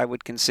is what I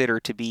would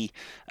consider to be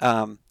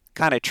kind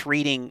of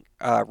treating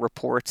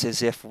reports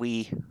as if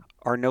we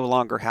are no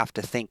longer have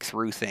to think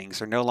through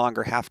things or no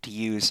longer have to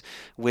use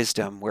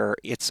wisdom, where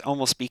it's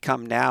almost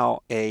become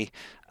now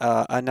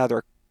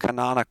another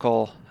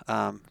canonical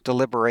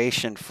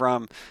deliberation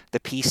from the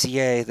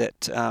PCA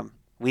that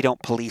we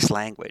don't police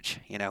language.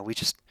 We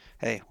just,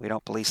 hey, we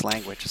don't police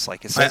language. It's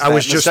like it says I that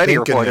was in the just study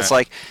thinking report. It's that.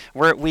 like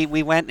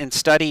we went and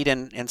studied,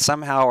 and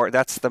somehow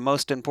that's the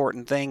most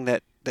important thing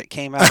that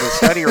came out of the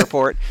study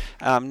report,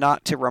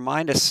 not to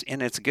remind us.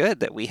 And it's good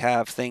that we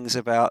have things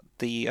about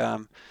the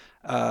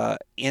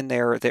in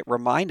there that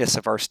remind us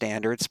of our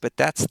standards, but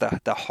that's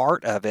the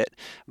heart of it.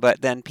 But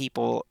then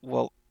people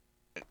will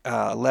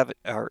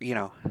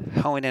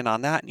hone in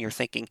on that, and you're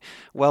thinking,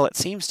 well, it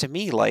seems to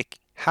me like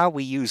how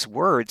we use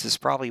words is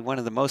probably one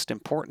of the most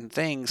important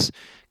things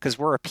because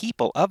we're a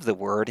people of the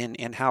word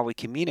in how we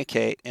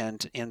communicate,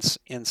 and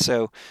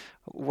so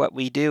what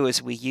we do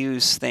is we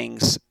use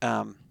things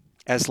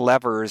as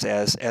levers,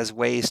 as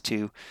ways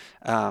to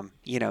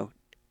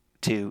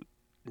to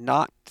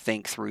not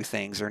think through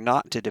things or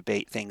not to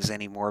debate things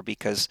anymore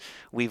because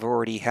we've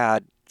already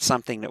had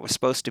something that was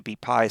supposed to be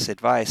pious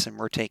advice, and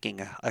we're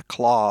taking a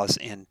clause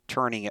and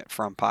turning it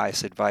from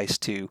pious advice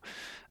to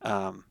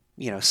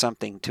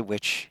something to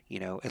which,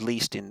 at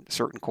least in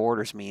certain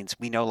quarters, means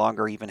we no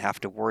longer even have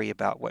to worry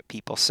about what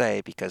people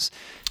say because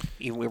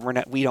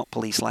we don't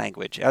police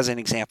language. As an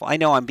example, I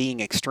know I'm being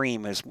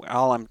extreme, as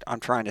all I'm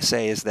trying to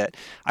say is that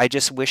I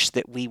just wish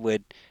that we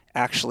would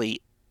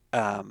actually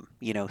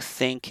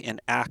think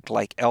and act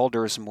like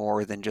elders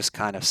more than just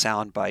kind of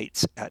sound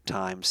bites at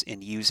times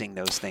in using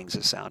those things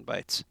as sound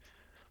bites.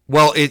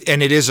 Well,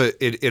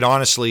 it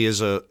honestly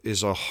is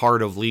a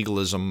heart of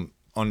legalism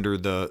under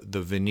the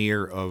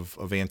veneer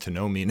of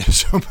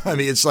antinomianism. I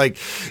mean, it's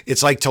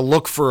like to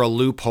look for a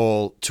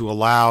loophole to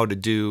allow to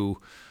do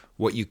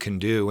what you can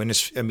do. And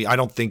I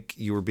don't think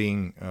you were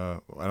being,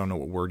 I don't know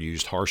what word you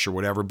used, harsh or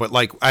whatever, but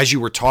like as you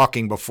were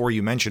talking before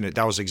you mentioned it,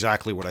 that was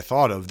exactly what I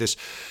thought of this.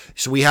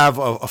 So we have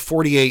a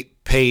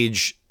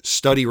 48-page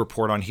study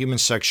report on human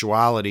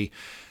sexuality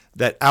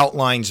that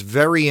outlines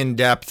very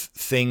in-depth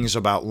things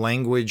about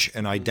language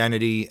and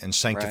identity and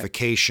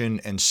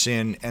sanctification and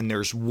sin. And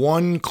there's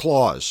one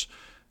clause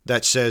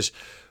that says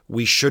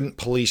we shouldn't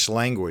police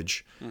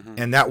language. Mm-hmm.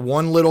 And that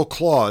one little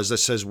clause that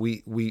says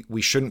we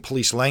shouldn't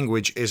police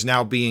language is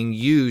now being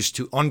used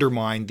to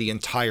undermine the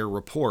entire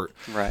report,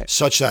 right,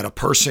 such that a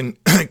person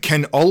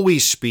can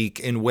always speak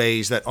in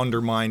ways that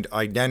undermine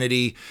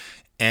identity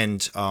and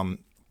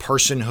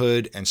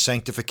personhood and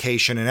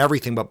sanctification and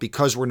everything, but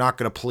because we're not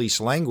going to police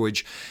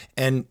language.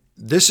 And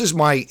this is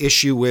my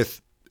issue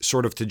with,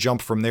 sort of to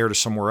jump from there to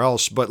somewhere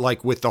else, but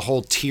like with the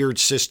whole tiered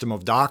system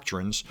of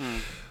doctrines,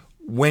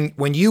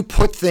 when you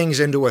put things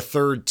into a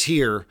third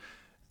tier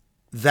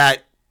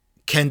that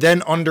can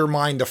then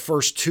undermine the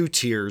first two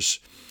tiers,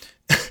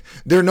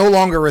 they're no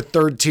longer a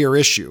third tier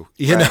issue.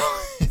 You know,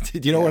 do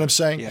you know what I'm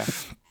saying? Yeah.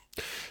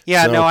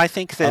 Yeah. So, no, I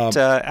think that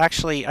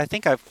actually, I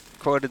think I've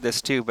quoted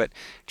this too, but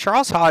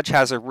Charles Hodge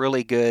has a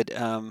really good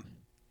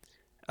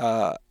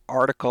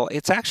article.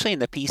 It's actually in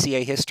the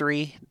PCA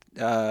history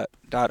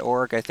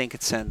 .org. I think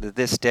it's in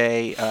This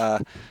Day.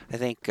 I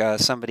think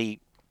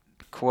somebody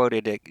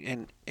quoted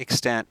in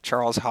extent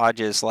Charles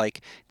Hodges,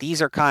 like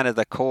these are kind of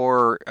the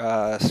core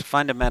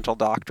fundamental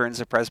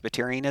doctrines of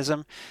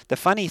Presbyterianism. The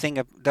funny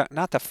thing,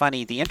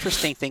 the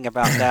interesting thing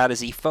about that is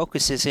he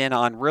focuses in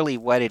on really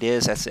what it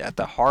is that's at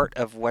the heart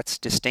of what's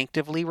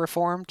distinctively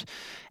Reformed.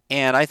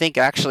 And I think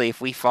actually,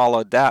 if we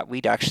followed that,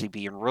 we'd actually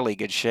be in really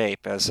good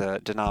shape as a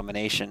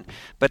denomination.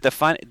 But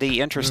the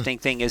interesting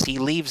thing is he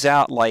leaves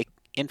out like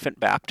infant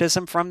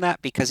baptism from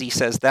that because he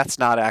says that's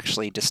not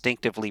actually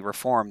distinctively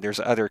Reformed. There's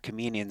other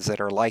communions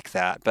that are like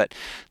that. But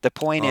the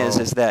point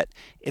is that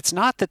it's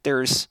not that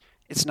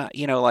it's not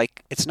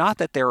it's not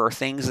that there are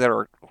things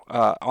that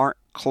aren't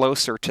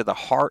closer to the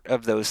heart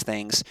of those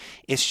things.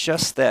 It's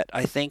just that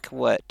I think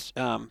what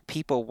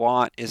people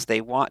want is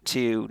they want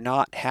to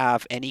not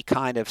have any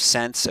kind of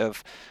sense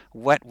of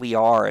what we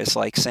are as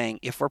like saying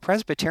if we're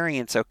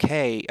Presbyterians,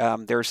 okay,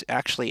 there's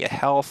actually a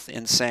health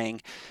in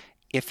saying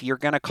if you're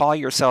going to call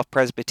yourself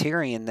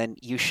Presbyterian, then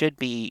you should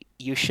be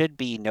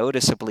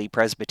noticeably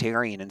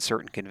Presbyterian in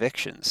certain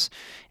convictions.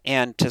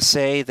 And to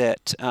say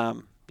that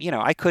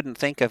I couldn't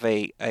think of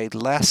a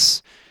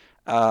less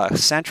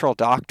central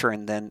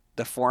doctrine than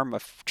the form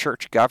of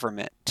church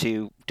government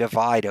to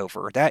divide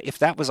over. That if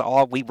that was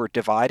all we were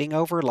dividing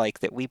over,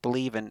 like that we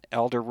believe in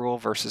elder rule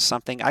versus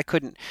something, I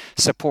couldn't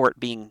support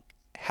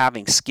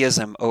having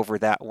schism over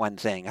that one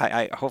thing.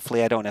 I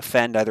hopefully I don't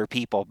offend other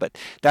people, but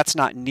that's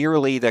not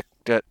nearly the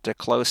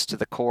close to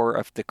the core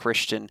of the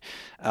Christian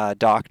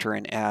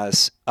doctrine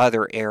as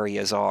other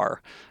areas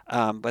are.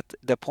 But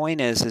the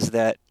point is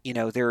that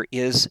there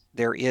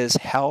is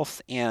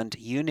health and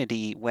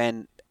unity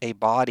when a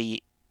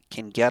body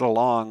can get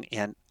along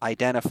and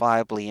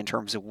identifiably in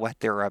terms of what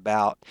they're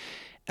about,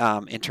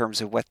 in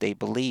terms of what they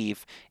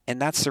believe,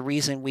 and that's the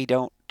reason we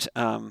don't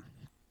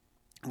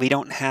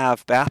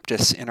have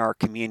Baptists in our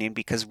communion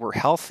because we're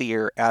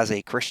healthier as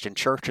a Christian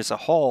church as a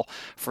whole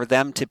for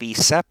them to be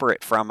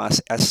separate from us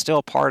as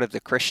still part of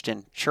the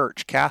Christian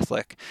church,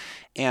 Catholic.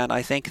 And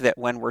I think that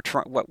when we're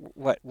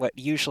what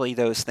usually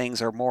those things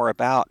are more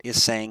about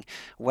is saying,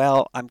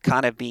 well, I'm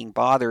kind of being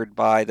bothered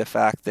by the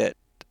fact that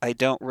I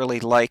don't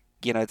really like,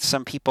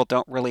 some people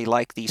don't really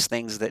like these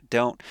things that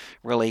don't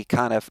really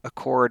kind of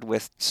accord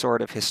with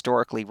sort of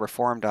historically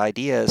Reformed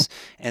ideas.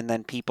 And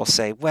then people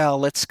say, well,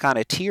 let's kind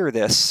of tier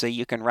this so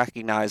you can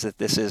recognize that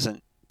this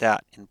isn't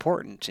that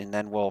important. And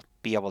then we'll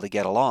be able to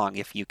get along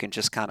if you can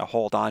just kind of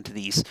hold on to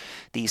these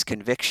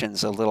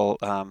convictions a little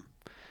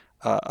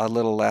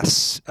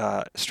less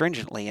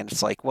stringently. And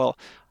it's like, well,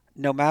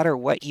 no matter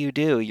what you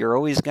do, you're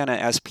always going to,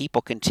 as people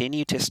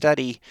continue to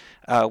study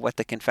what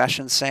the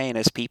confessions say and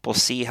as people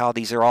see how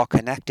these are all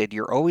connected,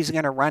 you're always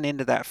going to run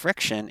into that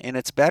friction. And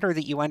it's better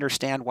that you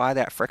understand why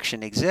that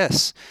friction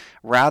exists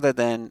rather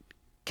than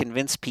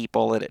convince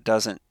people that it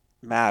doesn't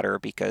matter,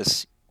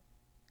 because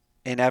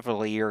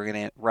inevitably you're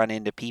going to run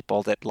into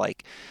people that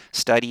like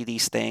study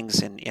these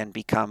things and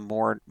become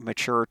more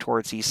mature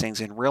towards these things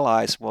and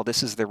realize, well,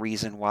 this is the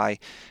reason why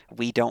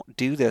we don't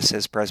do this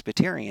as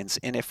Presbyterians.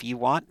 And if you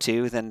want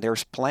to, then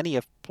there's plenty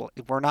of,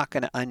 we're not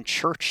going to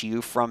unchurch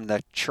you from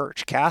the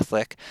church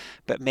Catholic,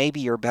 but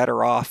maybe you're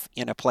better off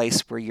in a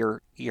place where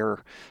your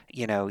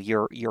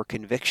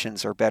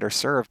convictions are better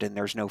served and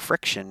there's no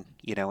friction,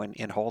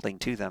 in holding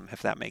to them,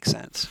 if that makes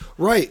sense.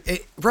 Right.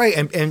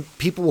 And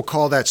people will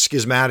call that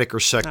schismatic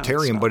or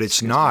sectarian, but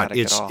it's not.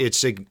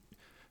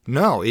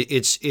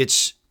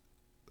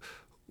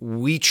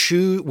 We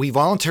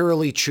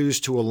voluntarily choose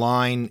to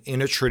align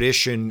in a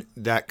tradition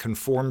that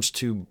conforms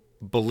to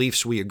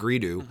beliefs we agree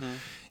to. Mm-hmm.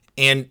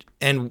 And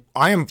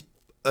I am,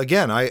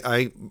 again,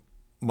 a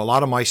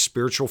lot of my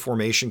spiritual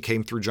formation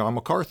came through John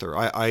MacArthur.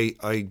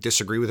 I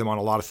disagree with him on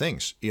a lot of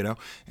things, and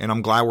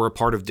I'm glad we're a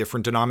part of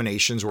different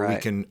denominations where we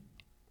can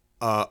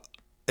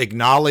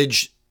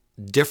acknowledge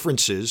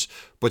differences,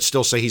 but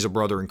still say he's a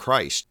brother in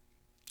Christ.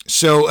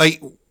 So I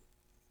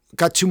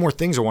got two more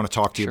things I want to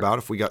talk to you about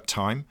if we got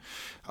time.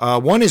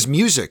 One is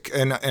music,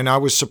 and I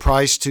was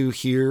surprised to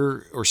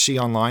hear or see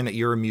online that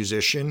you're a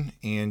musician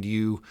and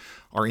you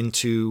are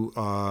into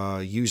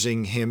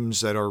using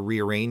hymns that are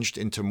rearranged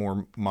into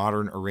more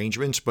modern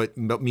arrangements, but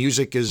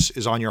music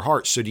is on your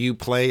heart. So do you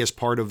play as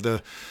part of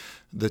the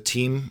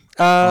team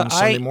on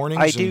Sunday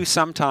mornings? I do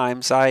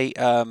sometimes.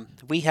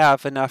 We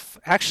have enough.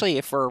 Actually,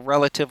 if we're a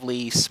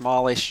relatively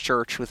smallish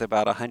church with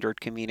about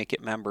 100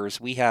 communicant members,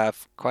 we've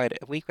got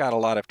a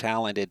lot of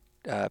talented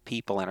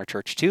people in our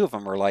church. Two of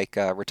them are like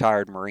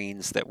retired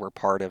Marines that were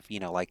part of,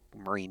 like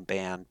Marine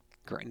band,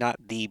 not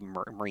the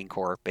Marine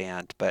Corps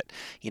band, but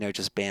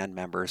just band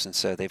members, and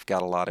so they've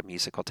got a lot of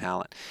musical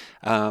talent.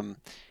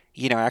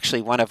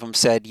 Actually, one of them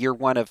said, "You're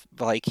one of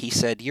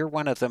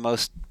the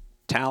most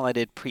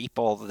talented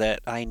people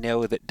that I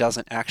know that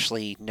doesn't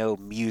actually know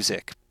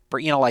music."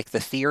 like the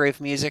theory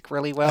of music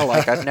really well.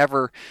 Like I've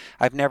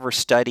never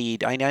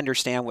studied. I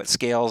understand what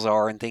scales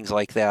are and things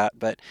like that,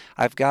 but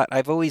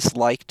I've always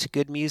liked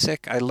good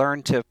music. I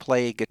learned to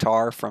play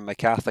guitar from a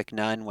Catholic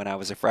nun when I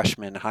was a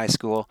freshman in high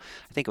school.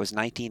 I think it was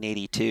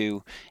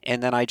 1982,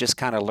 and then I just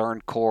kind of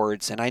learned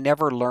chords, and I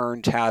never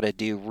learned how to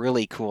do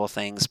really cool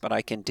things, but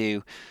I can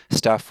do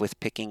stuff with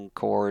picking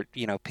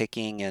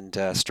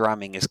and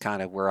strumming is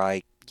kind of where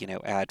I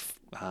add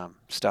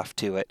stuff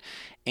to it,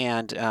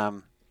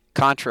 and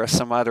contra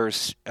some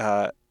others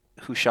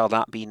who shall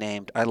not be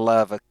named. I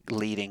love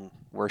leading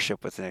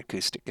worship with an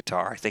acoustic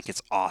guitar. I think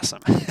it's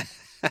awesome.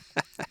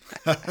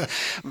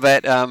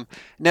 But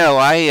no,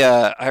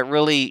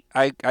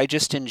 I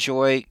just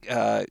enjoy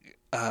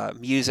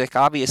music.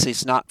 Obviously,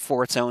 it's not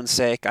for its own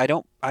sake. I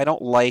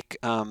don't like.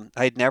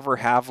 I'd never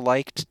have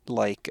liked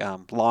like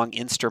long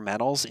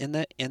instrumentals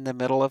in the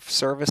middle of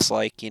service.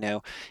 Like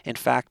in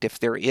fact, if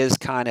there is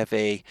kind of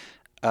a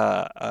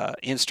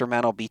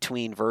instrumental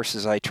between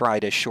verses, I try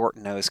to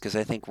shorten those because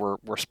I think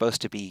we're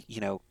supposed to be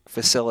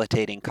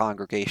facilitating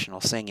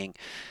congregational singing,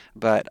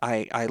 but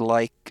I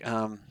like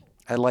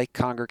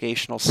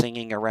congregational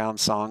singing around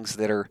songs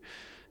that are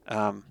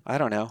I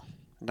don't know,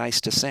 nice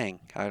to sing.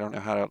 I don't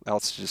know how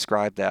else to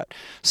describe that.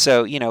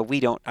 So we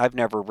don't. I've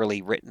never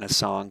really written a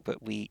song, but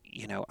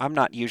I'm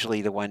not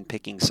usually the one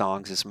picking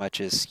songs as much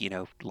as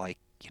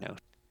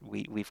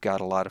we've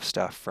got a lot of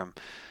stuff from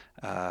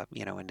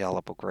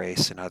Indelible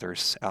Grace and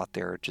others out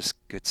there, just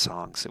good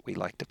songs that we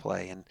like to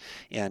play.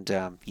 And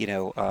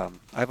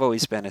I've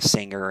always been a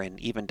singer and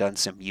even done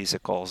some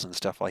musicals and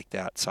stuff like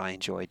that, so I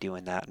enjoy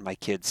doing that. And my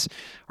kids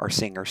are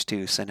singers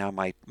too, so now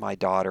my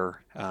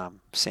daughter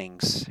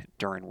sings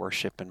during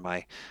worship, and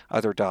my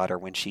other daughter,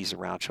 when she's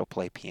around, she'll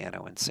play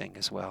piano and sing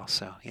as well.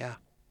 So yeah.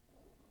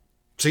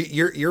 So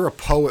you're a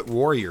poet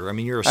warrior. I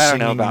mean, you're a I don't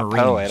know singing about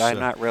marine. poet. So. I'm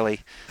not really.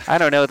 I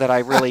don't know that I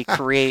really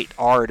create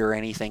art or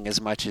anything as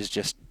much as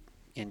just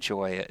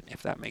enjoy it,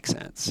 if that makes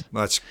sense.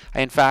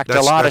 In fact,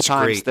 a lot of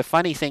times, great. the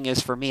funny thing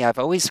is for me, I've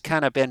always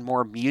kind of been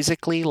more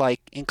musically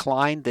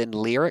inclined than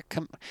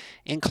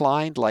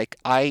inclined. Like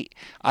I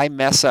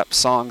mess up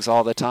songs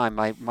all the time.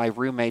 My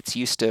roommates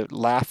used to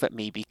laugh at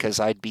me because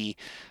I'd be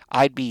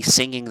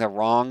singing the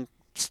wrong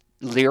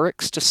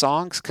lyrics to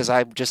songs because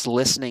I'm just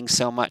listening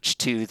so much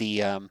to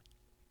the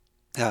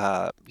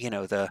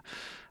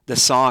the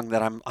song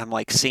that I'm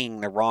like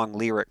singing the wrong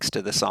lyrics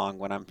to the song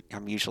when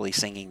I'm usually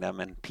singing them,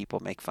 and people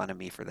make fun of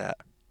me for that.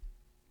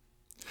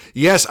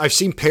 Yes, I've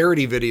seen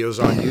parody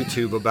videos on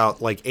YouTube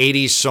about like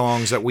 80s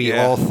songs that we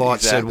all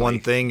thought said one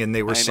thing and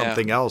they were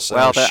something else.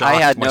 Well,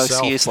 I had no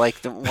myself. excuse.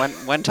 Like the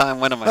one time,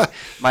 one of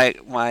my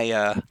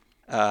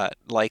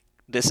like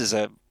this is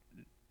a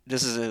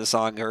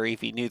song, or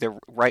if you knew the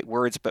right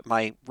words, but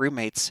my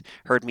roommates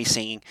heard me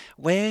singing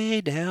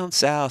 "Way Down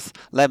South,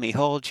 Let Me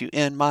Hold You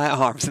in My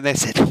Arms," and they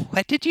said,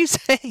 "What did you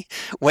say?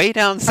 Way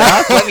down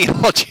south, let me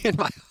hold you in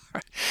my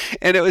arms,"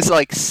 and it was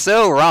like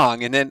so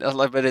wrong. And then,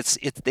 but it's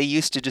they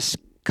used to just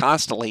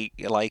constantly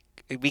like.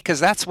 Because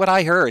that's what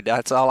I heard.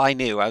 That's all I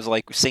knew. I was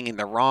like singing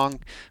the wrong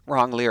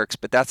lyrics.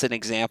 But that's an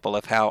example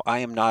of how I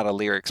am not a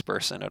lyrics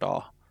person at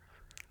all.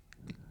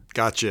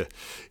 Gotcha.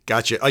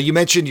 You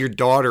mentioned your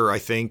daughter, I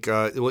think.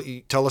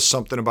 Tell us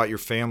something about your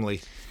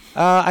family.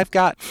 I've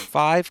got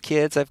 5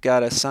 kids. I've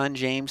got a son,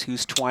 James,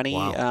 who's 20,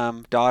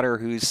 Wow. daughter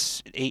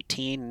who's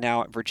 18,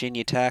 now at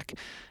Virginia Tech,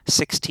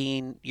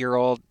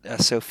 16-year-old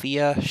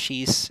Sophia.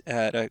 She's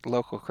at a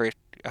local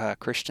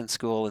Christian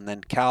school, and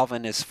then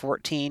Calvin is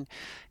 14.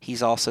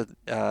 He's also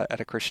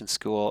at a Christian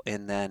school,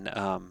 and then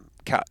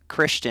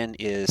Christian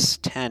is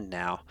 10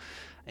 now.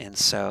 And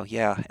so,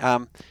 yeah.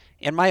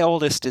 And my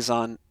oldest is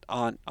on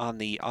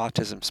the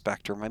autism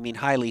spectrum. I mean,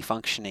 highly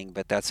functioning,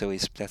 but that's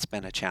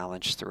been a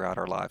challenge throughout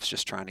our lives,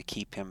 just trying to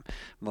keep him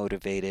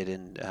motivated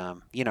and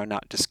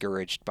not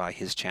discouraged by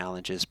his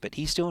challenges. But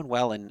he's doing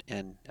well in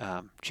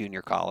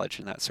junior college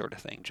and that sort of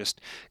thing.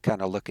 Just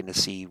kind of looking to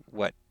see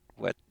what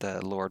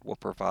the Lord will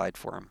provide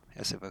for him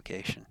as a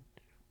vocation.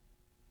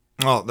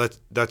 Oh,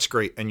 that's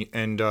great.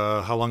 And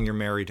how long you're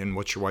married, and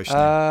what's your wife's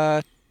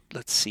name?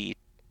 Let's see,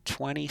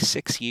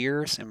 26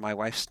 years, and my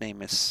wife's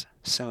name is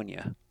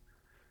Sonia.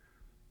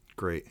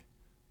 Great.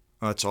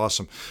 Oh, that's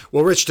awesome.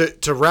 Well, Rich,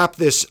 to wrap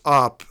this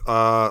up,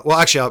 well,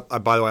 actually,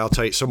 by the way, I'll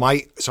tell you. So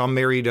I'm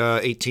married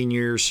 18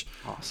 years.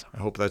 Awesome. I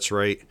hope that's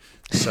right.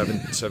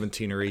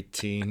 17 or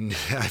 18.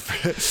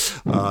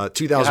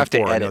 2004. You'll have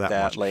to I know edit that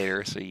that much.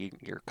 later, so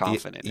you're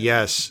confident.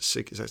 Yes.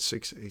 Is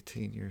that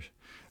 18 years?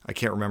 I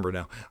can't remember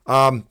now.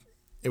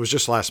 It was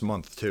just last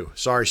month too.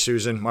 Sorry,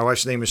 Susan. My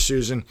wife's name is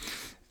Susan.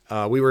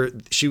 I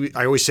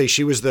always say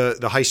she was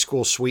the high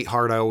school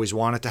sweetheart I always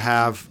wanted to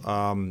have.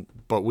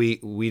 But we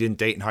didn't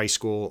date in high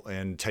school,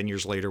 and 10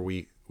 years later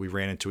we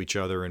ran into each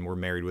other and we're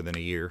married within a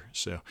year.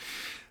 So,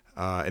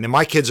 and then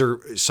my kids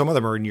some of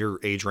them are in your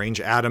age range.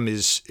 Adam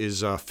is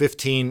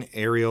 15.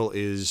 Ariel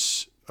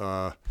is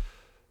 13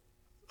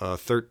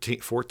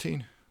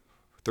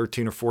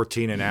 or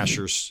 14, and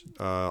Asher's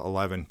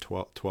 11,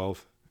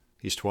 12.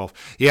 He's 12.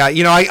 Yeah,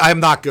 I'm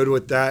not good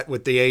with that,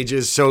 with the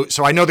ages. So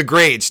I know the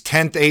grades,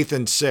 10th, 8th,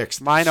 and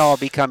 6th. Mine all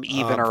become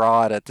even or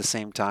odd at the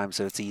same time,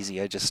 so it's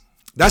easy. I just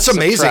That's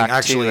amazing,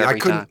 subtract two actually. I every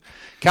couldn't. time.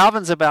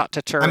 Calvin's about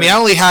to turn. I mean, I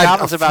only had a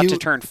Calvin's about to few.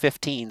 turn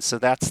 15, so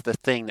that's the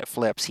thing that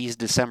flips. He's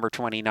December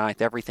 29th.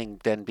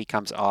 Everything then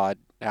becomes odd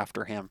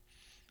after him.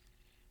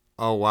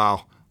 Oh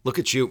wow, look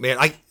at you, man!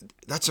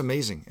 That's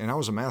amazing. And I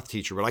was a math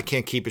teacher, but I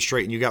can't keep it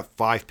straight. And you got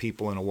 5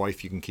 people and a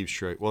wife you can keep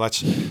straight. Well,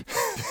 that's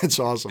that's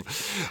awesome.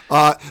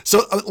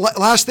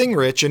 Last thing,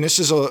 Rich, and this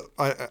is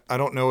I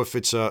don't know if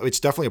it's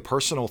definitely a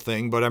personal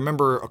thing, but I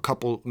remember a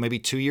couple, maybe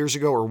 2 years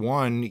ago or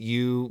one,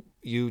 you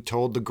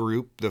told the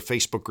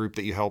Facebook group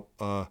that you help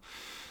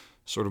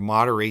sort of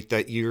moderate,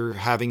 that you're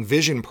having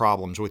vision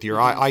problems with your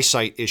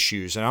eyesight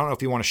issues. And I don't know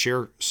if you want to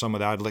share some of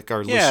that. I'd like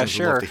our listeners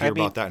would love to hear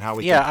about that and how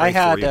we can pray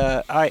for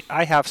you.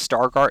 I have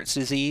Stargardt's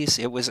disease.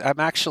 I'm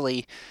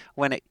actually,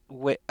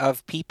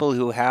 of people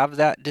who have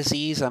that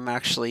disease, I'm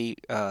actually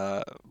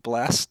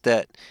blessed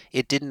that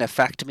it didn't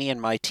affect me in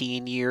my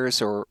teen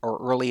years or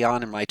early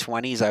on in my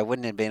 20s. I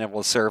wouldn't have been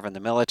able to serve in the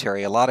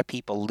military. A lot of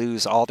people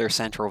lose all their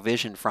central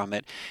vision from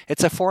it.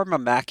 It's a form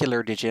of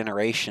macular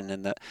degeneration,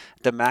 and the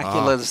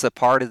macula is the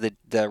part of the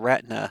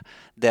retina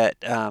that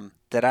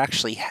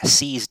actually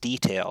sees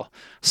detail.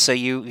 So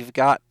you've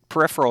got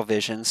peripheral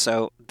vision,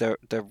 so the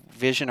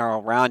vision are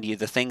around you,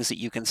 the things that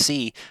you can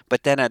see,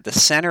 but then at the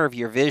center of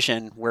your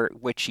vision,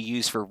 which you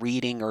use for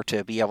reading or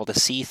to be able to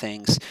see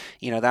things,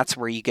 that's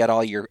where you get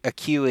all your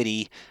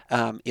acuity,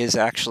 is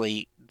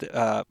actually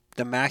the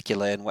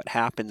macula. And what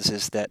happens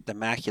is that the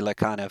macula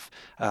kind of,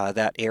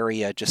 that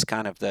area, just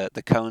kind of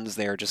the cones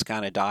there just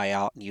kind of die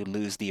out, and you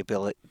lose the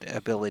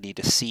ability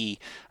to see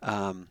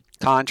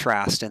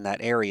contrast in that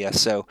area.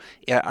 So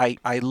yeah,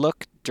 I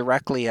look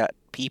directly at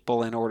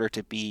people in order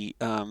to be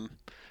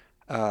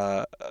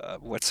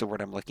what's the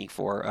word I'm looking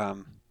for?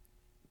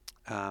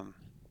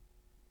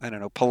 I don't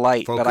know,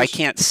 polite, but I Focus?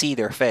 can't see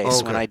their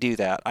face when Okay. I do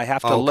that. I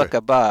have to Okay. look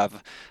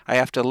above. I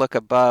have to look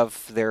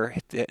above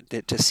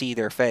to see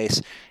their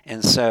face,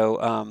 and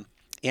so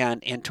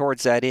and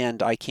towards that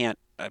end, I can't.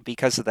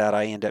 Because of that,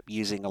 I end up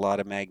using a lot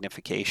of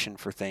magnification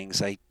for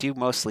things. I do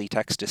mostly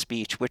text to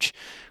speech, which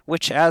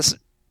has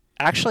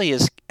actually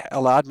has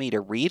allowed me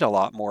to read a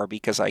lot more,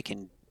 because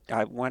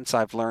once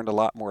I've learned a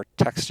lot more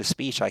text to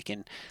speech, I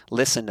can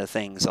listen to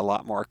things a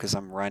lot more, because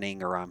I'm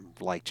running, or I'm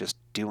like just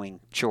doing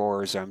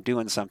chores, or I'm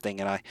doing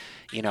something, and I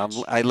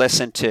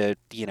listen to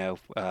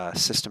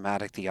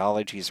systematic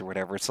theologies or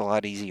whatever. It's a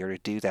lot easier to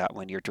do that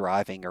when you're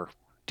driving or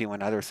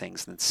doing other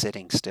things than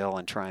sitting still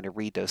and trying to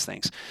read those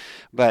things.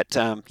 But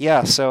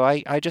yeah, so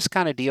I just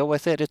kind of deal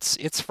with it.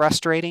 It's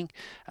frustrating.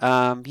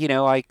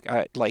 I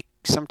like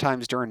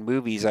sometimes during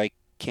movies I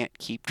can't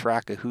keep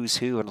track of who's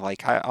who, and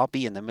like I'll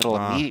be in the middle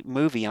of Uh,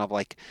 movie, and I'm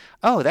like,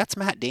 oh, that's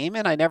Matt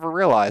Damon. I never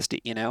realized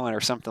it,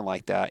 or something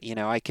like that.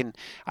 I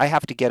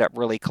have to get up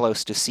really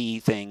close to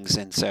see things,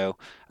 and so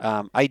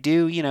I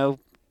do.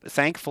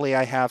 Thankfully,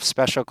 I have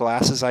special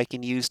glasses I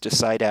can use to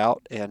sight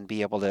out and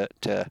be able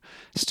to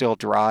still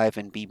drive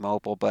and be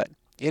mobile. But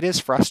it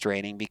is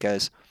frustrating,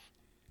 because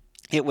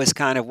it was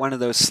kind of one of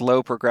those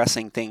slow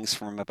progressing things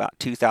from about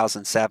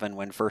 2007,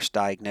 when first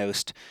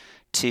diagnosed,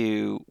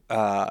 to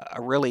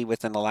really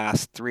within the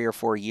last 3 or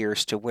 4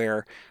 years, to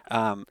where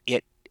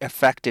it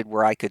affected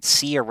where I could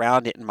see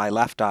around it in my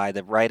left eye.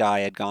 The right eye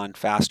had gone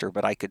faster,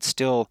 but I could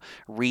still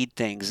read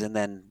things, and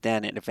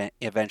then it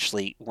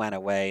eventually went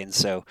away. And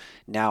so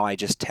now I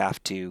just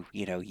have to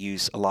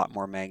use a lot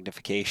more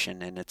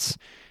magnification, and it's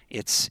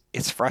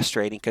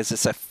frustrating, because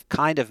it's a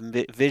kind of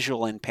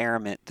visual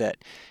impairment that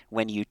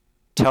when you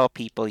tell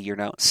people you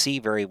don't see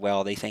very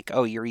well, they think,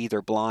 oh, you're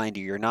either blind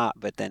or you're not.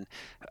 But then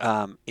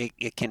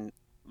it can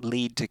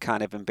lead to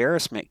kind of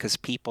embarrassment, because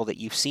people that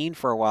you've seen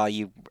for a while,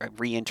 you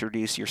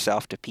reintroduce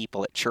yourself to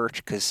people at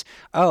church, because,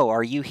 oh,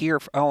 are you here?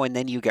 Oh, and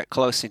then you get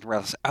close and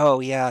realize, oh,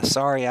 yeah,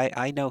 sorry,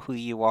 I know who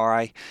you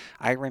are.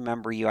 I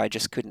remember you. I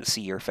just couldn't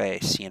see your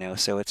face.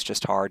 So it's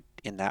just hard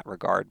in that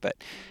regard. But,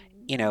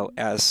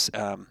 as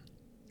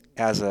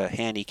a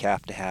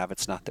handicap to have,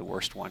 it's not the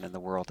worst one in the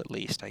world, at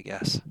least, I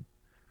guess.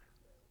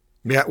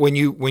 yeah, when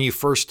you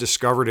first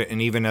discovered it,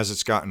 and even as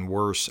it's gotten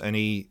worse,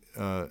 any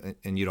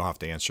and you don't have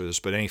to answer this,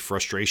 but any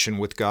frustration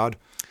with God?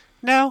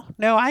 No,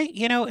 no,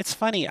 it's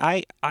funny.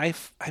 I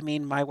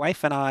mean, my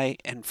wife and I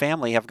and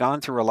family have gone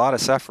through a lot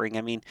of suffering.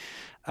 I mean,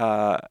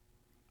 uh,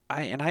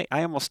 I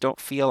almost don't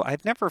feel,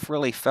 I've never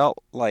really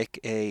felt like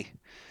it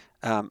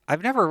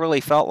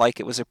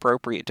was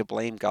appropriate to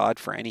blame God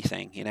for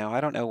anything.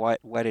 I don't know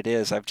what it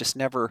is. I've just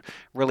never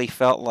really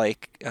felt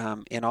like,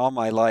 in all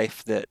my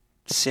life, that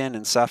sin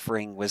and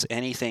suffering was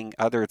anything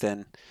other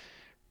than,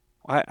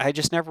 I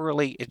just never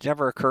really, it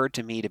never occurred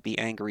to me to be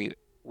angry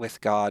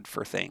with God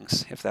for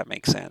things, if that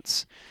makes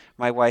sense.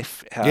 My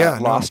wife Yeah,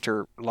 no.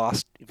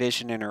 lost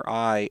vision in her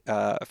eye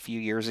a few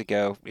years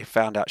ago. We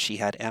found out she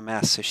had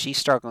MS, so she's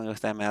struggling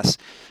with MS.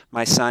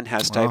 My son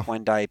has Oh, type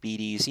 1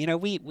 diabetes.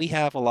 We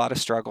have a lot of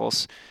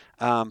struggles,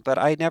 but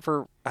I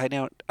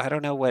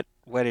don't know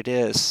what it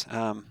is.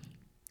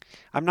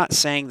 I'm not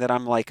saying that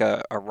I'm like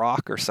a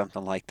rock or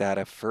something like that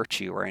of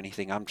virtue or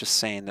anything. I'm just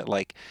saying that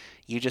like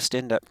you just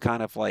end up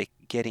kind of like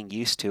getting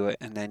used to it,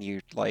 and then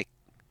you like,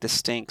 this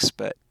stinks,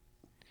 but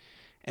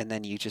and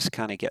then you just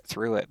kind of get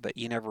through it. But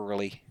you never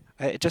really.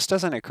 It just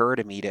doesn't occur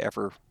to me to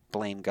ever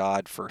blame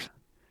God for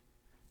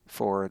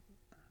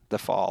the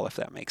fall, if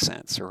that makes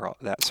sense, or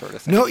that sort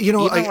of No, thing.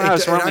 Even when I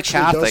was it Roman actually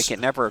Catholic, does. it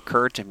never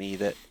occurred to me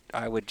that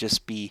I would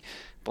just be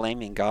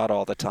blaming God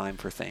all the time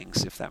for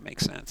things, if that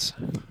makes sense.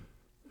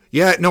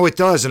 Yeah, no, it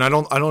does, and I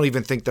don't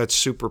even think that's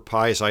super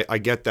pious. I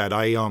get that.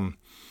 I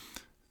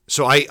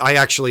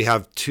actually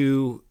have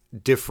two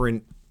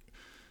different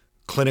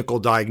clinical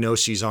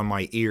diagnoses on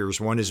my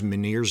ears. One is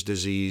Meniere's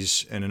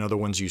disease, and another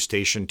one's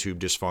eustachian tube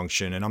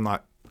dysfunction. And I'm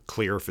not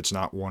clear if it's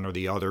not one or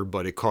the other,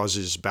 but it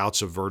causes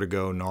bouts of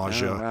vertigo, Oh,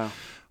 nausea,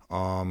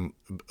 wow.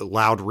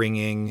 loud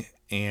ringing,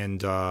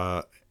 and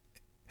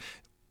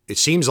it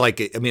seems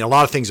like I mean, a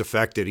lot of things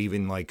affect it,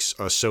 even like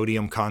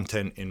sodium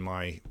content in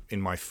my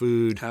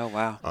food, Oh,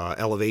 wow.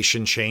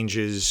 elevation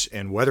changes,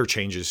 and weather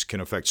changes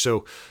can affect.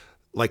 So,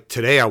 like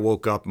today, I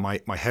woke up, my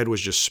head was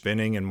just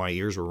spinning and my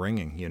ears were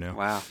ringing,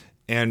 Wow.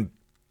 and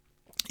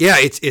yeah,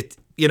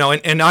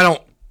 and I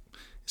don't.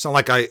 It's not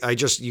like I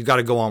just you got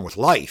to go on with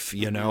life,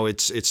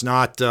 It's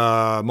not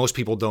most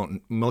people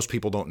don't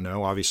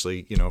know.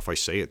 Obviously, if I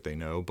say it, they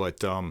know.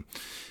 But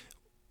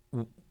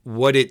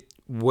what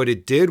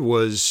it did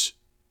was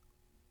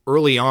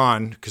early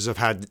on, because I've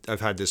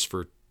had this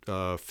for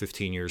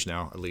 15 years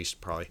now, at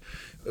least probably.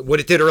 What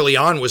it did early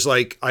on was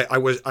like I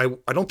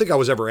don't think I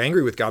was ever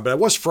angry with God, but I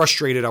was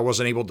frustrated. I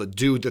wasn't able to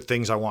do the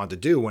things I wanted to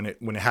do when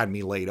it had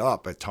me laid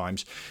up at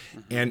times,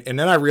 and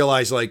then I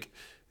realized like,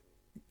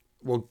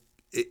 well,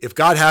 if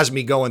God has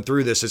me going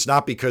through this, it's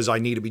not because I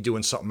need to be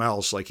doing something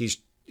else. Like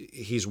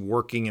he's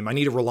working, and I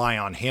need to rely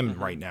on Him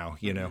right now,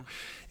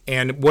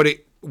 And what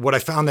I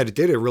found that it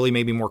did, it really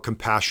made me more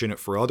compassionate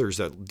for others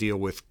that deal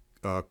with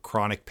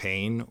chronic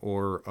pain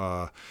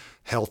or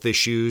health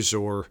issues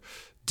or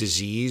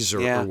disease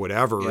or Yeah.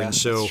 whatever. Yeah, And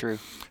so, that's true.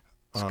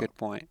 That's a good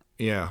point.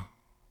 yeah.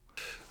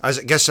 I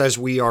guess as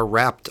we are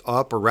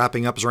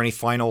wrapping up, is there any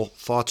final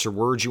thoughts or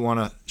words you want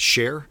to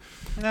share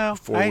No,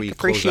 before I we close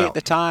appreciate out?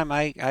 the time.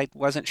 I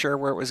wasn't sure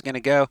where it was going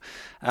to go.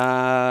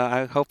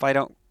 I hope I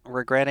don't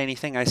regret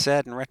anything I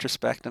said in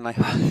retrospect, and I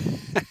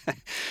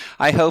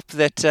I hope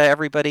that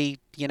everybody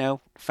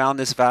found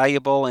this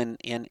valuable and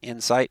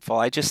insightful.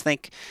 I just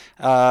think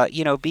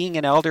being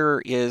an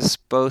elder is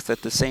both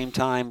at the same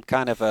time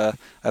kind of a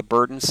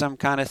burdensome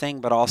kind of thing,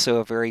 but also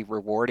a very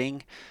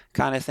rewarding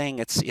kind of thing.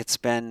 It's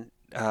been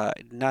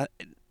not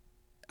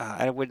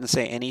I wouldn't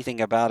say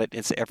anything about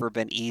it's ever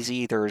been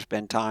easy. There's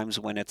been times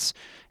when it's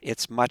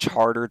much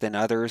harder than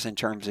others in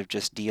terms of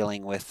just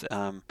dealing with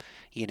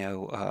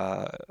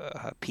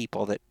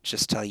people that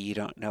just tell you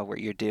don't know what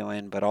you're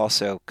doing, but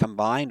also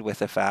combined with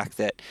the fact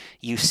that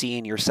you see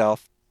in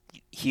yourself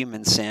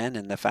human sin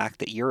and the fact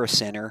that you're a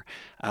sinner.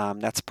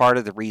 That's part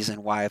of the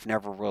reason why I've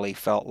never really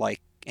felt like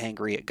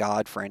angry at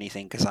God for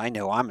anything, because I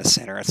know I'm a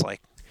sinner. It's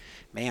like,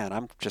 man,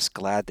 I'm just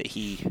glad that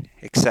He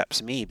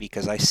accepts me,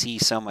 because I see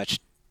so much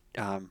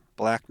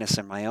blackness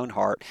in my own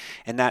heart,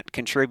 and that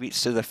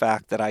contributes to the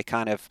fact that I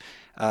kind of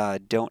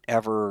don't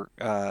ever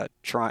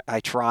try. I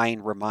try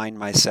and remind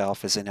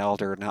myself as an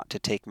elder not to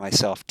take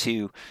myself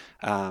too,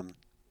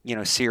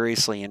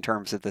 seriously in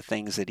terms of the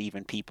things that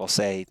even people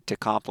say to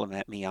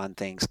compliment me on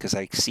things, because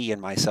I see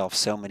in myself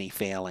so many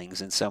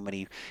failings and so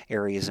many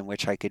areas in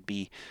which I could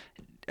be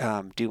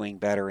doing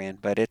better in.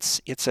 But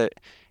it's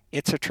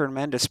a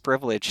tremendous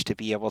privilege to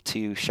be able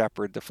to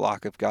shepherd the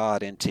flock of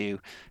God and to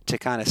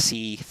kind of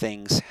see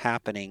things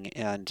happening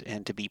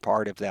and to be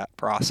part of that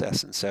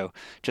process. And so,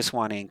 just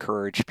want to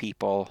encourage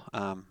people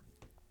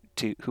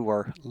who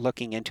are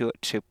looking into it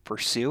to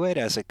pursue it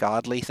as a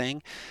godly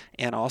thing,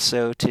 and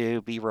also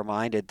to be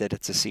reminded that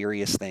it's a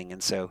serious thing.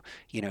 And so,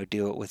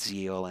 do it with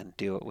zeal and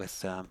do it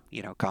with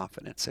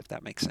confidence, if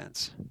that makes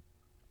sense.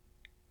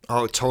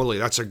 Oh, totally.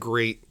 That's a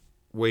great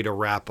way to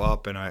wrap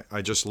up. And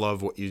I just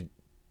love what you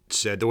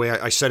said. The way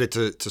I said it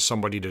to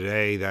somebody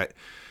today, that,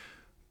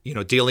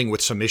 dealing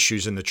with some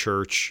issues in the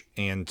church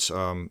and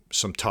some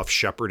tough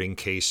shepherding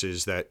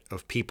cases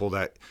of people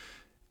that,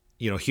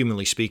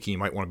 humanly speaking, you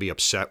might want to be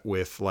upset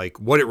with. Like,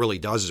 what it really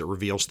does is it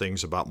reveals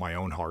things about my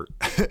own heart.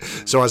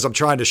 So as I'm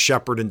trying to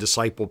shepherd and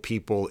disciple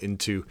people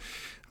into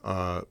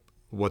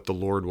what the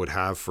Lord would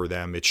have for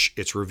them,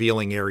 it's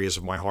revealing areas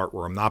of my heart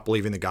where I'm not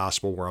believing the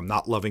gospel, where I'm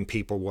not loving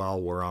people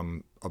well, where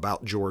I'm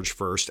about George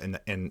first, and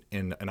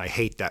I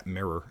hate that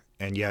mirror,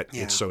 and yet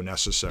Yeah. it's so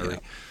necessary. Yeah.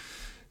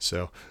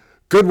 So,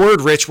 good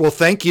word, Rich. Well,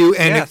 thank you,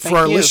 and Yeah, for thank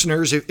our you.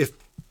 listeners, if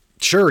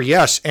sure,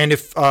 yes, and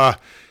if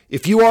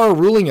you are a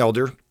ruling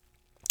elder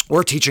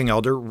or a teaching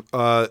elder,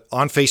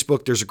 on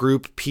Facebook, there's a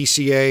group,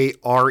 PCA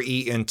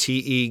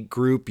RENTE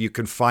group. You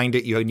can find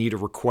it. You need to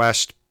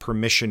request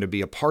permission to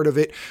be a part of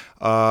it.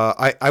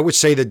 I would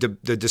say that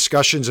the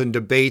discussions and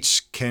debates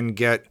can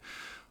get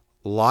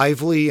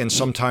lively, and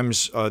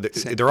sometimes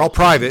they're all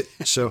private.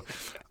 So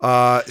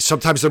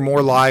sometimes they're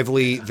more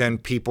lively than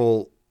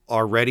people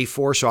are ready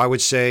for. So I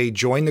would say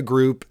join the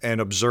group and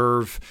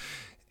observe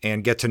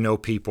and get to know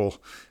people.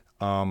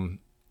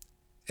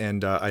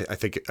 And I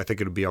think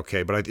it'll be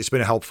okay. But it's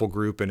been a helpful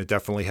group, and it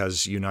definitely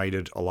has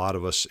united a lot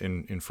of us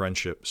in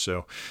friendship.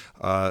 So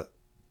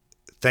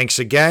thanks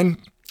again.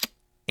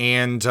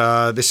 And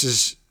this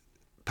is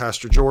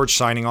Pastor George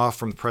signing off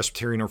from the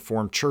Presbyterian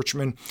Reformed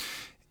Churchman.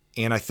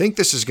 And I think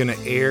this is going to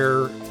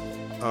air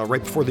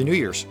right before the New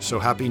Year's. So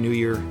Happy New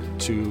Year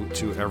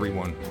to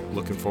everyone.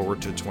 Looking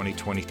forward to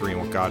 2023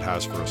 and what God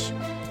has for us.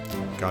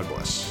 God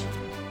bless.